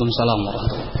wabarakatuh. Waalaikumsalam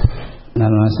warahmatullahi.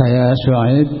 Nama saya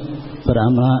Syuaib,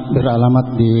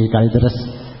 beralamat di Kalideres.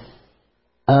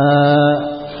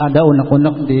 Ada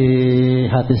unek-unek di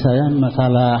hati saya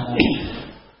masalah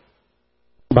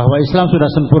bahwa Islam sudah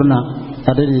sempurna.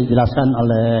 Tadi dijelaskan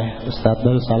oleh Ustadz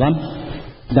Abdul Salam,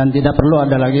 dan tidak perlu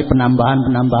ada lagi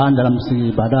penambahan dalam segi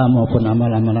ibadah maupun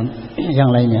amal-amalan yang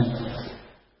lainnya.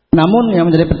 Namun yang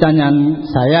menjadi pertanyaan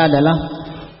saya adalah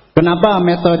kenapa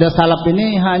metode salaf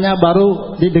ini hanya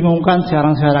baru didengungkan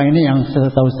sekarang-sekarang ini yang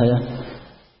setahu saya.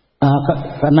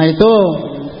 Karena itu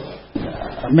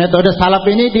metode salaf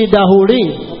ini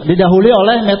didahului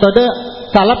oleh metode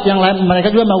salaf yang lain. Mereka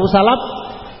juga mengaku salaf,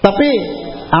 tapi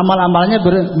amal-amalnya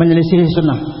menyelisih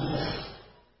sunnah.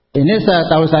 Ini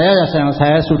setahu saya, yang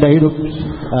saya sudah hidup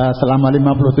selama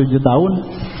 57 tahun,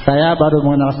 saya baru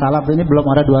mengenal salaf ini belum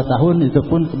ada 2 tahun, itu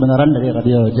pun kebenaran dari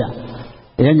Radio Roja.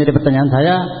 Yang jadi pertanyaan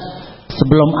saya,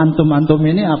 sebelum antum-antum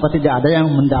ini apa tidak ada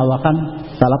yang mendakwakan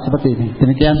salaf seperti ini?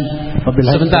 Demikian.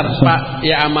 Sebentar, Pak,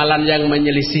 ya amalan yang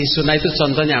menyelisih sunnah itu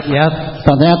contohnya apa? Ya,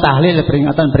 contohnya tahlil,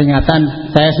 peringatan.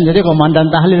 Saya sendiri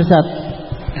komandan tahlil, Ustaz.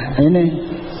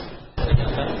 Ini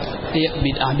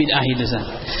bid'ah itu, Ustaz.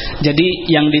 Jadi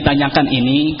yang ditanyakan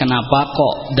ini, kenapa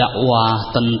kok dakwah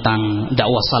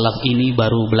salaf ini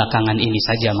baru belakangan ini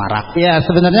saja marak? Ya,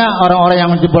 sebenarnya orang-orang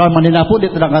yang jebolan Madinah pun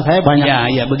di tetangga saya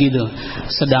banyak. Ya, begitu.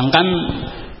 Sedangkan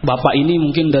Bapak ini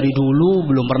mungkin dari dulu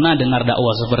belum pernah dengar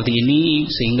dakwah seperti ini,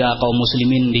 sehingga kaum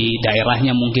muslimin di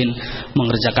daerahnya mungkin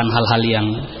mengerjakan hal-hal yang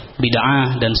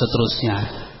bid'ah dan seterusnya.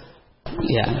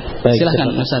 Ya,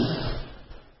 silakan Ustaz.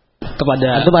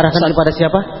 Kepada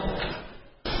siapa?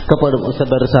 Kepada Ustaz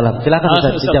Badrul Salam. Silakan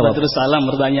Ustaz dijawab. Badrul Salam,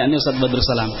 pertanyaannya Ustaz Badrul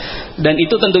Salam. Dan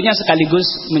itu tentunya sekaligus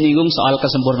menyinggung soal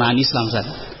kesempurnaan Islam, Ustaz.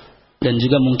 Dan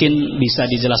juga mungkin bisa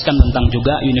dijelaskan tentang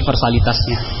juga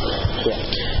universalitasnya.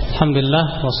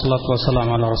 Alhamdulillah wassalatu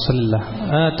wassalamu ala Rasulillah.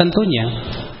 Tentunya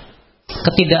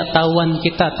ketidaktahuan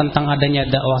kita tentang adanya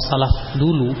dakwah salaf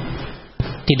dulu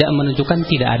tidak menunjukkan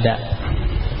tidak ada.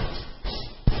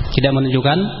 Tidak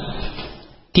menunjukkan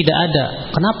tidak ada.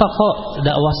 Kenapa kok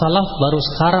dakwah salaf baru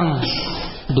sekarang,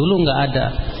 dulu nggak ada?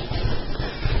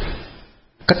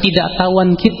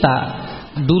 Ketidaktahuan kita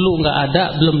dulu nggak ada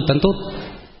belum tentu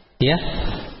ya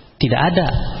tidak ada.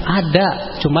 Ada,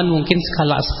 cuman mungkin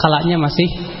skalanya masih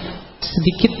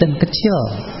sedikit dan kecil.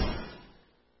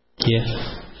 Ya.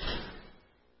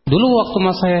 Dulu waktu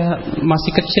saya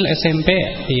masih kecil SMP,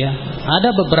 ya, ada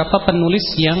beberapa penulis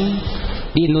yang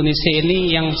di Indonesia ini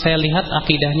yang saya lihat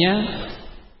akidahnya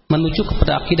menuju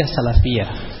kepada akidah salafiyah,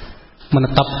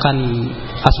 menetapkan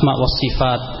asma wa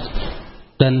sifat,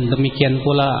 dan demikian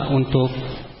pula untuk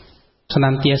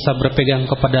senantiasa berpegang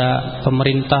kepada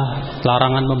pemerintah,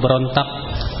 larangan memberontak.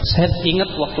 Saya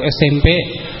ingat waktu SMP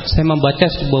saya membaca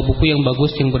sebuah buku yang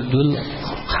bagus yang berjudul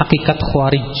Hakikat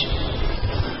Khawarij.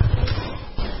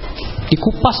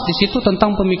 Dikupas di situ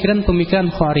tentang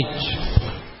pemikiran-pemikiran Khawarij.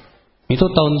 Itu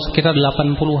tahun sekitar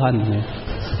 80-an ya.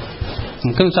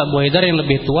 Mungkin Ustaz Buhaidar yang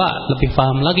lebih tua lebih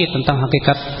paham lagi tentang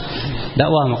hakikat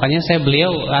dakwah. Makanya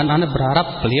anak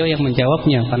berharap beliau yang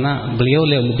menjawabnya, karena beliau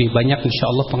lebih banyak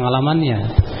insyaallah pengalamannya.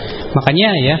 Makanya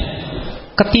ya,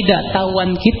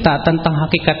 ketidaktahuan kita tentang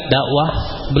hakikat dakwah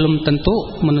belum tentu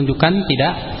menunjukkan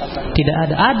tidak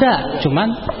ada. Cuman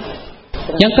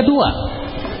yang kedua,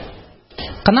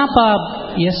 kenapa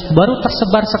ya baru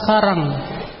tersebar sekarang?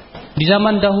 Di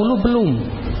zaman dahulu belum.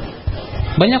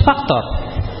 Banyak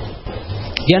faktor.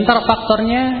 Di antara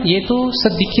faktornya yaitu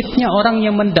sedikitnya orang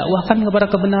yang mendakwahkan kepada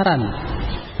kebenaran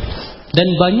dan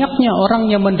banyaknya orang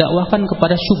yang mendakwahkan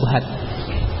kepada syubhat.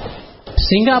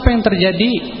 Sehingga apa yang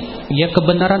terjadi? Ya,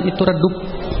 kebenaran itu redup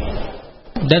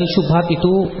dan syubhat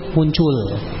itu muncul.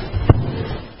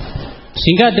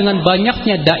 Sehingga dengan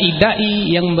banyaknya dai-dai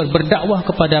yang berdakwah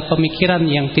kepada pemikiran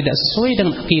yang tidak sesuai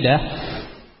dengan akidah,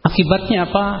 akibatnya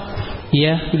apa?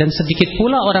 ya, dan sedikit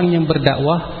pula orang yang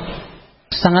berdakwah,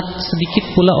 sangat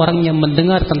sedikit pula orang yang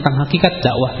mendengar tentang hakikat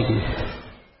dakwah ini.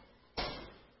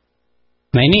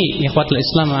 Nah ini ikhwatul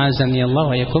Islam azanillah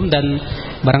wa yakum, dan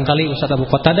barangkali Ustaz Abu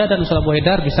Qatadah dan Ustaz Abu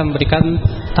Haidar bisa memberikan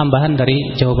tambahan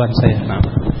dari jawaban saya. Nah.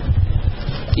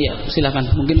 Iya,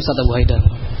 silakan. Mungkin Ustaz Abu Haidar.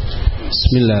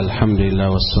 Bismillah, alhamdulillah,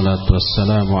 wassalatu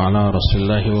wassalamu ala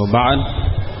rasulillah wa ba'd.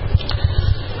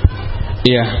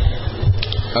 Iya,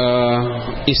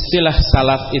 istilah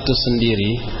salaf itu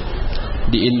sendiri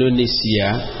di Indonesia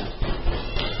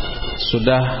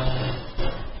sudah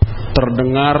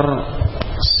terdengar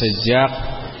sejak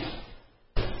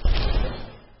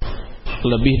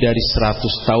lebih dari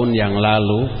 100 tahun yang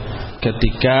lalu,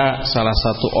 ketika salah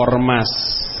satu ormas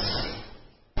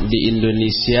di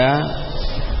Indonesia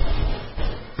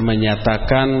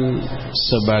menyatakan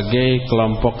sebagai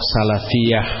kelompok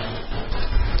salafiyah,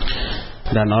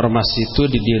 dan ormas itu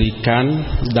didirikan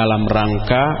dalam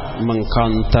rangka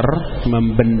mengcounter,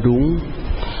 membendung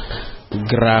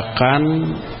gerakan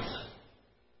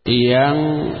yang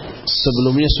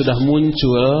sebelumnya sudah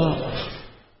muncul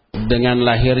dengan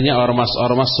lahirnya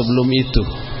ormas-ormas sebelum itu.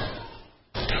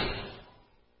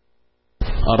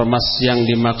 Ormas yang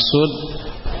dimaksud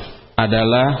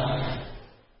adalah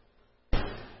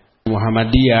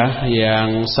Muhammadiyah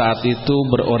yang saat itu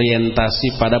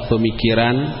berorientasi pada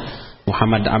pemikiran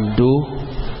Muhammad Abduh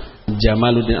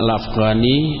Jamaluddin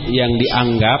Al-Afghani yang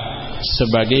dianggap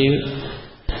sebagai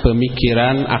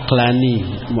pemikiran aklani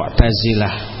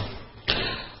Mu'tazilah.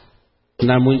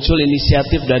 Nah, muncul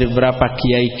inisiatif dari beberapa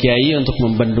kiai-kiai untuk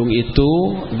membendung itu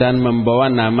dan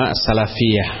membawa nama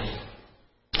Salafiyah.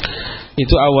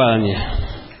 Itu awalnya.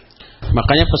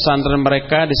 Makanya pesantren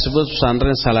mereka disebut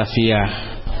pesantren Salafiyah.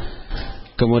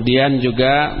 Kemudian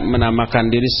juga menamakan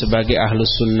diri sebagai Ahlus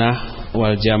Sunnah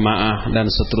wal Jamaah dan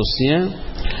seterusnya,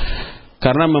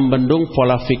 karena membendung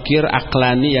pola fikir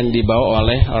aklani yang dibawa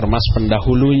oleh ormas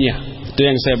pendahulunya. Itu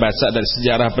yang saya baca dari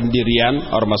sejarah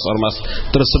pendirian ormas-ormas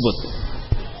tersebut.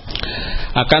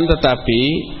 Akan tetapi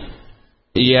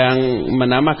yang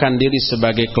menamakan diri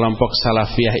sebagai kelompok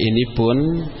salafiyah ini pun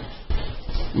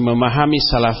memahami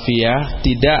salafiyah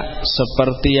tidak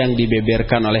seperti yang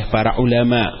dibeberkan oleh para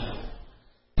ulama.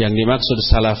 Yang dimaksud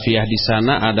salafiyah di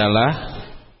sana adalah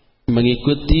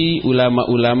mengikuti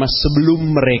ulama-ulama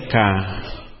sebelum mereka.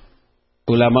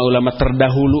 Ulama-ulama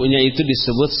terdahulunya itu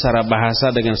disebut secara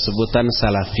bahasa dengan sebutan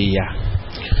salafiyah.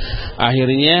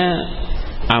 Akhirnya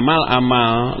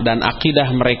amal-amal dan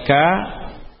akidah mereka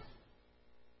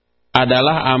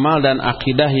adalah amal dan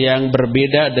akidah yang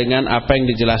berbeda dengan apa yang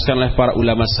dijelaskan oleh para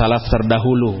ulama salaf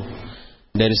terdahulu.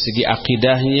 Dari segi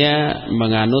akidahnya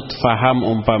menganut faham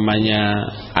umpamanya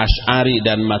Asy'ari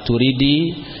dan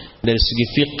Maturidi. Dari segi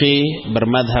fikih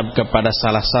bermadhab kepada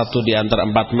salah satu di antara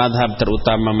 4 madhab,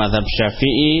 terutama madhab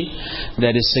Syafi'i.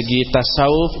 Dari segi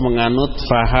tasawuf menganut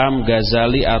faham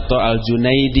Ghazali atau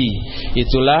Al-Junaidi.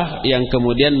 Itulah yang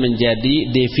kemudian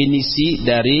menjadi definisi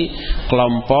dari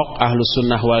kelompok Ahlus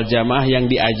Sunnah wal Jamaah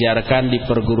yang diajarkan di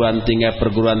perguruan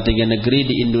tinggi negeri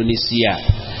di Indonesia.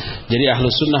 Jadi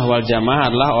Ahlus Sunnah wal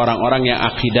Jamaah adalah orang-orang yang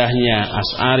akidahnya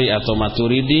Asy'ari atau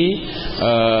Maturidi,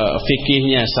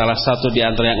 fikihnya salah satu di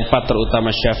antara yang 4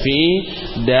 terutama Syafi'i,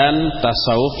 dan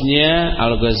tasawufnya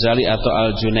Al-Ghazali atau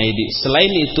Al-Junaidi.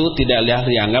 Selain itu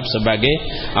tidak dianggap sebagai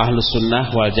Ahlus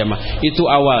Sunnah wal Jamaah. Itu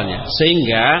awalnya.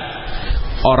 Sehingga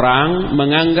orang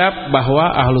menganggap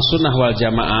bahwa Ahlus Sunnah wal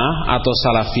Jamaah atau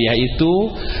Salafiyah itu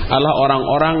adalah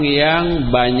orang-orang yang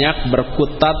banyak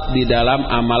berkutat di dalam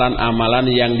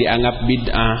amalan-amalan yang dianggap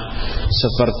bid'ah,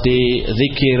 seperti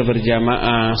zikir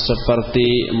berjamaah,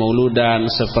 seperti mauludan,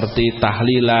 seperti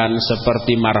tahlilan,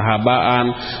 seperti marhabaan,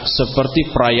 seperti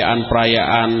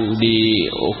perayaan-perayaan di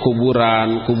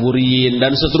kuburan, kuburin,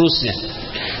 dan seterusnya.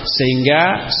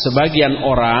 Sehingga sebagian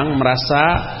orang merasa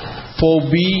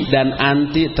fobi dan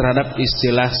anti terhadap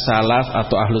istilah salaf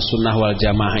atau Ahlus Sunnah wal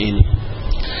Jamaah ini.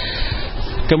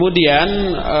 Kemudian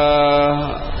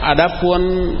adapun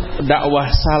dakwah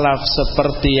salaf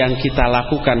seperti yang kita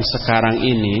lakukan sekarang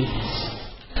ini,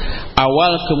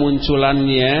 awal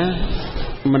kemunculannya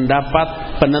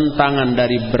mendapat penentangan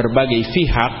dari berbagai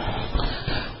pihak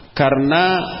karena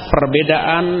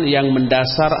perbedaan yang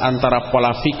mendasar antara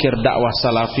pola fikir dakwah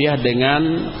salafiyah dengan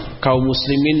kaum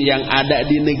muslimin yang ada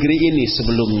di negeri ini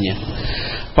sebelumnya.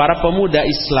 Para pemuda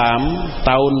Islam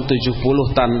tahun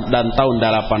 70 dan tahun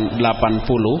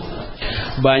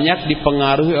 80 banyak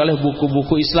dipengaruhi oleh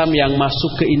buku-buku Islam yang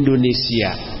masuk ke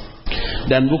Indonesia.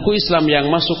 Dan buku Islam yang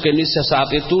masuk ke Indonesia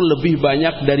saat itu lebih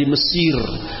banyak dari Mesir,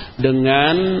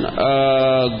 dengan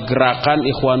gerakan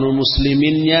Ikhwanul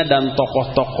Musliminnya dan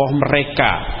tokoh-tokoh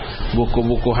mereka.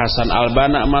 Buku-buku Hasan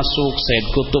Al-Banna masuk, Said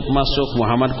Kutub masuk,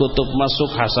 Muhammad Kutub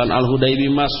masuk, Hasan Al-Hudaibi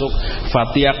masuk,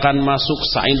 Fatiakan masuk,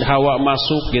 Said Hawa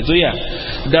masuk, gitu ya.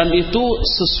 Dan itu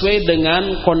sesuai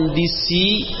dengan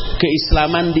kondisi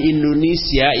keislaman di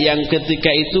Indonesia yang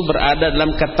ketika itu berada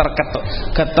dalam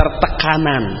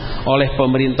ketertekanan oleh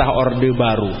pemerintah Orde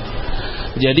Baru.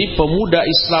 Jadi pemuda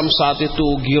Islam saat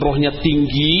itu girohnya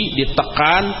tinggi,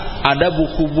 ditekan. Ada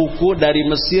buku-buku dari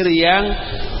Mesir yang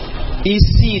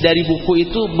isi dari buku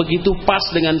itu begitu pas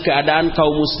dengan keadaan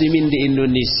kaum muslimin di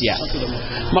Indonesia.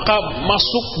 Maka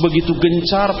masuk begitu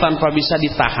gencar tanpa bisa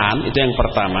ditahan. Itu yang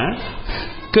pertama.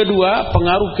 Kedua,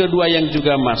 pengaruh kedua yang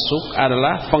juga masuk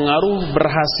adalah pengaruh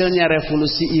berhasilnya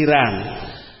revolusi Iran,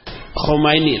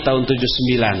 Khomeini tahun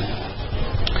 79.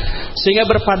 Sehingga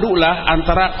berpadulah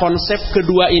antara konsep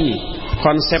kedua ini.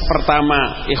 Konsep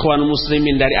pertama, Ikhwan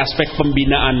Muslimin dari aspek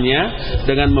pembinaannya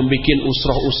dengan membuat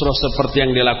usroh-usroh seperti yang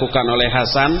dilakukan oleh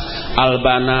Hasan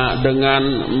Al-Banna dengan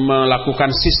melakukan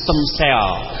sistem sel.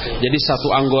 Jadi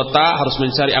satu anggota harus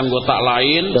mencari anggota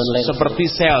lain seperti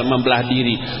sel membelah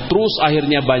diri. Terus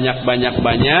akhirnya banyak.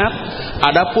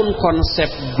 Adapun konsep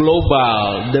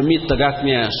global demi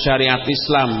tegaknya syariat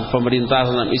Islam,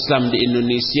 pemerintahan Islam di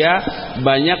Indonesia,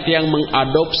 banyak yang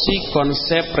mengadopsi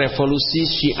konsep revolusi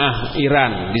Syiah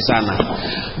Iran di sana.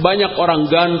 Banyak orang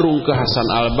gandrung ke Hasan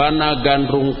Al-Banna,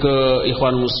 gandrung ke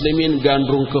Ikhwan Muslimin,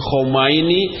 gandrung ke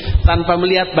Khomeini tanpa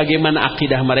melihat bagaimana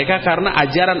akidah mereka, karena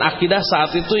ajaran akidah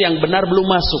saat itu yang benar belum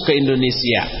masuk ke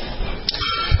Indonesia.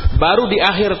 Baru di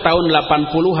akhir tahun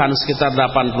 80-an sekitar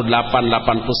 88,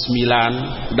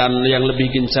 89 dan yang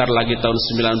lebih gencar lagi tahun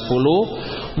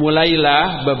 90,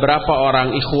 mulailah beberapa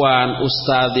orang ikhwan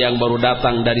ustadz yang baru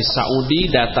datang dari Saudi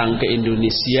datang ke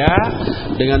Indonesia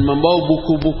dengan membawa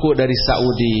buku-buku dari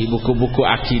Saudi, buku-buku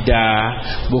akidah,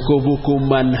 buku-buku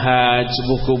manhaj,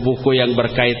 buku-buku yang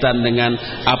berkaitan dengan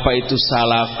apa itu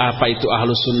salaf, apa itu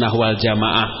ahlus sunnah wal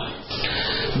jamaah.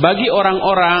 Bagi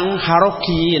orang-orang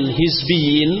harokin,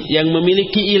 hizbiyin yang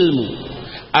memiliki ilmu,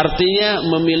 artinya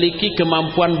memiliki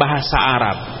kemampuan bahasa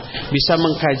Arab, bisa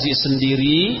mengkaji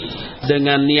sendiri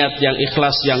dengan niat yang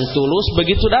ikhlas, yang tulus.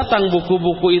 Begitu datang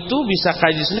buku-buku itu bisa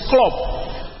kaji sendiri, klop.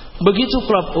 Begitu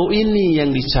klop, oh ini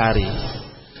yang dicari.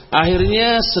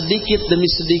 Akhirnya sedikit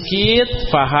demi sedikit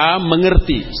paham,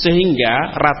 mengerti.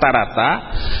 Sehingga rata-rata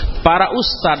para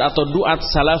ustadz atau duat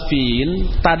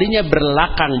salafin tadinya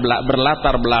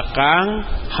berlatar belakang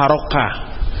harokah.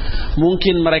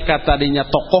 Mungkin mereka tadinya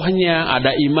tokohnya,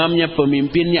 ada imamnya,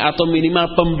 pemimpinnya, atau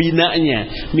minimal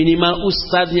pembinanya, minimal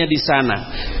ustadznya di sana.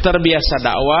 Terbiasa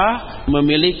dakwah,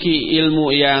 memiliki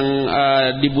ilmu yang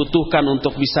dibutuhkan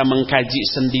untuk bisa mengkaji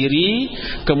sendiri.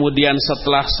 Kemudian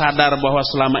setelah sadar bahwa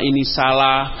selama ini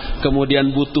salah,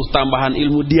 kemudian butuh tambahan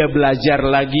ilmu, dia belajar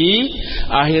lagi.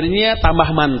 Akhirnya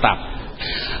tambah mantap.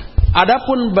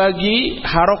 Adapun bagi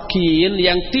harokin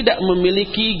yang tidak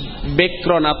memiliki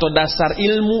background atau dasar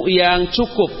ilmu yang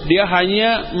cukup, dia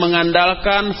hanya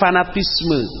mengandalkan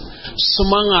fanatisme,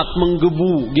 semangat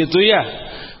menggebu gitu ya,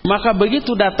 maka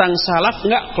begitu datang salaf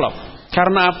nggak klop.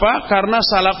 Karena apa? Karena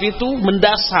salaf itu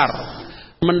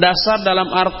mendasar dalam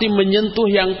arti menyentuh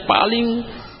yang paling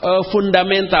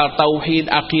fundamental, tauhid,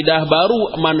 akidah,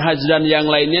 baru manhaj dan yang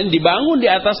lainnya dibangun di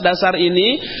atas dasar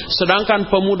ini.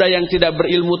 Sedangkan pemuda yang tidak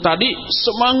berilmu tadi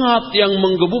semangat yang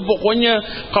menggebu, pokoknya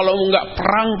kalau nggak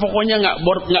perang pokoknya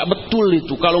nggak betul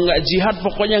itu, kalau nggak jihad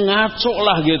pokoknya ngaco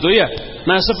lah gitu ya.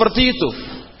 Nah seperti itu.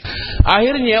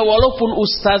 Akhirnya walaupun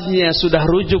ustadznya sudah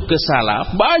rujuk ke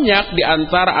salaf, banyak di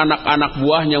antara anak-anak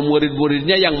buahnya,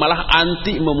 murid-muridnya yang malah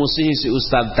anti memusuhi si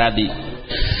ustadz tadi.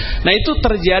 Nah itu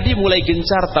terjadi mulai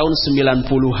gencar tahun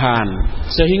 90-an.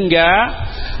 Sehingga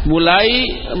mulai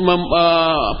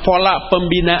pola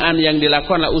pembinaan yang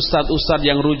dilakukan oleh ustadz-ustadz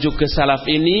yang rujuk ke salaf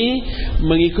ini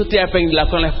mengikuti apa yang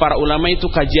dilakukan oleh para ulama, itu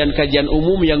kajian-kajian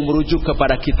umum yang merujuk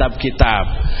kepada kitab-kitab.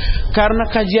 Karena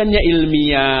kajiannya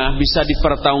ilmiah, bisa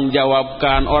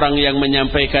dipertanggungjawabkan, orang yang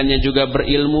menyampaikannya juga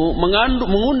berilmu,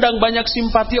 mengundang banyak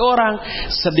simpati orang.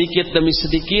 Sedikit demi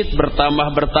sedikit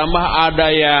bertambah, ada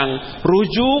yang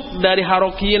rujuk dari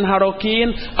harokin,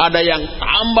 ada yang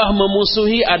tambah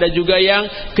memusuhi, ada juga yang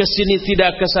kesini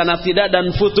tidak, kesana tidak, dan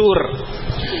futur.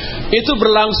 Itu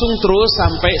berlangsung terus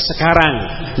sampai sekarang.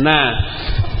 Nah,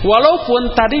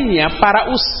 walaupun tadinya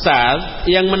para ustadz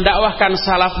yang mendakwahkan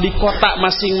salaf di kota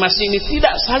masing-masing ini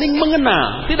tidak saling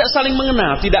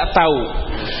mengenal, tidak tahu.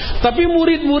 Tapi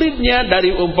murid-muridnya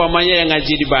dari umpamanya yang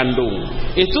ngaji di Bandung,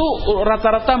 itu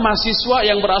rata-rata mahasiswa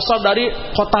yang berasal dari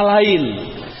kota lain.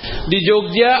 Di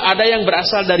Jogja ada yang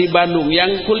berasal dari Bandung,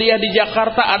 yang kuliah di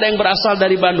Jakarta ada yang berasal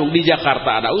dari Bandung. Di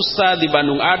Jakarta ada ustaz, di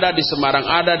Bandung ada, di Semarang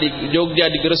ada, di Jogja,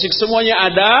 di Gresik semuanya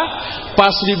ada.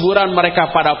 Pas liburan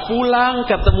mereka pada pulang,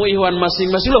 ketemu ikhwan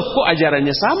masing-masing. Loh, kok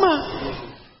ajarannya sama?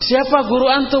 Siapa guru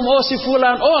antum? Oh, si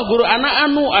fulan. Oh, guru anak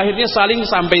anu. Akhirnya saling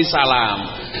sampai salam.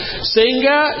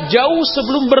 Sehingga jauh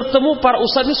sebelum bertemu para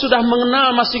ustadz ini sudah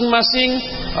mengenal masing-masing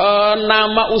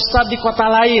nama ustadz di kota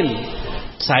lain.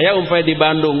 Saya umpamanya di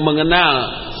Bandung mengenal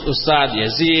Ustadz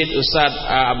Yazid, Ustadz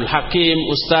Abdul Hakim,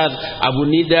 Ustadz Abu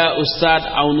Nida, Ustadz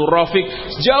Aunur Rafiq.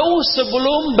 Jauh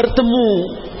sebelum bertemu.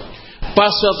 Pas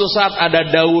suatu saat ada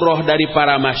daurah dari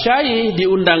para masyayikh,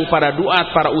 diundang para duat,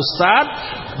 para ustadz,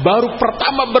 baru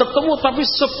pertama bertemu tapi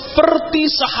seperti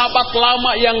sahabat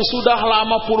lama yang sudah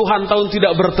lama puluhan tahun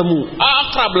tidak bertemu,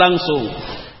 akrab langsung.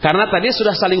 Karena tadi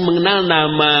sudah saling mengenal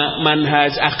nama,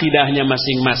 manhaj, akidahnya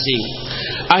masing-masing.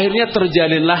 Akhirnya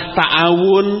terjalinlah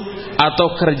ta'awun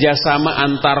atau kerjasama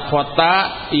antar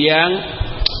kota yang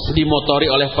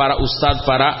dimotori oleh para ustadz,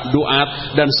 para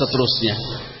duat dan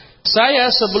seterusnya. Saya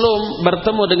sebelum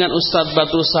bertemu dengan Ustadz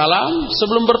Badrul Salam,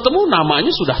 sebelum bertemu namanya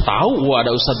sudah tahu,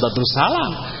 ada Ustadz Badrul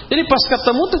Salam. Jadi pas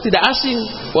ketemu itu tidak asing,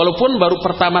 walaupun baru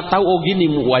pertama tahu, oh gini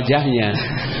wajahnya.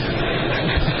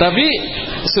 Tapi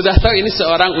sudah tahu ini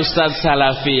seorang Ustadz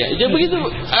Salafi. Jadi begitu,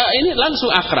 ini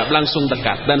langsung akrab, langsung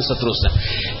dekat dan seterusnya.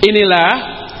 Inilah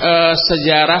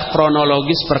sejarah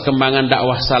kronologis perkembangan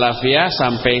dakwah Salafiyah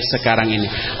sampai sekarang ini.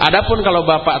 Adapun kalau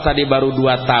Bapak tadi baru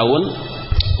 2 tahun,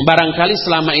 barangkali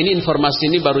selama ini informasi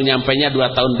ini baru nyampainya 2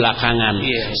 tahun belakangan.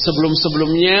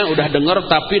 Sebelum-sebelumnya udah dengar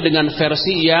tapi dengan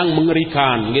versi yang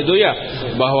mengerikan gitu ya.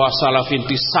 Bahwa salafin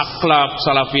disaklak,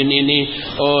 salafin ini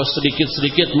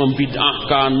sedikit-sedikit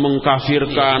membid'ahkan,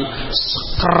 mengkafirkan,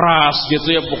 keras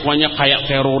gitu ya, pokoknya kayak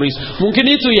teroris. Mungkin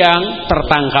itu yang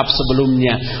tertangkap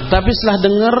sebelumnya. Tapi setelah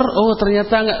dengar, oh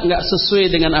ternyata nggak sesuai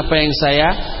dengan apa yang saya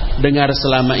dengar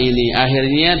selama ini.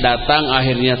 Akhirnya datang,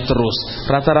 akhirnya terus.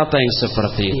 Rata-rata yang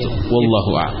seperti itu.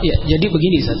 Wallahu a'lam. Ya, jadi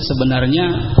begini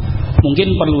sebenarnya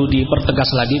mungkin perlu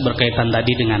dipertegas lagi berkaitan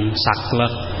tadi dengan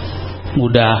saklek,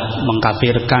 mudah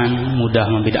mengkafirkan, mudah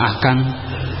membid'ahkan,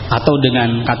 atau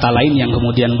dengan kata lain yang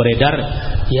kemudian beredar,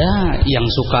 ya yang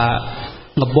suka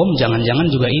ngebom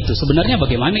jangan-jangan juga itu. Sebenarnya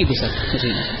bagaimana itu Ustaz?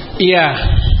 Iya.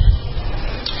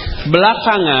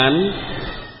 Belakangan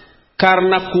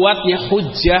karena kuatnya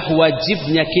hujjah,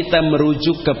 wajibnya kita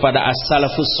merujuk kepada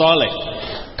as-salafus saleh.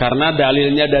 Karena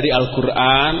dalilnya dari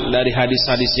Al-Quran, dari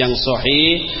hadis-hadis yang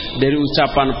sahih, dari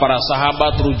ucapan para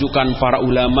sahabat, rujukan para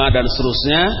ulama dan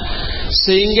seterusnya.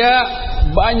 Sehingga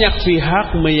banyak pihak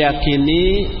meyakini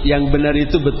yang benar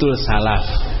itu betul salaf.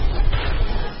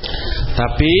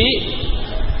 Tapi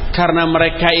karena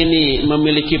mereka ini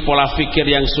memiliki pola pikir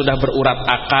yang sudah berurat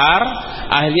akar,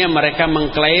 akhirnya mereka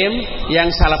mengklaim yang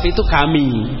salaf itu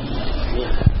kami.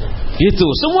 Gitu,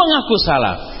 semua ngaku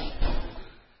salaf.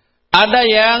 Ada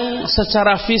yang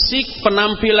secara fisik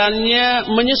penampilannya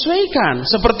menyesuaikan,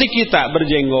 seperti kita,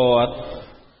 berjenggot,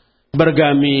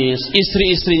 bergamis,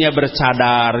 istri-istrinya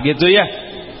bercadar gitu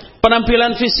ya.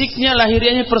 Penampilan fisiknya,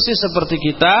 lahiriahnya persis seperti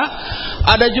kita.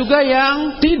 Ada juga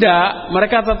yang tidak,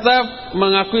 mereka tetap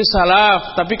mengakui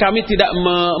salaf, tapi kami tidak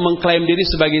mengklaim diri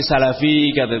sebagai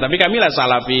salafi katanya. Tapi kamilah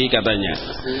salafi katanya.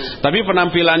 Tapi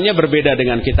penampilannya berbeda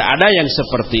dengan kita. Ada yang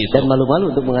seperti itu. Dan malu-malu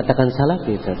untuk mengatakan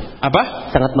salafi. Apa?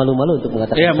 Sangat malu-malu untuk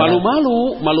mengatakan. Ya,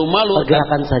 malu-malu.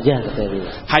 Pergerakan saja katanya.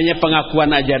 Hanya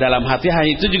pengakuan aja dalam hati, hanya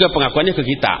itu juga pengakuannya ke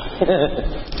kita.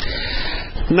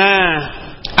 Nah,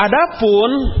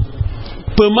 adapun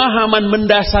pemahaman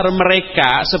mendasar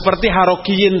mereka seperti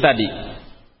Harokiyin tadi.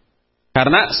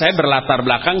 Karena saya berlatar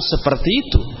belakang seperti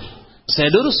itu.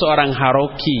 Saya dulu seorang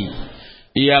Haroki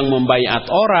yang membaiat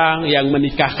orang, yang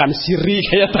menikahkan siri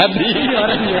kayak tadi.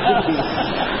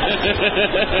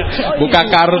 Buka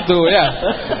kartu ya.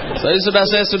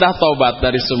 Saya sudah tobat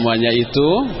dari semuanya itu.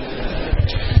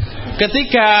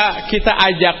 Ketika kita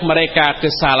ajak mereka ke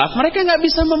salaf, mereka nggak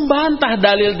bisa membantah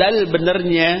dalil-dalil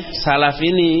benernya salaf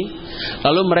ini.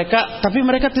 Lalu tapi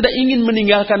mereka tidak ingin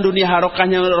meninggalkan dunia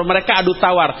harokahnya. Mereka adu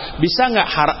tawar, bisa nggak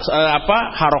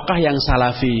harokah yang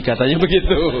salafi, katanya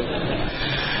begitu.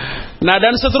 Nah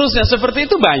dan seterusnya seperti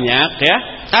itu banyak ya.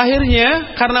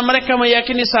 Akhirnya karena mereka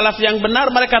meyakini salaf yang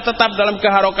benar, mereka tetap dalam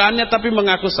keharokahannya tapi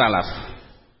mengaku salaf.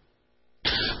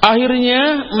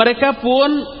 Akhirnya mereka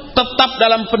pun tetap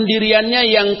dalam pendiriannya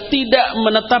yang tidak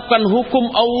menetapkan hukum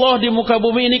Allah di muka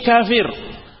bumi ini kafir.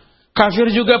 Kafir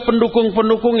juga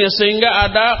pendukung-pendukungnya, sehingga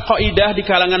ada kaidah di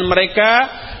kalangan mereka,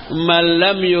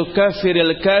 malam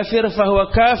yukafiril kafir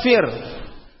fahuwa kafir.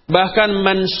 Bahkan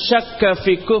man syakka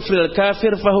fi kufril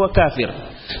kafir fahuwa kafir.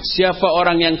 Siapa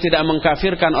orang yang tidak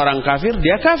mengkafirkan orang kafir,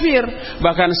 dia kafir.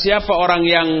 Bahkan siapa orang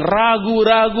yang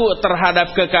ragu-ragu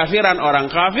terhadap kekafiran orang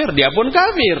kafir, dia pun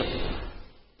kafir.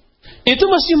 Itu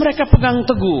mesti mereka pegang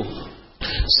teguh.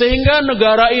 Sehingga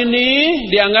negara ini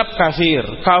dianggap kafir.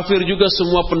 Kafir juga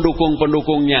semua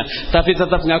pendukung-pendukungnya, tapi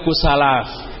tetap ngaku salaf.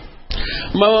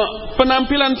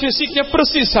 Penampilan fisiknya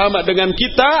persis sama dengan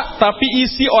kita, tapi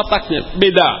isi otaknya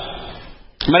beda.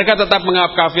 Mereka tetap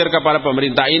menganggap kafir kepada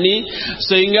pemerintah ini,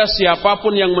 sehingga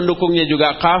siapapun yang mendukungnya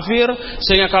juga kafir.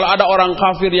 Sehingga kalau ada orang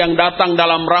kafir yang datang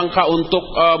dalam rangka untuk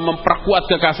memperkuat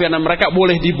kekafiran mereka,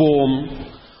 boleh dibom,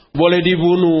 boleh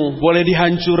dibunuh, boleh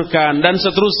dihancurkan, dan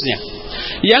seterusnya.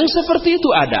 Yang seperti itu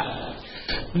ada.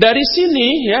 Dari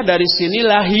sini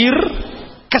lahir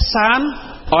kesan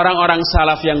orang-orang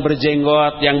salaf yang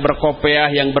berjenggot, yang berkopiah,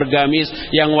 yang bergamis,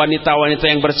 yang wanita-wanita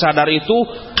yang bercadar itu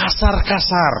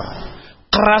kasar-kasar,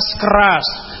 keras-keras,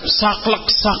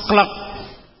 saklek-saklek,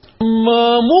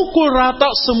 memukul rata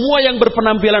semua yang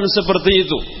berpenampilan seperti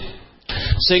itu.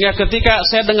 Sehingga ketika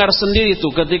saya dengar sendiri itu,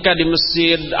 ketika di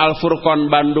Masjid Al-Furqan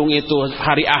Bandung itu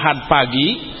hari Ahad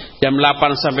pagi, jam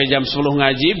 8 sampai jam 10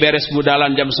 ngaji, beres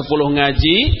budalan jam 10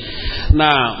 ngaji.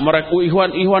 Nah, mereka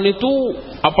ikhwan itu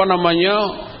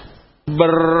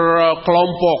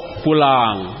berkelompok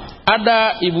pulang.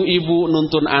 Ada ibu-ibu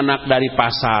nuntun anak dari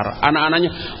pasar.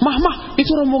 Anak-anaknya, mah,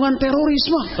 itu rombongan teroris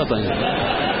mah, katanya.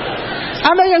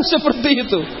 Ada yang seperti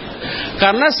itu.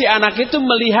 Karena si anak itu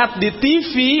melihat di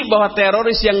TV bahwa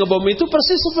teroris yang ngebom itu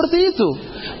persis seperti itu.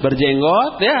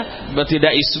 Berjenggot, ya,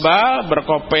 tidak isbal,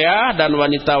 berkopiah, dan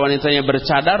wanita-wanitanya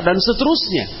bercadar, dan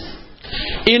seterusnya.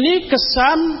 Ini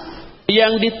kesan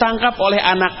yang ditangkap oleh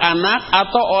anak-anak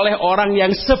atau oleh orang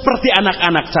yang seperti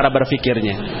anak-anak cara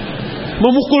berpikirnya.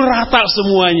 Memukul rata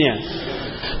semuanya.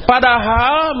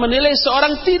 Padahal menilai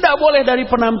seorang tidak boleh dari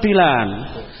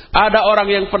penampilan. Ada orang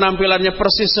yang penampilannya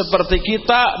persis seperti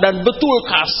kita dan betul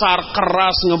kasar,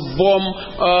 keras, ngebom,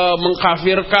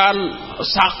 mengkafirkan,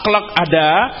 saklek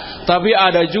ada. Tapi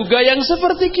ada juga yang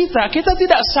seperti kita. Kita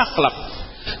tidak saklek.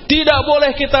 Tidak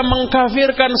boleh kita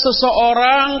mengkafirkan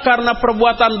seseorang karena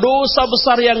perbuatan dosa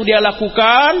besar yang dia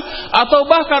lakukan, atau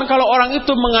bahkan kalau orang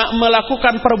itu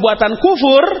melakukan perbuatan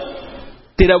kufur,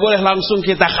 tidak boleh langsung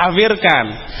kita kafirkan.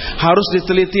 Harus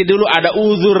diteliti dulu ada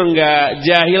uzur enggak,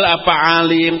 jahil apa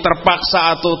alim,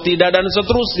 terpaksa atau tidak, dan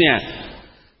seterusnya.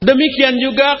 Demikian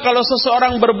juga kalau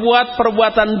seseorang berbuat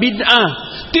perbuatan bid'ah,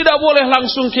 tidak boleh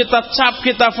langsung kita cap,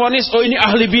 kita vonis, oh ini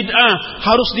ahli bid'ah,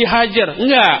 harus dihajar.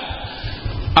 Enggak.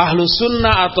 Ahlu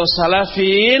sunnah atau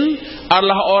salafin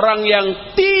adalah orang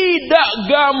yang tidak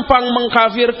gampang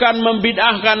mengkafirkan,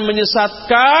 membid'ahkan,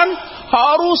 menyesatkan,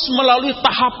 harus melalui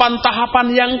tahapan-tahapan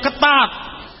yang ketat.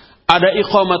 Ada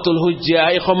iqamatul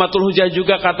hujjah. Iqamatul hujjah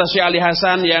juga kata Syekh Ali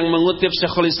Hasan yang mengutip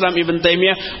Syekhul Islam Ibn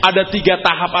Taimiyah, ada 3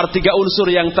 tahap, 3 unsur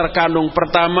yang terkandung.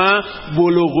 Pertama,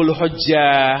 bulughul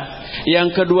hujjah.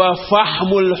 Yang kedua,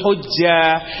 fahmul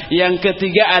hujjah. Yang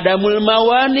ketiga, adamul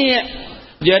mawani'.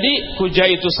 Jadi hujjah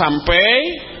itu sampai.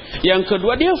 Yang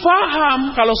kedua, dia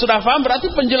faham. Kalau sudah faham berarti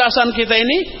penjelasan kita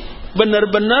ini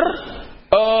benar-benar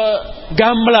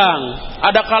gamblang.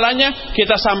 Ada kalanya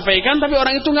kita sampaikan tapi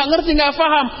orang itu nggak ngerti, nggak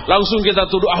paham, langsung kita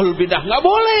tuduh ahlul bidah. Nggak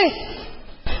boleh.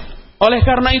 Oleh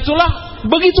karena itulah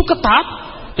begitu ketat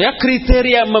ya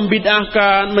kriteria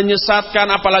membid'ahkan,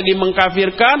 menyesatkan, apalagi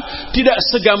mengkafirkan, tidak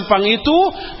segampang itu.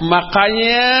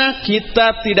 Makanya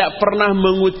kita tidak pernah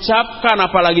mengucapkan,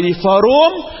 apalagi di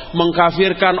forum,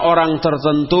 mengkafirkan orang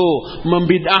tertentu,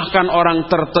 membid'ahkan orang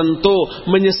tertentu,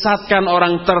 menyesatkan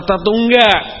orang tertentu.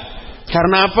 Enggak.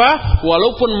 Karena apa?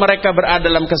 Walaupun mereka berada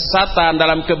dalam kesesatan,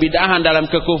 dalam kebid'ahan, dalam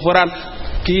kekufuran,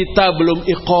 kita belum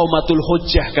iqamatul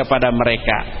hujjah kepada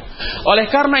mereka.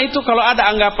 Oleh karena itu kalau ada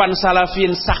anggapan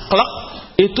salafin saklek,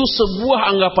 itu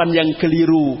sebuah anggapan yang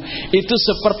keliru. Itu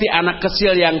seperti anak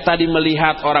kecil yang tadi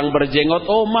melihat orang berjenggot,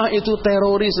 oh mah itu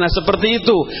teroris. Nah seperti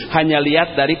itu, hanya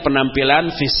lihat dari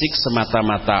penampilan fisik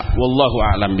semata-mata. Wallahu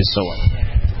a'lam bishawab.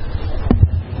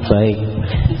 Baik.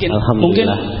 Mungkin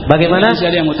bagaimana?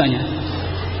 Masih ada yang mau tanya.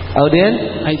 Audien?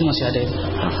 Itu masih ada.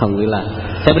 Alhamdulillah.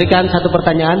 Saya berikan satu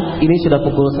pertanyaan. Ini sudah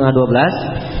pukul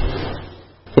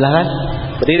 11:30. Silakan.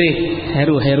 Berdiri.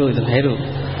 Heru.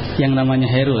 Yang namanya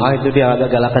Heru. Oh, itu dia agak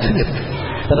galakan.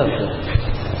 Terus.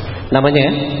 Namanya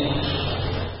ya?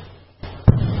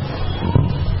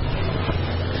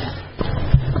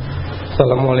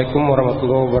 Assalamualaikum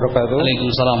warahmatullahi wabarakatuh.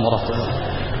 Waalaikumsalam warahmatullahi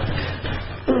wabarakatuh.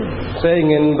 Saya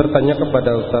ingin bertanya kepada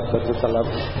Ustaz Abdul Salam.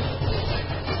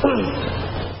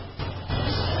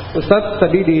 Ustaz,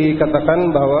 tadi dikatakan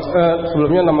bahwa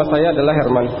sebelumnya nama saya adalah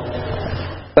Herman.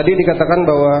 Tadi dikatakan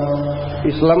bahwa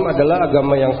Islam adalah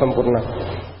agama yang sempurna.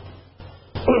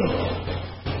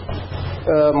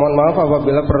 mohon maaf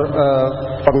apabila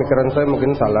pemikiran saya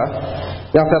mungkin salah.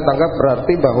 Yang saya tangkap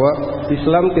berarti bahwa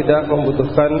Islam tidak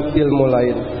membutuhkan ilmu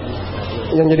lain.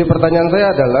 Yang jadi pertanyaan saya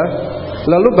adalah,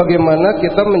 lalu bagaimana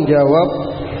kita menjawab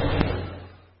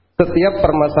setiap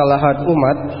permasalahan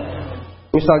umat,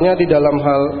 misalnya di dalam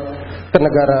hal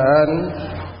kenegaraan,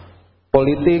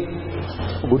 politik,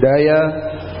 budaya,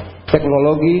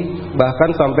 teknologi,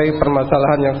 bahkan sampai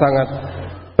permasalahan yang sangat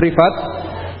privat,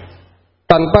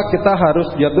 tanpa kita harus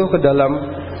jatuh ke dalam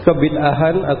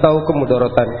kebid'ahan atau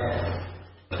kemudorotan.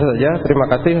 Itu saja.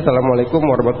 Terima kasih. Assalamualaikum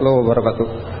warahmatullahi wabarakatuh.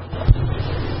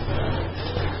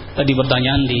 Tadi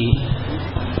pertanyaan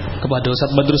kepada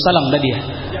Ustaz Badrus Salam tadi ya.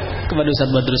 Kepada Ustaz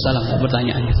Badrus Salam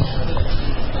pertanyaannya.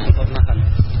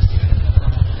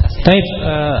 Baik,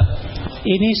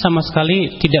 ini sama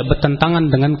sekali tidak bertentangan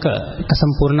dengan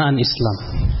kesempurnaan Islam.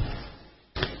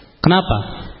 Kenapa?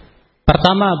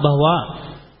 Pertama, bahwa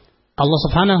Allah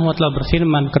Subhanahu wa taala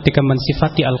berfirman ketika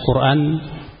mensifati Al-Qur'an,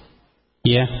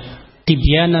 ya,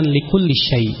 tibyanan likulli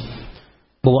syai',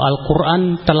 bahwa Al-Qur'an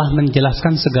telah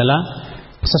menjelaskan segala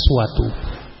sesuatu.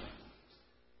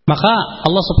 Maka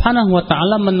Allah Subhanahu wa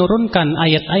taala menurunkan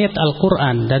ayat-ayat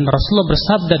Al-Qur'an dan Rasulullah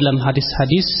bersabda dalam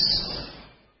hadis-hadis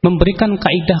memberikan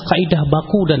kaidah-kaidah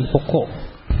baku dan pokok.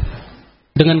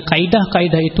 Dengan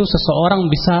kaidah-kaidah itu seseorang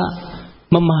bisa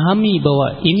memahami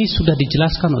bahwa ini sudah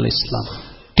dijelaskan oleh Islam.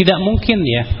 Tidak mungkin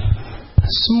ya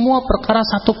semua perkara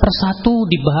satu persatu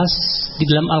dibahas di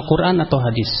dalam Al-Quran atau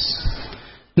hadis.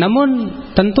 Namun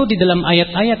tentu di dalam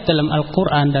ayat-ayat dalam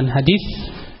Al-Quran dan hadis,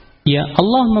 ya,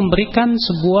 Allah memberikan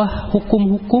sebuah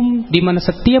hukum-hukum di mana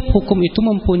setiap hukum itu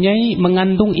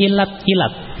mengandung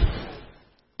ilat-ilat,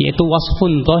 yaitu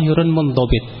wasfun zahirun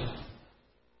mundhabit.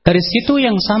 Dari situ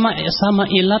yang sama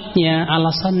ilatnya,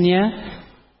 alasannya,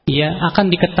 ya, akan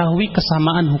diketahui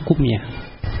kesamaan hukumnya.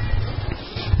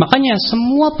 Makanya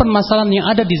semua permasalahan yang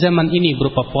ada di zaman ini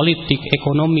berupa politik,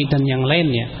 ekonomi dan yang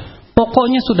lainnya,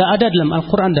 pokoknya sudah ada dalam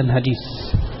Al-Quran dan hadis.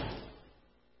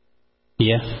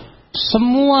 Ya,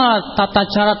 semua tata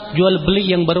cara jual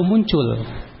beli yang baru muncul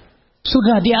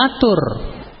sudah diatur,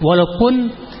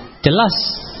 walaupun jelas,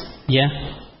 ya,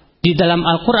 di dalam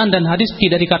Al-Quran dan hadis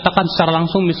tidak dikatakan secara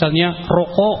langsung misalnya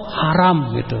rokok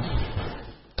haram gitu,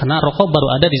 karena rokok baru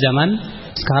ada di zaman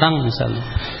sekarang misalnya.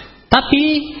 Tapi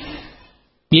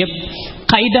ya,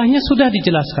 kaidahnya sudah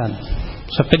dijelaskan.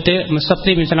 Seperti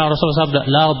misalnya Rasulullah sabda,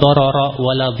 la darara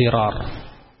wa la dirar.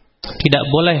 Tidak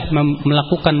boleh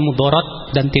melakukan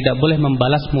mudarat dan tidak boleh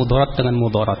membalas mudarat dengan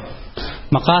mudarat.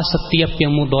 Maka setiap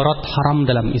yang mudarat haram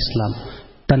dalam Islam.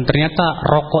 Dan ternyata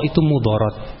rokok itu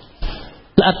mudarat.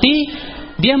 Berarti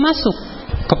dia masuk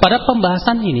kepada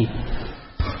pembahasan ini.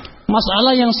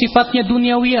 Masalah yang sifatnya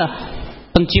duniawiyah,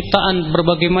 penciptaan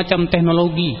berbagai macam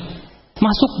teknologi,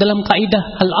 masuk dalam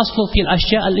kaidah al-aslu fil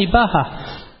asya' al-ibahah,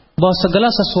 bahwa segala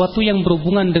sesuatu yang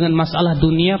berhubungan dengan masalah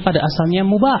dunia pada asalnya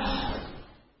mubah.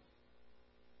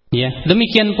 Ya,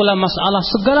 demikian pula masalah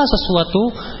segala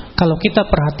sesuatu, kalau kita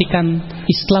perhatikan,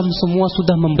 Islam semua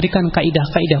sudah memberikan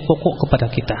kaidah-kaidah pokok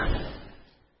kepada kita.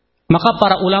 Maka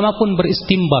para ulama pun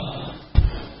beristimbat.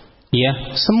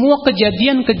 Ya, semua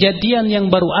kejadian-kejadian yang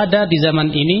baru ada di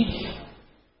zaman ini,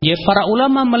 ya, para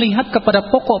ulama melihat kepada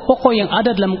pokok-pokok yang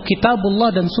ada dalam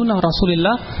kitabullah dan sunnah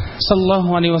Rasulullah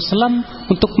sallallahu alaihi wasallam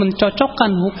untuk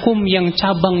mencocokkan hukum yang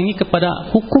cabang ini kepada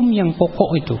hukum yang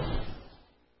pokok itu.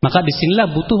 Maka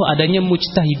disinilah butuh adanya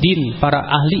mujtahidin, para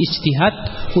ahli ijtihad,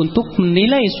 untuk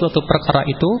menilai suatu perkara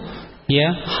itu,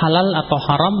 ya, halal atau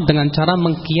haram dengan cara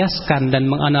mengkiaskan dan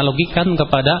menganalogikan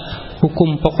kepada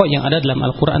hukum pokok yang ada dalam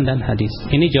Al-Quran dan hadis.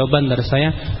 Ini jawaban dari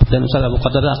saya, dan Ustaz Abu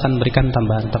Qatada akan berikan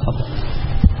tambahan. Tafadhol.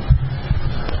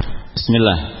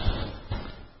 Bismillah.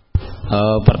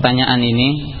 Pertanyaan ini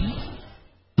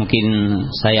mungkin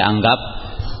saya anggap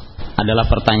adalah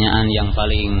pertanyaan yang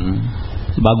paling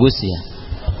bagus, ya,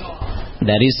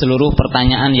 dari seluruh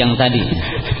pertanyaan yang tadi.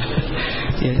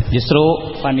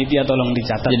 Justru panitia tolong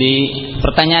dicatat. Jadi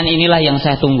pertanyaan inilah yang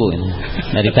saya tunggu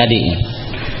dari tadi.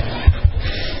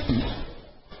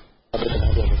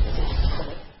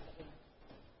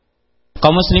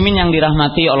 Kaum muslimin yang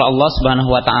dirahmati oleh Allah Subhanahu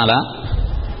wa taala,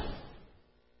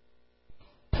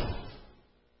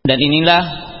 dan inilah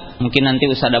mungkin nanti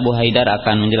Ustaz Abu Haidar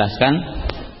akan menjelaskan.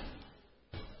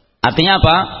 Artinya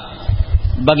apa?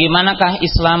 Bagaimanakah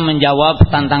Islam menjawab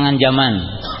tantangan zaman?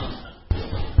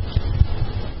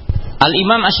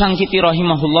 Al-Imam Asy-Syanqiti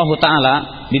rahimahullahu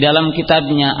taala di dalam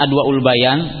kitabnya Adwaul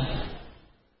Bayan,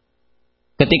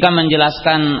 ketika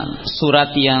menjelaskan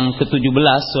surat yang ke-17,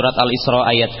 surat Al-Isra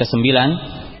ayat ke-9,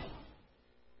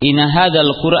 Inna hadzal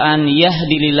Qur'an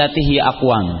yahdi lillatihi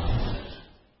aqwam.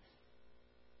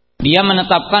 dia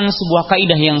menetapkan sebuah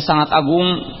kaidah yang sangat agung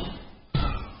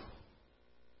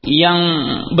yang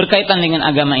berkaitan dengan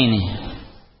agama ini,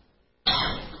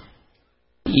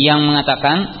 yang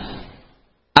mengatakan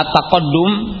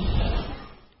at-taqaddum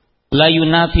la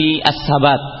yunafi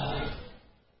as-sabat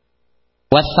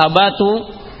was-sabatu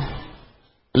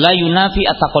la yunafi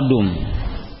at-taqaddum,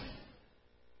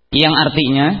 yang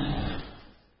artinya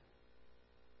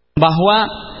bahwa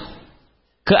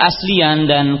keaslian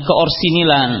dan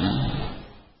keorsinilan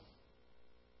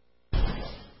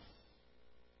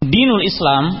dinul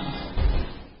Islam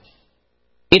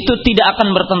itu tidak akan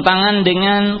bertentangan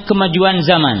dengan kemajuan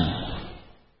zaman,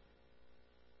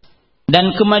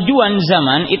 dan kemajuan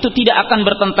zaman itu tidak akan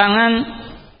bertentangan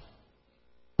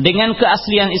dengan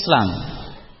keaslian Islam.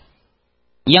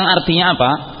 Yang artinya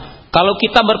apa? Kalau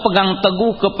kita berpegang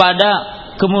teguh kepada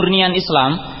kemurnian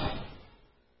Islam,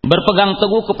 berpegang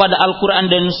teguh kepada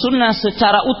Al-Quran dan Sunnah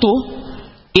secara utuh,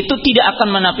 itu tidak akan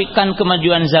menafikan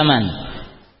kemajuan zaman.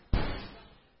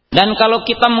 Dan kalau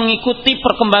kita mengikuti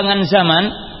perkembangan zaman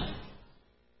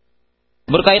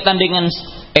berkaitan dengan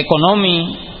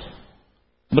ekonomi,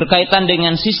 berkaitan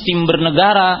dengan sistem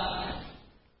bernegara,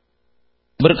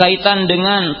 berkaitan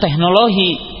dengan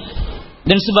teknologi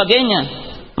dan sebagainya,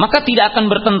 maka tidak akan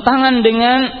bertentangan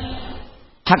dengan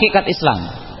hakikat Islam.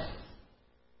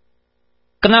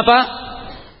 Kenapa?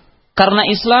 Karena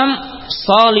Islam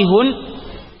salihun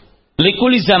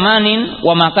likulli zamanin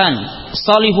wa makan,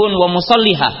 salihun wa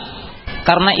musallihah.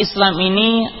 Karena Islam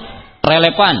ini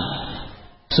relevan,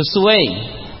 sesuai,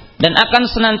 dan akan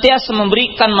senantiasa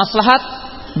memberikan maslahat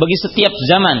bagi setiap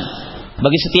zaman,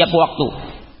 bagi setiap waktu.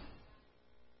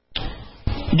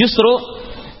 Justru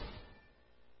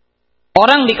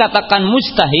orang dikatakan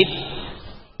mujtahid,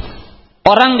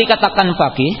 orang dikatakan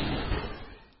faqih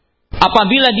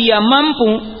apabila dia mampu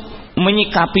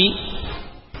menyikapi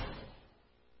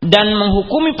dan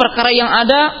menghukumi perkara yang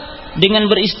ada dengan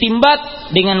beristimbat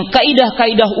dengan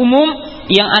kaidah-kaidah umum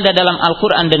yang ada dalam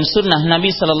Al-Quran dan Sunnah Nabi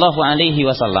Sallallahu Alaihi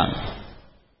Wasallam.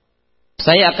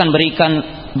 Saya akan berikan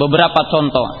beberapa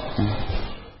contoh.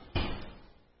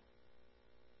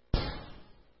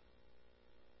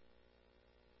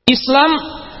 Islam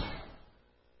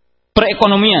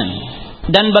perekonomian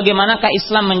dan bagaimanakah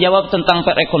Islam menjawab tentang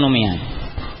perekonomian.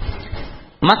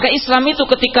 Maka Islam itu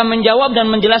ketika menjawab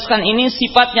dan menjelaskan ini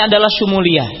sifatnya adalah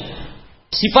syumuliyah,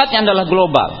 sifatnya adalah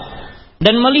global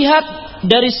dan melihat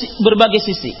dari berbagai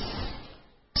sisi.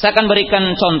 Saya akan berikan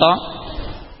contoh.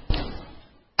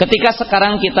 Ketika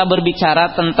sekarang kita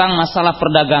berbicara tentang masalah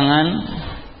perdagangan,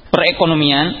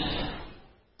 perekonomian,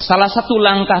 salah satu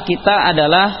langkah kita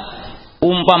adalah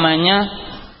umpamanya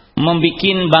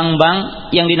membikin bank-bank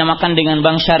yang dinamakan dengan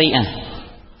bank syariah.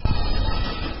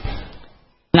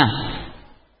 Nah,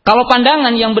 kalau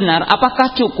pandangan yang benar,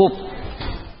 apakah cukup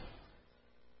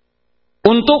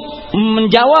untuk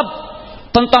menjawab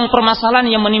tentang permasalahan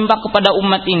yang menimpa kepada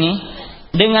umat ini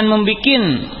dengan membikin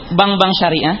bank-bank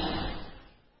syariah?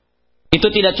 Itu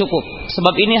tidak cukup,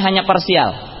 sebab ini hanya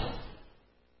parsial.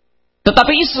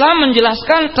 Tetapi Islam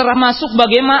menjelaskan termasuk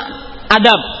bagaimana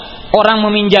adab orang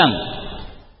meminjam.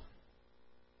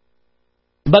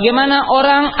 Bagaimana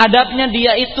orang adabnya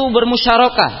dia itu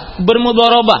bermusyarakah,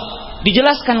 bermudharabah,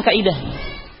 dijelaskan kaidah.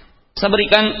 Saya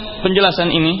berikan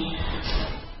penjelasan ini.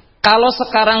 Kalau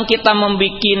sekarang kita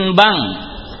membikin bank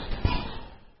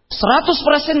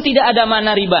 100% tidak ada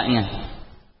mana ribanya,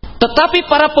 tetapi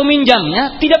para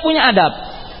peminjamnya tidak punya adab,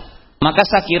 maka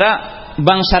saya kira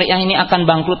bank syariah ini akan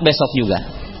bangkrut besok juga.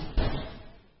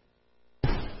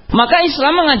 Maka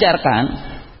Islam mengajarkan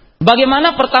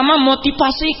bagaimana pertama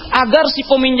motivasi agar si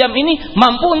peminjam ini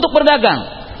mampu untuk berdagang,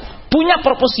 punya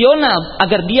proporsional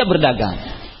agar dia berdagang.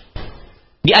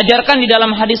 Diajarkan di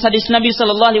dalam hadis-hadis Nabi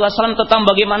Sallallahu Alaihi Wasallam tentang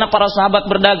bagaimana para sahabat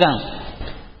berdagang.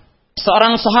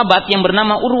 Seorang sahabat yang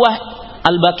bernama Urwah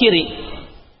Al-Bakiri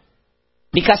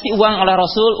dikasih uang oleh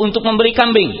Rasul untuk membeli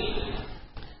kambing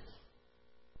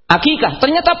akikah.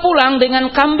 Ternyata pulang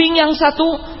dengan kambing yang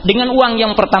satu dengan uang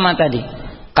yang pertama tadi.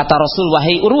 Kata Rasul,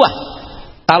 wahai Urwah,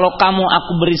 kalau kamu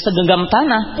aku beri segenggam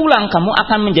tanah, pulang kamu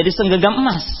akan menjadi segenggam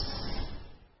emas.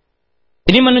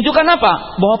 Ini menunjukkan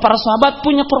apa? Bahwa para sahabat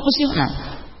punya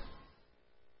profesional,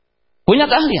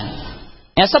 punya keahlian.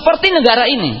 Ya, seperti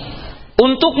negara ini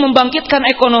untuk membangkitkan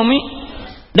ekonomi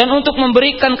dan untuk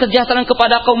memberikan kesejahteraan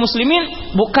kepada kaum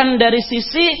muslimin bukan dari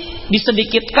sisi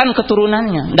disedikitkan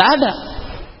keturunannya, tidak ada,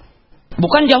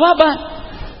 bukan jawaban.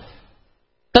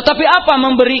 Tetapi apa?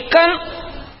 Memberikan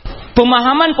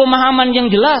pemahaman-pemahaman yang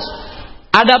jelas,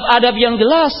 adab-adab yang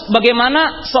jelas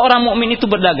bagaimana seorang mukmin itu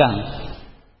berdagang.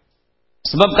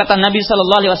 Sebab kata Nabi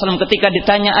Sallallahu Alaihi Wasallam ketika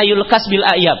ditanya ayul kasbil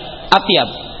atyab,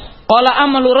 Qala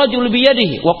amalu rajul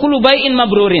biyadihi wa kullu bai'in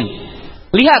mabrurin.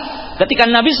 Lihat, ketika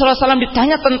Nabi SAW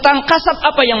ditanya tentang kasab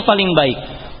apa yang paling baik,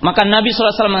 maka Nabi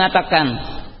SAW mengatakan,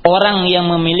 orang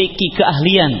yang memiliki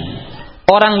keahlian,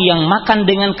 orang yang makan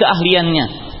dengan keahliannya,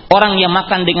 orang yang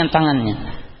makan dengan tangannya.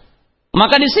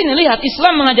 Maka di sini lihat,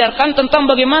 Islam mengajarkan tentang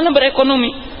bagaimana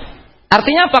berekonomi.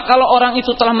 Artinya apa? Kalau orang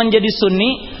itu telah menjadi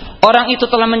Sunni, orang itu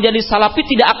telah menjadi Salafi,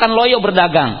 tidak akan loyo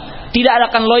berdagang, tidak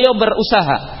akan loyo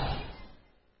berusaha.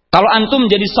 Kalau antum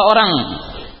jadi seorang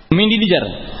manajer,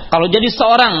 kalau jadi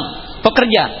seorang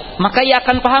pekerja, maka ia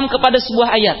akan paham kepada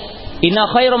sebuah ayat. Inna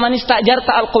khairu man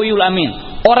istajarta al-qawiyul amin.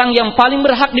 Orang yang paling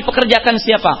berhak dipekerjakan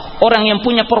siapa? Orang yang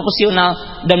punya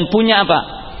profesional dan punya apa?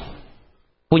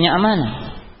 Punya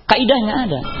amanah. Kaidahnya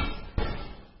ada.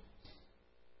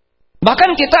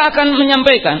 Bahkan kita akan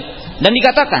menyampaikan dan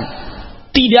dikatakan,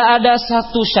 tidak ada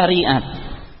satu syariat,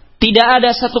 tidak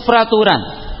ada satu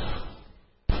peraturan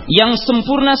yang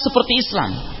sempurna seperti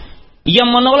Islam, yang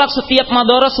menolak setiap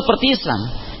madarat seperti Islam,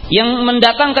 yang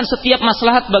mendatangkan setiap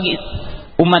maslahat bagi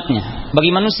umatnya,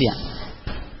 bagi manusia.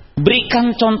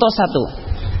 Berikan contoh satu,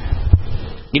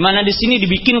 di mana di sini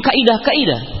dibikin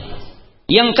kaidah-kaidah,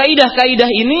 yang kaidah-kaidah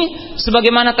ini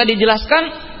sebagaimana tadi jelaskan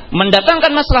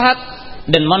mendatangkan maslahat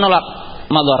dan menolak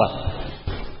madarat.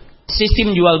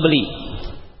 Sistem jual beli.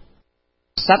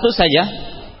 Satu saja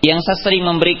yang saya sering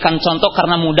memberikan contoh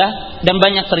karena mudah dan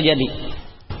banyak terjadi.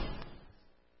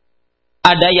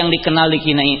 Ada yang dikenal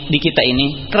di kita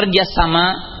ini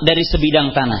kerjasama dari sebidang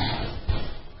tanah.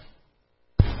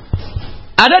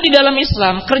 Ada di dalam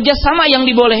Islam kerjasama yang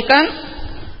dibolehkan,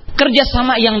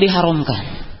 kerjasama yang diharamkan.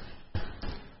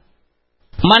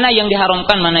 Mana yang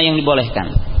diharamkan, mana yang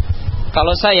dibolehkan?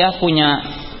 Kalau saya punya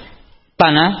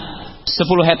tanah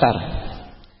 10 hektar,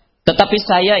 tetapi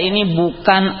saya ini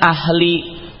bukan ahli,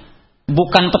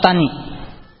 bukan petani,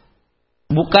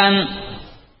 bukan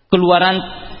keluaran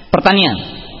pertanian.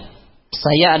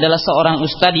 Saya adalah seorang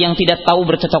ustadz yang tidak tahu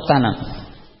bercocok tanam.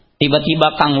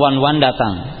 Tiba-tiba Kang Wan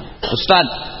datang,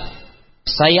 Ustadz,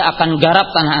 saya akan garap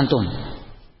tanah antum.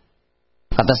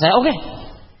 Kata saya, oke.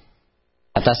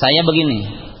 Kata saya begini,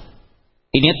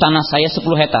 ini tanah saya 10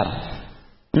 hektar.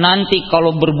 Nanti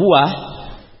kalau berbuah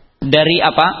dari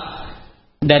apa?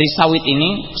 Dari sawit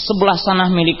ini, sebelah sana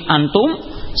milik antum,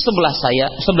 sebelah saya,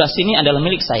 sebelah sini adalah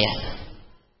milik saya.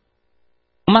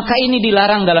 Maka ini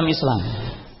dilarang dalam Islam.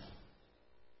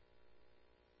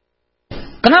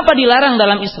 Kenapa dilarang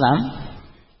dalam Islam?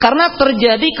 Karena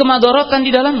terjadi kemadorotan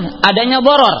di dalamnya. Adanya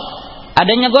boror,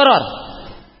 adanya goror.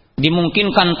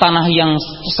 Dimungkinkan tanah yang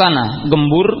sana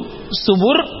gembur,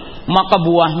 subur, maka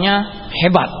buahnya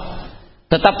hebat.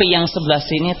 Tetapi yang sebelah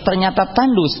sini ternyata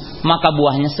tandus, maka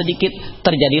buahnya sedikit,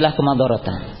 terjadilah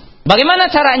kemadorotan. Bagaimana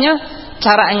caranya?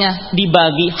 Caranya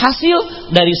dibagi hasil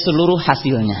dari seluruh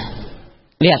hasilnya.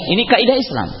 Lihat, ini kaidah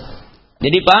Islam.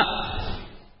 Jadi Pak,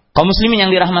 kaum muslimin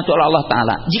yang dirahmati oleh Allah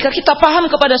Ta'ala, jika kita paham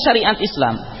kepada syariat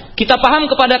Islam, kita paham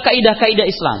kepada kaidah-kaidah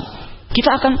Islam,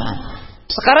 kita akan paham.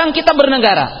 Sekarang kita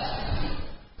bernegara.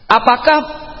 Apakah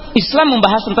Islam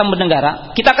membahas tentang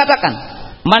bernegara? Kita katakan,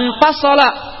 man fasala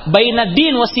baina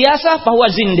din wa siyasah fahuwa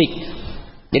zindik.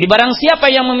 Jadi barang siapa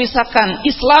yang memisahkan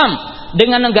Islam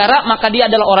dengan negara, maka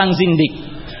dia adalah orang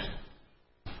zindik.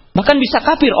 Bahkan bisa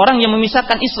kafir orang yang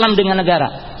memisahkan Islam dengan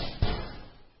negara.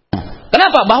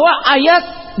 Kenapa? Bahwa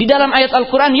ayat di dalam ayat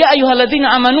Al-Quran, ya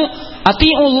ayyuhalladzina amanu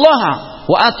ati'ullaha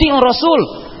wa ati'ur rasul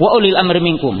wa ulil amri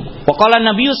minkum. Wa qala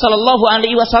Nabi sallallahu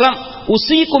alaihi wasallam,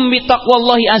 usikum bi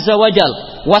taqwallahi azza wajal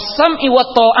was-sam'i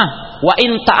wat ta'ah wa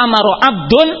in ta'amaru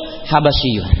 'abdun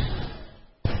habasyiyun.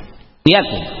 Lihat,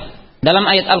 dalam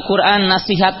ayat Al-Quran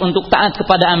nasihat untuk taat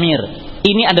kepada amir.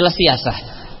 Ini adalah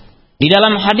siasah. Di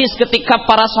dalam hadis ketika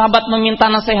para sahabat meminta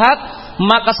nasihat,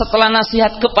 maka setelah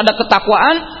nasihat kepada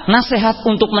ketakwaan, nasihat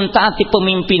untuk mentaati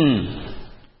pemimpin.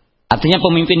 Artinya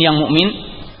pemimpin yang mukmin,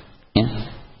 ya,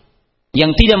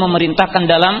 yang tidak memerintahkan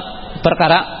dalam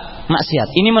perkara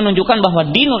maksiat. Ini menunjukkan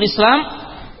bahwa dinul Islam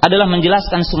adalah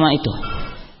menjelaskan semua itu.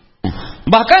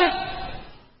 Bahkan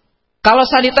kalau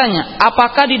saya ditanya,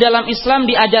 apakah di dalam Islam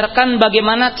diajarkan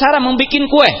bagaimana cara membuat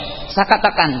kue? Saya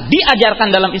katakan,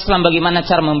 diajarkan dalam Islam bagaimana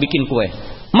cara membuat kue.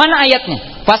 Mana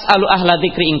ayatnya? Fas'alu ahla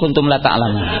dzikri in kuntum la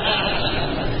ta'lamun.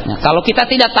 Nah, kalau kita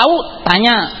tidak tahu,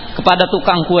 tanya kepada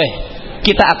tukang kue.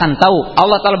 Kita akan tahu.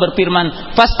 Allah Ta'ala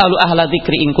berfirman, fas'alu ahla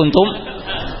dzikri in kuntum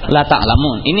la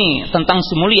ta'lamun. Ini tentang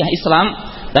sumuliah Islam,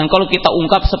 dan kalau kita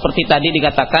ungkap seperti tadi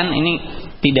dikatakan, ini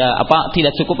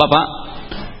tidak cukup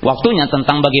waktunya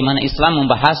tentang bagaimana Islam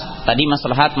membahas tadi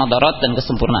maslahat, madarat dan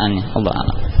kesempurnaannya. Allah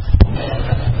a'lam.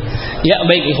 Ya,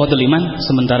 baik ikhwatul iman,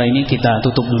 sementara ini kita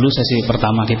tutup dulu sesi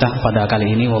pertama kita pada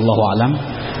kali ini, wallahu alam.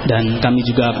 Dan kami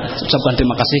juga ucapkan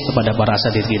terima kasih kepada para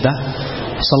asatidz kita.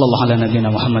 Sallallahu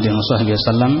alaihi wa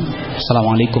sallam.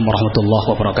 Assalamualaikum warahmatullahi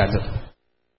wabarakatuh.